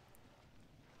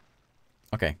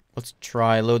 Okay, let's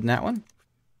try loading that one.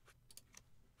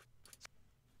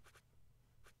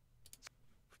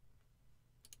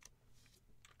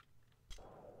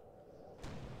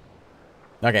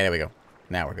 Okay, there we go.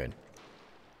 Now we're good.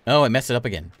 Oh, it messed it up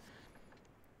again.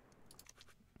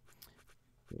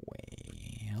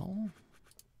 Well,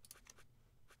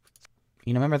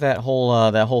 you know, remember that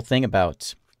whole thing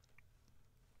about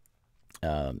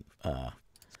all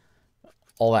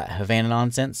that Havana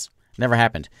nonsense? Never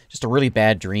happened. Just a really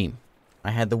bad dream.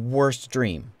 I had the worst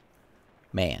dream.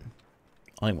 Man,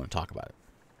 I don't even want to talk about it.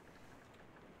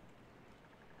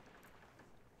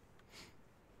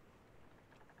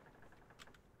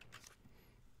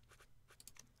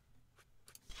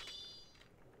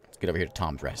 Let's get over here to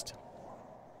Tom's Rest.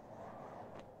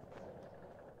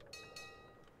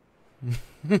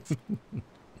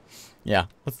 Yeah,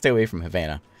 let's stay away from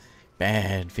Havana.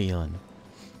 Bad feeling.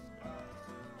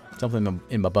 Something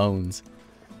in my bones.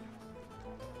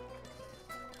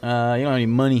 You don't have any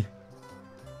money.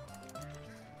 I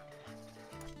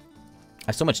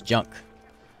have so much junk.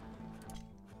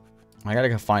 I gotta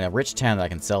go find a rich town that I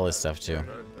can sell this stuff to.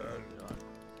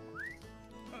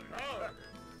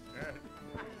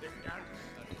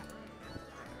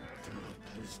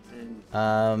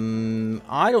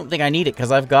 I don't think I need it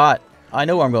because I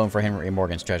know where I'm going for Henry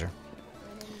Morgan's treasure.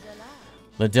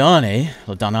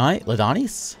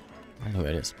 Ladani's? I don't know who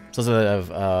it is. So it's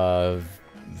of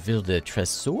Ville de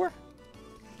Tresor?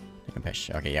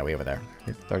 Okay, yeah, way over there.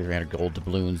 3,300 gold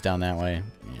doubloons down that way.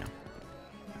 Yeah.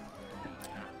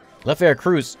 Left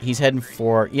Cruz, he's heading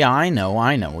for... Yeah, I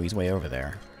know. He's way over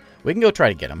there. We can go try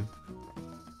to get him.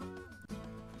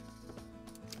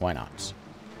 Why not?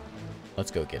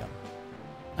 Let's go get him.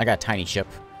 I got a tiny ship.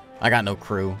 I got no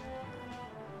crew.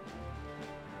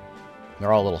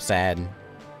 They're all a little sad.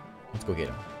 Let's go get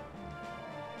him.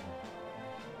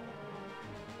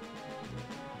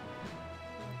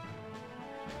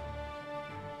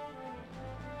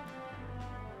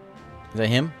 Is that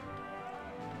him?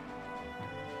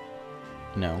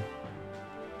 No.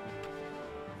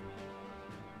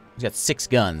 He's got 6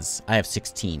 guns. I have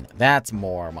 16. That's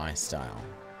more my style.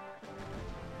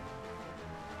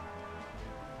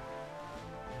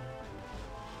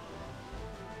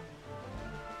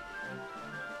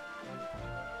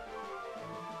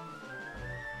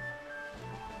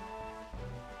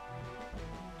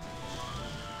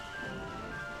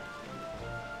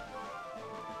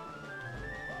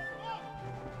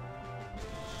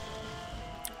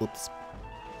 Oops.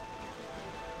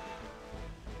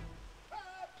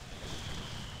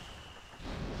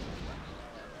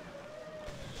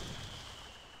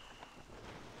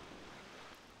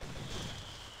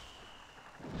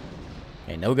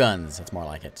 Okay, no guns. That's more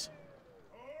like it.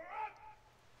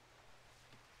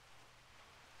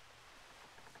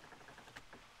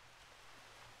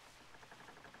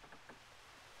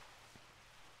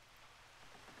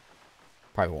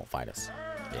 Probably won't fight us.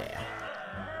 Yeah.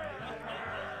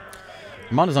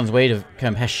 Ramonda's on his way to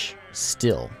Campeche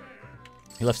still.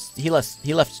 He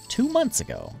left 2 months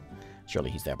ago.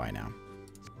 Surely he's there by now.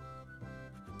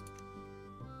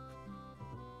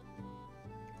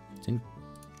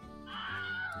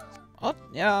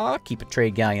 I'll keep a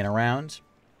trade galleon around.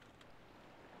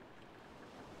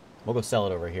 We'll go sell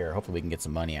it over here. Hopefully we can get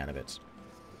some money out of it.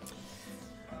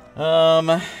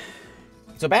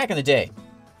 So back in the day,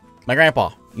 my grandpa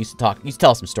used to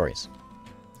tell us some stories.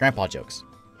 Grandpa jokes.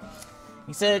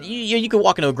 He said, you could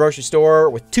walk into a grocery store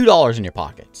with $2 in your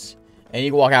pockets. And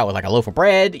you could walk out with like a loaf of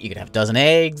bread. You could have a dozen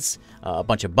eggs, a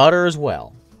bunch of butter as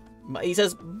well. He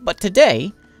says, but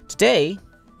today,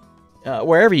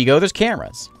 wherever you go, there's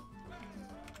cameras.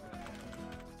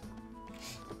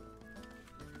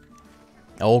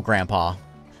 Old grandpa.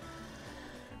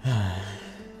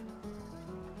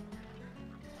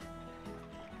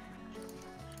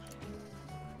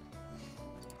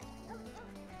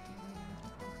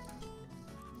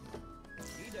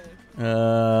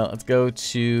 Let's go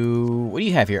to... What do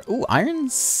you have here? Ooh, iron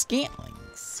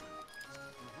scantlings.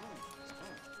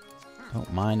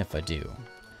 Don't mind if I do.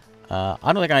 I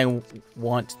don't think I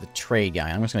want the trade guy.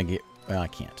 I'm just going to get... Well, I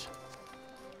can't.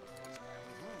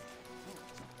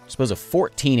 I suppose a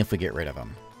 14 if we get rid of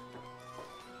him.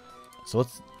 So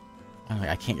let's...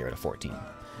 I can't get rid of 14.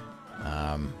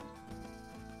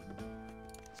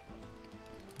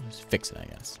 Just fix it, I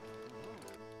guess.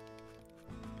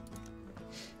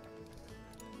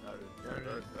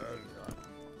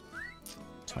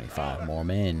 $25 more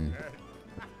men.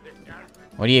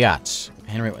 What do you got?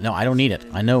 Henry, no, I don't need it.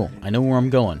 I know where I'm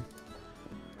going.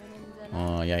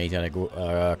 Oh, yeah, he's got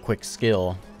a quick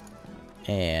skill.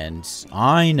 And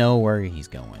I know where he's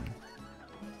going.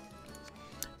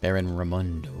 Baron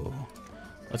Raimondo.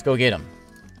 Let's go get him.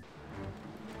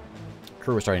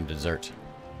 Crew is starting to desert.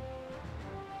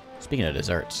 Speaking of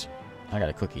desserts, I got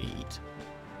a cookie to eat.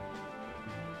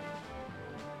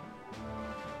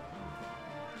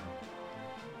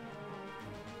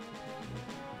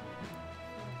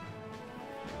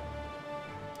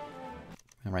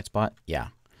 In the right spot? Yeah.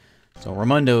 So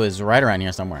Raimundo is right around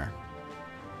here somewhere.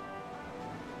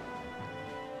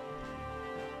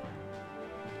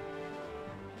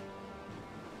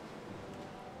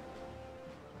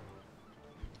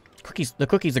 Cookies. The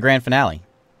cookie's the grand finale.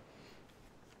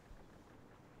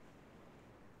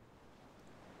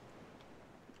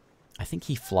 I think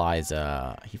he flies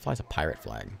a pirate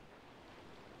flag.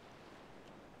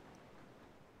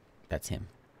 That's him.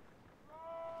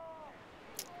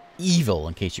 Evil,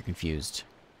 in case you're confused.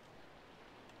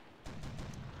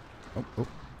 Oh, oh.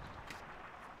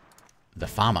 The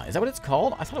Fama. Is that what it's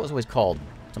called? I thought it was always called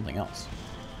something else.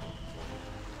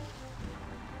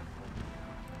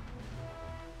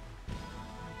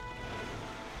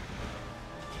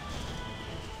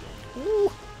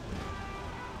 Ooh.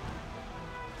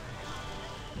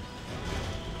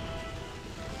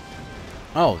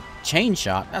 Oh, chain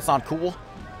shot. That's not cool.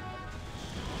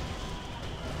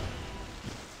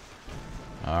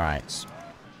 Alright.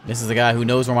 This is the guy who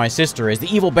knows where my sister is.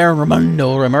 The evil Baron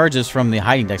Raimundo emerges from the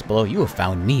hiding decks below. You have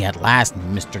found me at last,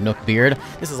 Mr. Nookbeard.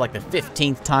 This is like the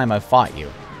 15th time I've fought you.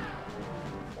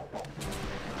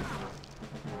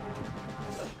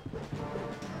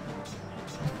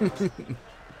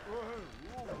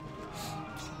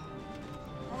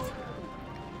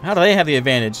 How do they have the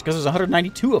advantage? Because there's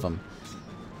 192 of them.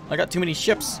 I got too many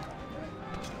ships.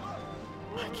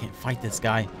 I can't fight this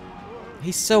guy.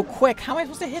 He's so quick. How am I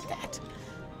supposed to hit that?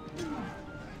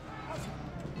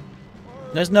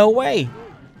 There's no way.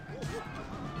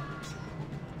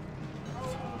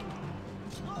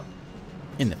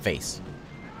 In the face.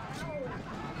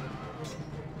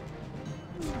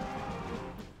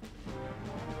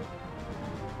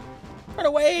 Run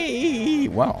away!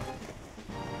 Wow.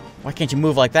 Why can't you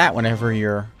move like that whenever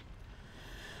you're...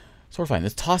 Sword fighting.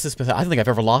 This tosses pathetic. I don't think I've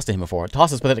ever lost to him before.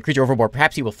 Tosses pathetic creature overboard.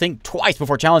 Perhaps he will think twice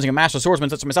before challenging a master swordsman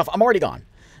such as myself. I'm already gone.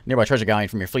 Nearby treasure galleon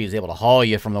from your fleet is able to haul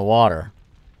you from the water.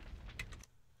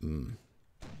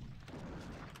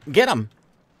 Get him!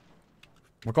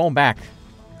 We're going back.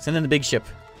 Send in the big ship.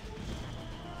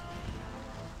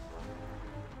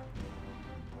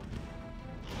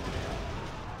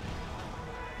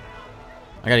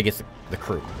 I gotta get the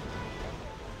crew.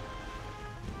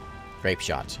 Grape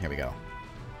shot. Here we go.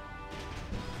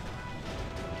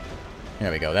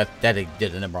 There we go. That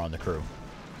did a number on the crew.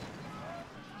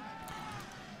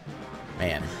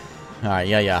 Man. Alright,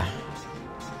 yeah.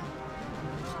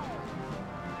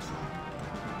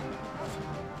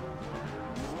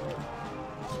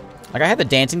 Like, I had the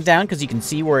dancing down because you can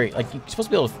see where, like, you're supposed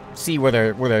to be able to see where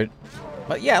they're...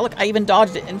 But yeah, look, I even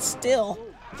dodged it, and still,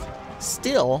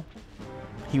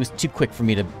 he was too quick for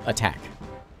me to attack.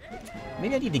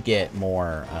 Maybe I need to get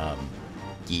more,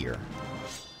 gear.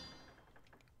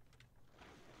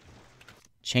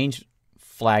 Change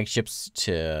flagships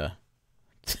to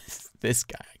this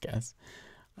guy, I guess.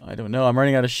 I don't know, I'm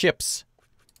running out of ships.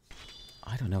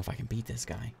 I don't know if I can beat this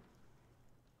guy.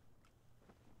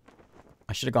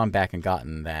 I should have gone back and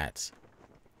gotten that.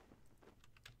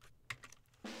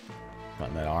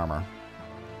 Gotten that armor.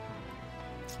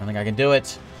 I don't think I can do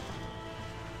it.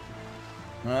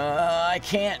 I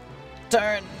can't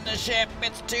turn the ship.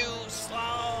 It's too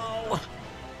slow.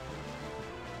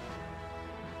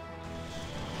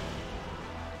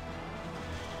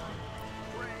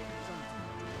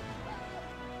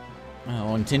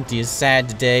 Oh, and Tinty is sad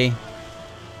today.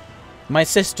 My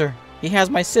sister. He has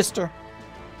my sister.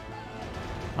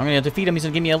 I'm gonna defeat him. He's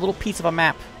gonna give me a little piece of a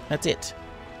map. That's it.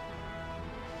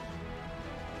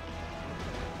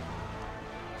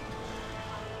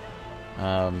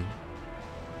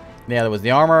 Yeah, there was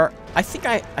the armor. I think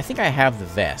I have the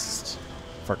vest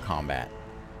for combat.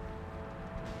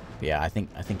 But yeah, I think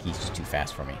he's just too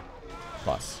fast for me.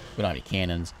 Plus, we don't have any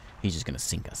cannons. He's just gonna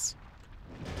sink us.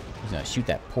 He's gonna shoot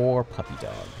that poor puppy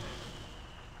dog.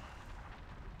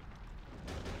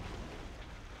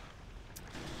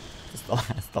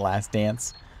 That's the last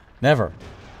dance. Never.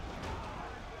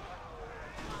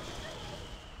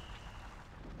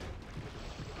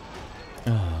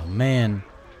 Oh, man.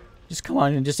 Just come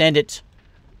on and just end it.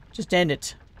 Just end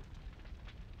it.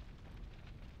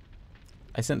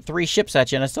 I sent 3 ships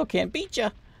at you and I still can't beat you.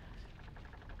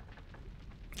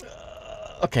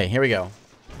 Okay, here we go.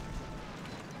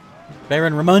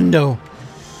 Baron Raimundo.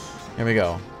 Here we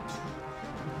go.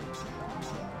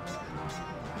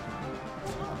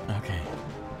 Okay.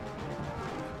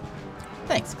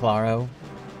 Thanks, Claro.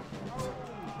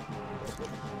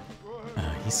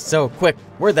 He's so quick.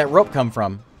 Where'd that rope come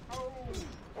from?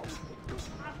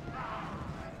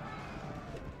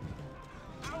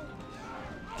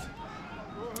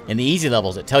 In the easy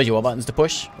levels, it tells you what buttons to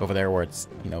push. Over there where it's,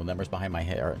 you know, numbers behind my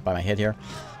head, or by my head here.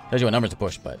 Tells you what numbers to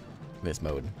push, but this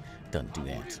mode doesn't do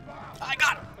that. I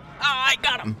got him! I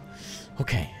got him!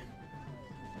 Okay.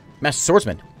 Master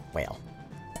Swordsman. Well.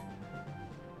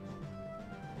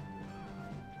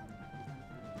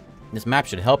 This map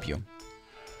should help you.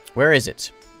 Where is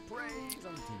it?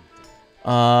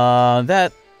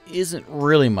 That isn't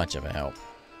really much of a help.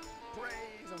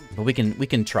 But we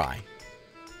can try.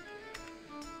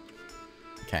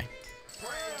 Okay.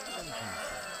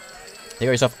 Take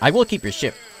yourself. I will keep your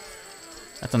ship.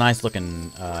 That's a nice looking,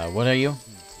 what are you?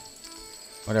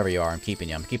 Whatever you are, I'm keeping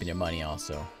you. I'm keeping your money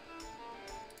also.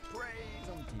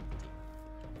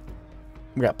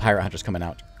 We got pirate hunters coming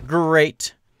out.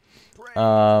 Great.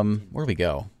 Where do we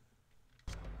go?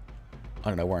 I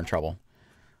don't know, we're in trouble.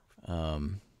 I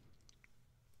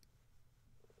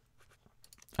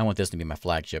want this to be my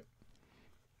flagship.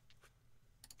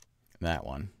 That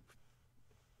one.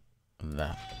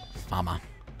 The Fama.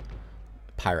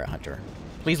 Pirate hunter.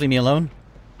 Please leave me alone.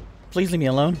 Please leave me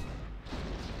alone.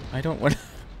 I don't want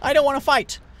to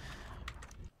fight.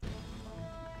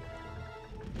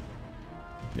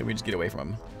 Did we just get away from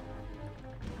him?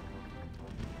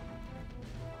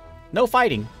 No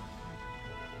fighting.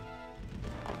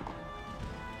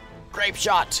 Grape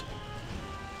shot.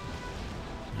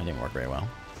 That didn't work very well.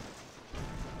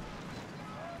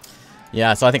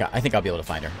 Yeah, so I think I'll be able to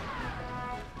find her.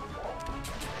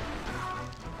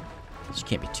 She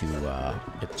can't be too.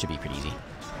 It should be pretty easy.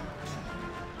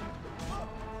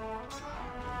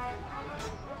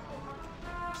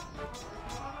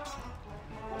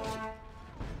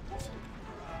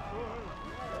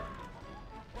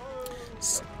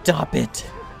 Stop it.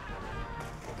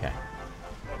 Okay.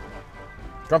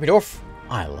 Grumpy Dwarf.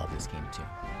 I love this game too.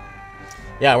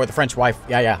 Yeah, we're the French wife.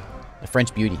 Yeah. The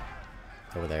French beauty.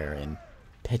 Over there in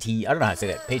Petit. I don't know how to say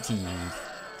that. Petit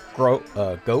Gove? Is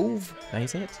that how you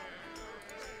say it?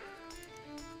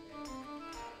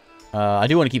 I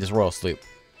do want to keep this royal sloop.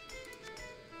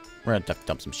 We're going to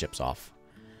dump some ships off.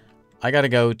 I got to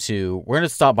go to... We're going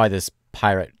to stop by this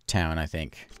pirate town, I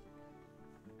think.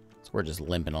 So we're just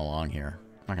limping along here.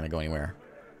 Not going to go anywhere.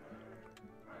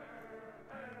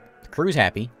 The crew's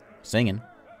happy. Singing.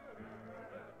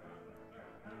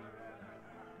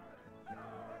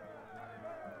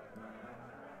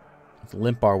 Let's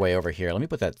limp our way over here. Let me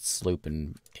put that sloop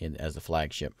in as the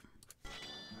flagship.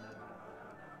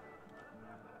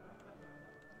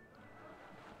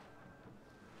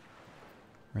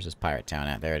 Where's this pirate town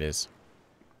at? There it is.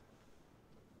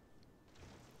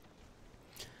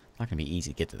 Not going to be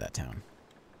easy to get to that town.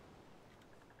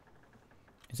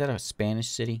 Is that a Spanish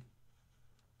city?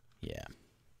 Yeah.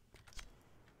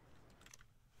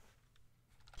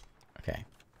 Okay.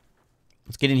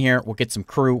 Let's get in here. We'll get some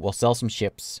crew. We'll sell some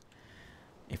ships.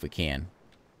 If we can.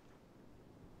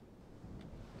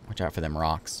 Watch out for them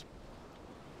rocks.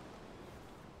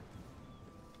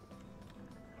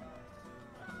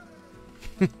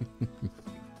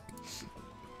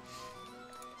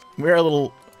 We're a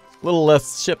little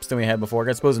less ships than we had before.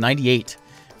 I suppose 98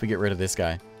 if we get rid of this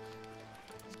guy.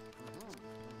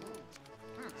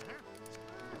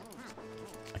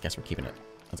 I guess we're keeping it.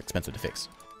 That's expensive to fix.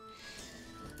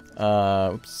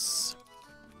 Oops.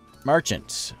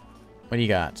 Merchant. What do you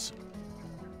got?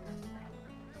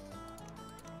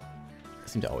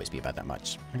 Seem to always be about that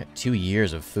much. I got 2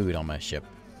 years of food on my ship.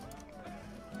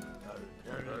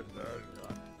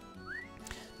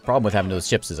 Problem with having those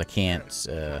ships is I can't.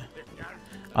 I think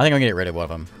I'm gonna get rid of one of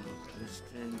them.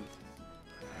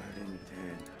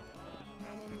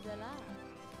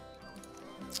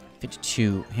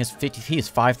 52. He has 50. He has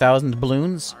 5,000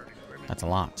 balloons. That's a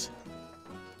lot.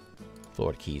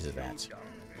 Florida Keys is that.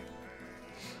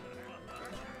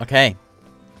 Okay.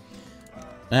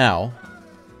 Now,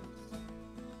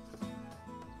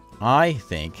 I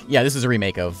think... Yeah, this is a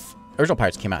remake of... Original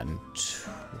Pirates came out in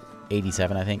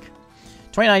 87, I think.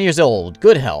 29 years old.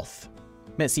 Good health.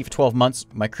 Been at sea for 12 months.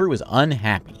 My crew is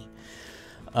unhappy.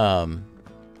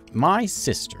 My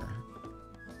sister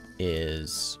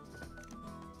is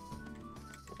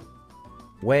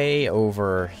way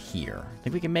over here.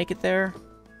 Think we can make it there?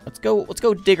 Let's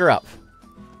go dig her up.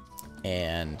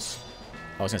 And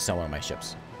I was gonna sell one of my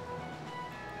ships.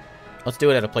 Let's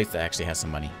do it at a place that actually has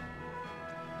some money.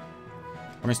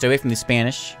 We're gonna stay away from the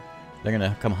Spanish. They're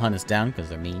gonna come hunt us down because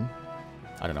they're mean.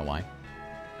 I don't know why.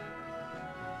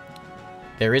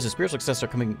 There is a spiritual successor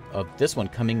coming of this one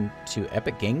coming to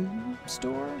Epic Game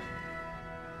Store.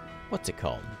 What's it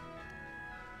called?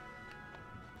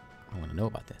 I want to know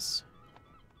about this.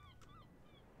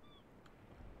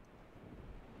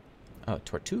 Oh,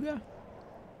 Tortuga?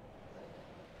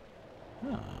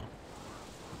 Oh.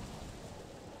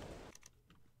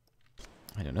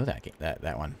 I don't know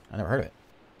that one. I never heard of it.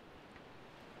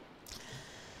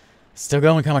 Still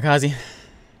going, Kamikaze.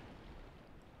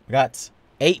 We got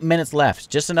 8 minutes left.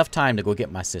 Just enough time to go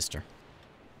get my sister.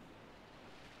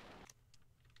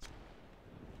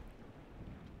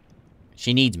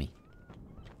 She needs me.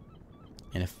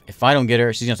 And if I don't get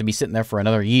her, she's going to have to be sitting there for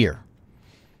another year.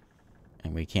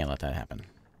 And we can't let that happen.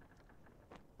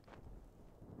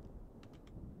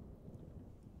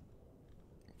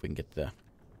 If we can get the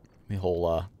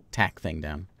whole tack thing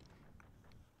down.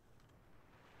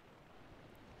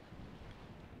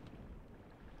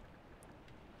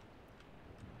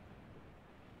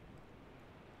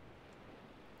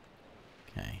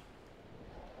 Okay.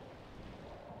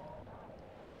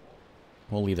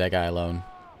 We'll leave that guy alone.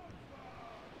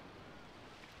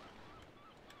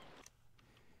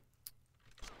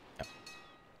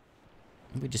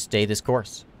 We just stay this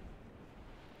course.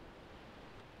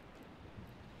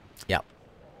 Yep.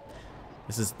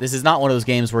 This is not one of those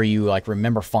games where you like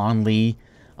remember fondly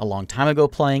a long time ago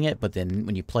playing it, but then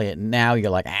when you play it now,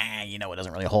 you're like, you know, it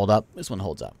doesn't really hold up. This one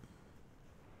holds up.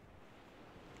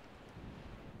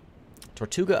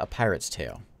 Tortuga, A Pirate's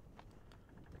Tale.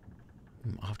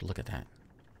 I'll have to look at that.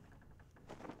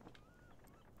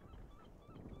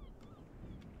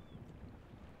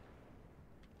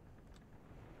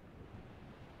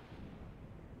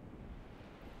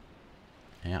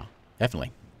 Yeah,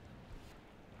 definitely.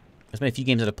 There's been a few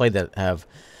games that I've played that have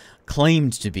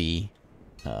claimed to be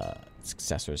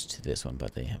successors to this one,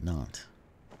 but they have not.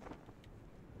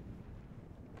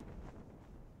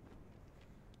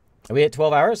 Are we at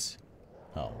 12 hours?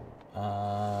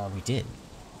 Oh, we did.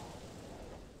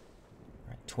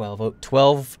 All right,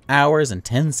 12 hours and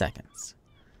 10 seconds.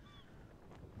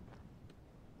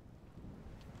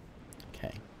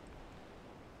 Okay.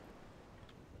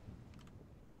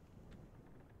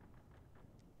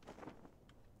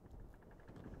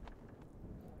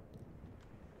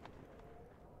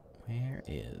 Where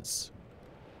is...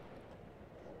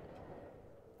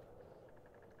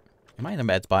 Am I in a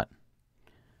bad spot?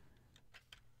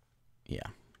 Yeah.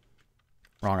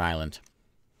 Wrong island.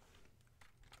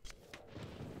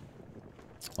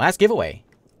 Last giveaway.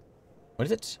 What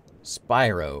is it?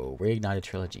 Spyro Reignited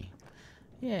Trilogy.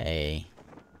 Yay.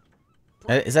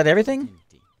 Is that everything?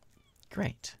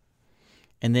 Great.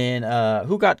 And then,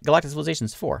 who got Galactic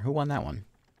Civilizations 4? Who won that one?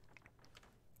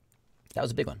 That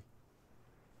was a big one.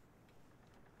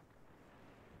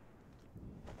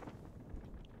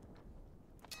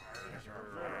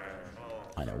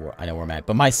 I know we're mad.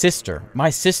 But my sister,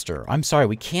 I'm sorry,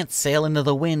 we can't sail into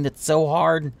the wind. It's so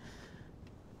hard.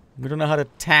 We don't know how to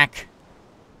tack.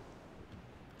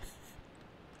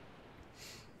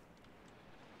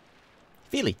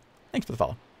 Feely, thanks for the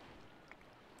follow.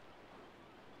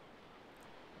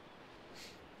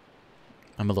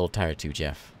 I'm a little tired too,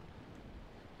 Jeff.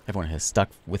 Everyone has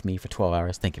stuck with me for 12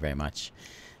 hours. Thank you very much.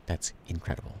 That's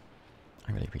incredible.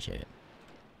 I really appreciate it.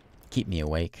 Keep me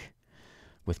awake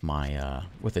with my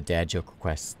with the dad joke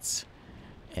requests,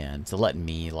 and to let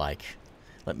me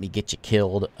get you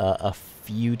killed a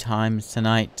few times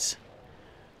tonight.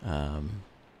 Thank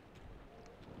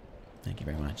you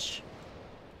very much.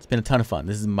 It's been a ton of fun.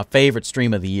 This is my favorite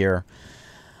stream of the year.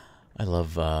 I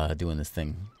love doing this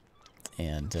thing,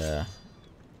 and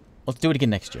let's do it again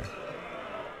next year.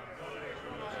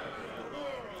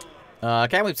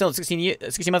 Can't wait till 16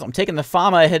 months. I'm taking the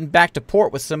Fama, heading back to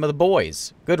port with some of the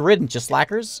boys. Good riddance, you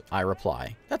slackers. I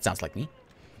reply. That sounds like me.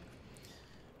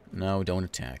 No, don't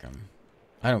attack him.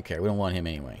 I don't care. We don't want him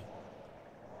anyway.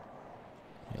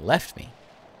 He left me.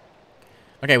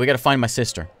 Okay, we gotta find my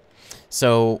sister.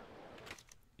 So,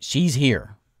 she's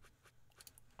here.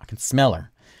 I can smell her.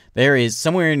 There is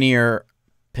somewhere near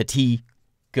Petit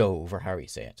Gove, or however you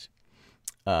say it.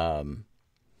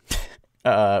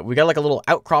 We got like a little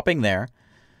outcropping there.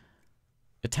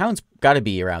 The town's got to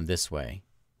be around this way.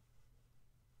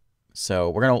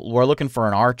 So we're looking for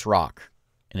an arch rock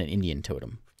and an Indian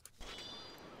totem.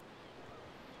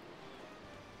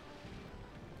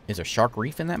 Is there Shark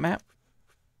Reef in that map?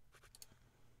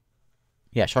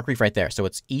 Yeah, Shark Reef right there. So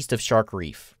it's east of Shark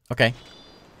Reef. Okay.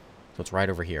 So it's right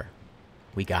over here.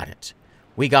 We got it.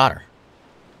 We got her.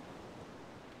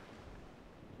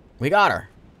 We got her.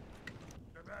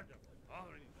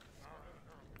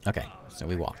 Okay, so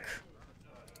we walk.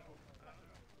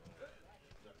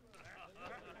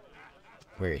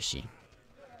 Where is she?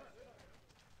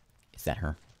 Is that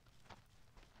her?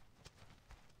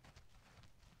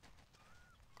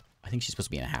 I think she's supposed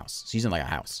to be in a house. She's in like a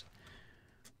house.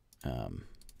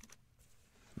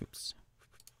 Oops.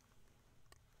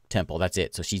 Temple, that's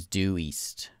it. So she's due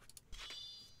east.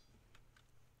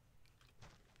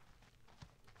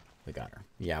 We got her.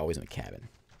 Yeah, always in the cabin.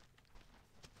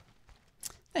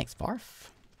 Thanks, Barf.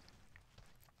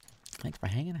 Thanks for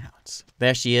hanging out.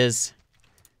 There she is.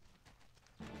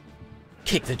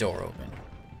 Kick the door open.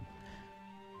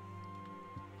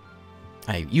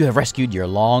 You have rescued your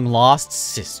long-lost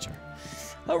sister.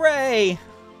 Hooray!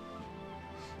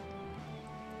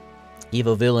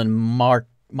 Evil villain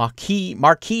Marquis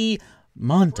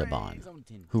Montalban,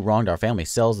 who wronged our family,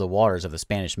 sails the waters of the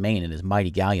Spanish Main in his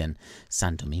mighty galleon,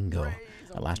 San Domingo.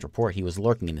 At last report, he was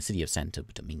lurking in the city of Santo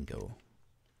Domingo.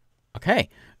 Okay,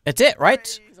 that's it,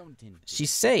 right?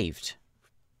 She's saved.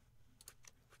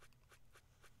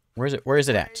 Where is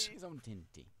it at?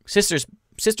 Sister's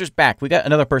back. We got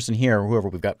another person here, whoever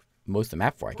we've got most of the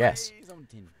map for, I guess. I'm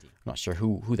not sure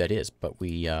who that is, but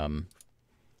we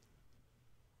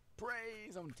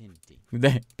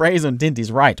Praise on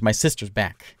Tinty's right. My sister's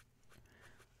back.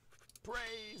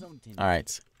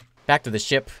 Alright. Back to the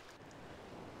ship.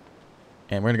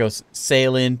 And we're gonna go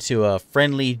sail into a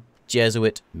friendly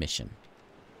Jesuit mission.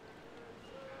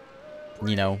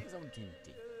 You know.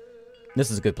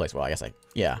 This is a good place. Well, I guess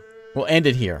yeah. We'll end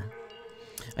it here.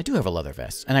 I do have a leather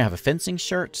vest. And I have a fencing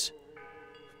shirt.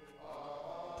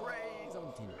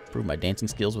 Prove my dancing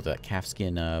skills with that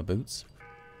calfskin boots.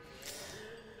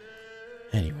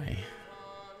 Anyway.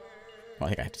 Well, I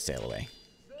think I have to sail away.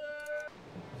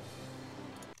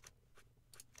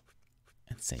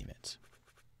 And save it.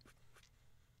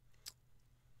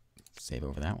 Save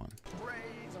over that one.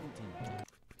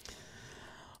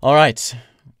 Alright.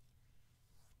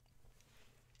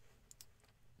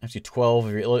 Actually, 12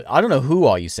 of your... I don't know who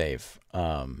all you save.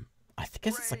 I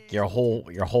guess it's like your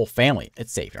whole family.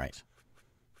 It's saved, right?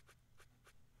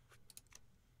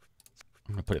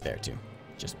 I'm gonna put it there too,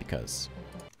 just because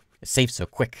it saves so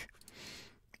quick.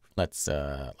 Let's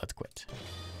quit.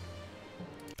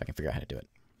 If I can figure out how to do it.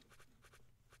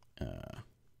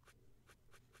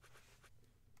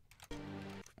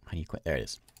 How do you quit? There it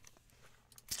is.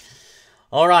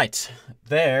 All right,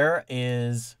 there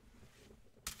is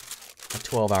a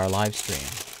 12-hour live stream.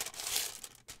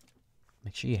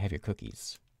 Make sure you have your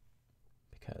cookies,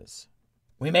 because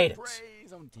we made it.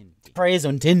 Praise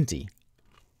on Tinty.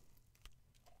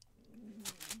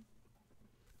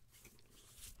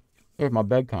 Here's my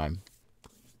bedtime.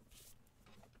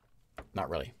 Not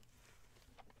really.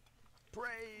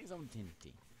 Praise on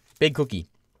Tinty. Big cookie.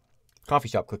 Coffee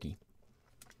shop cookie.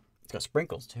 It's got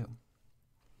sprinkles too.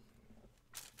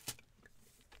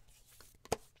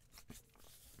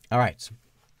 All right.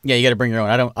 Yeah, you got to bring your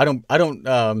own. I don't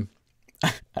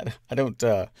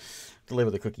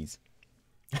deliver the cookies.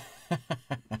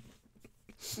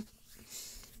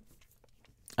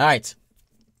 All right.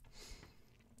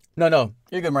 No,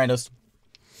 you're good, Mirandos.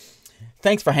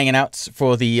 Thanks for hanging out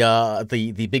for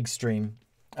the big stream.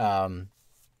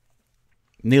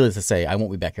 Needless to say, I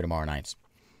won't be back here tomorrow night.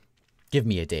 Give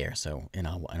me a day or so, and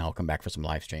I'll come back for some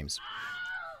live streams.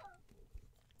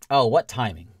 Oh, what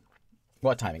timing?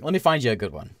 What timing? Let me find you a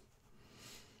good one.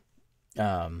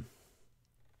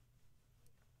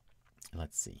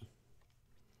 Let's see.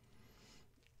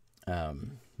 I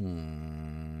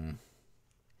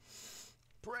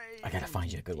gotta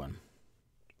find you a good one.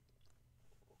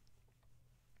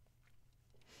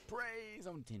 Praise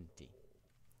on Tinty.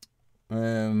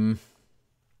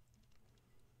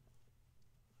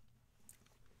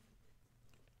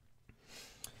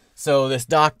 So this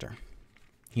doctor,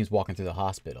 he was walking through the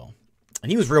hospital,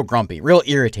 and he was real grumpy, real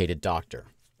irritated doctor.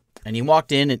 And he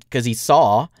walked in because he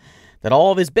saw that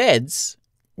all of his beds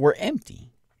were empty.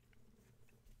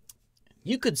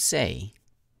 You could say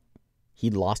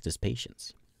he'd lost his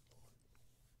patience.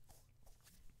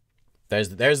 There's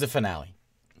the finale.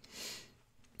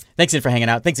 Thanks, Sid, for hanging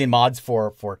out. Thanks, in mods,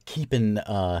 for keeping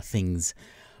things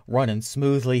running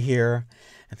smoothly here.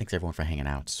 And thanks, everyone, for hanging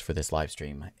out for this live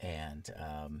stream. And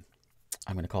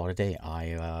I'm going to call it a day.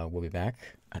 I will be back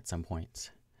at some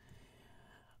point.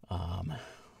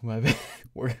 We're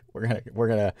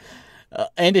gonna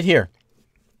end it here.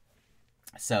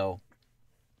 So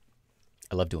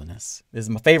I love doing this. This is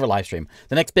my favorite live stream.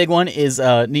 The next big one is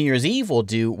New Year's Eve. We'll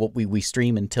do what we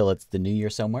stream until it's the New Year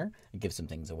somewhere and give some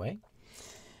things away.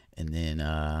 And then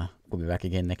we'll be back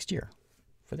again next year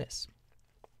for this.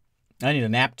 I need a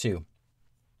nap too.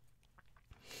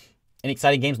 Any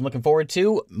exciting games I'm looking forward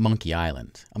to? Monkey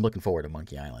Island. I'm looking forward to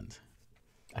Monkey Island.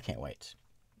 I can't wait.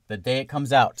 The day it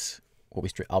comes out,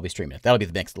 I'll be streaming it. That'll be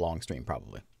the next long stream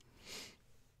probably.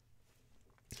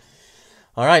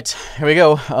 All right, here we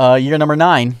go. Year number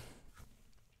 9.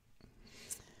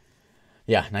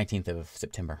 Yeah, 19th of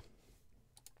September.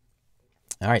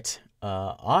 All right,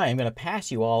 I'm going to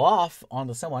pass you all off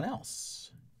onto someone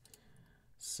else.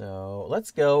 So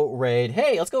let's go raid.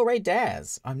 Hey, let's go raid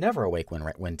Daz. I'm never awake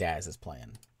when Daz is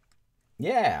playing.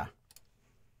 Yeah.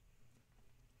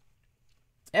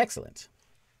 Excellent.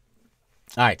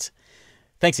 All right.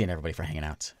 Thanks again, everybody, for hanging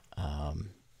out.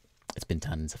 It's been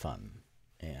tons of fun.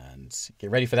 And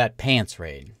get ready for that pants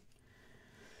raid.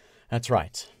 That's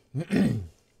right.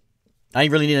 I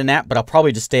really need a nap, but I'll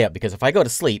probably just stay up because if I go to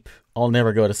sleep, I'll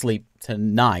never go to sleep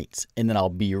tonight, and then I'll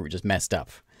be just messed up.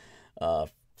 I'll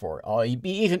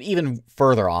be even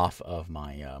further off of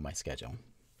my my schedule.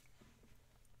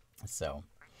 So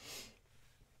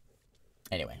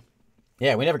anyway,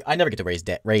 yeah, I never get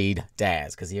to raid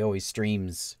Daz because he always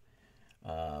streams,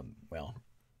 well,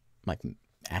 like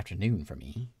afternoon for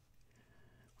me,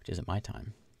 which isn't my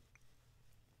time.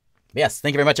 Yes,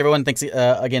 thank you very much, everyone. Thanks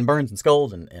again, Burns and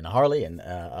Scold and Harley and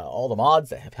all the mods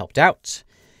that have helped out.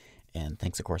 And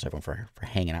thanks, of course, everyone for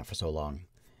hanging out for so long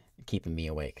and keeping me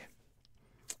awake.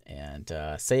 And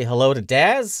say hello to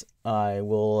Daz. I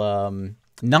will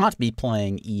not be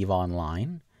playing EVE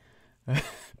Online.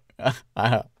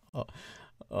 Yeah,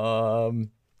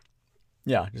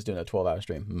 just doing a 12-hour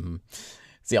stream.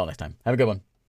 See y'all next time. Have a good one.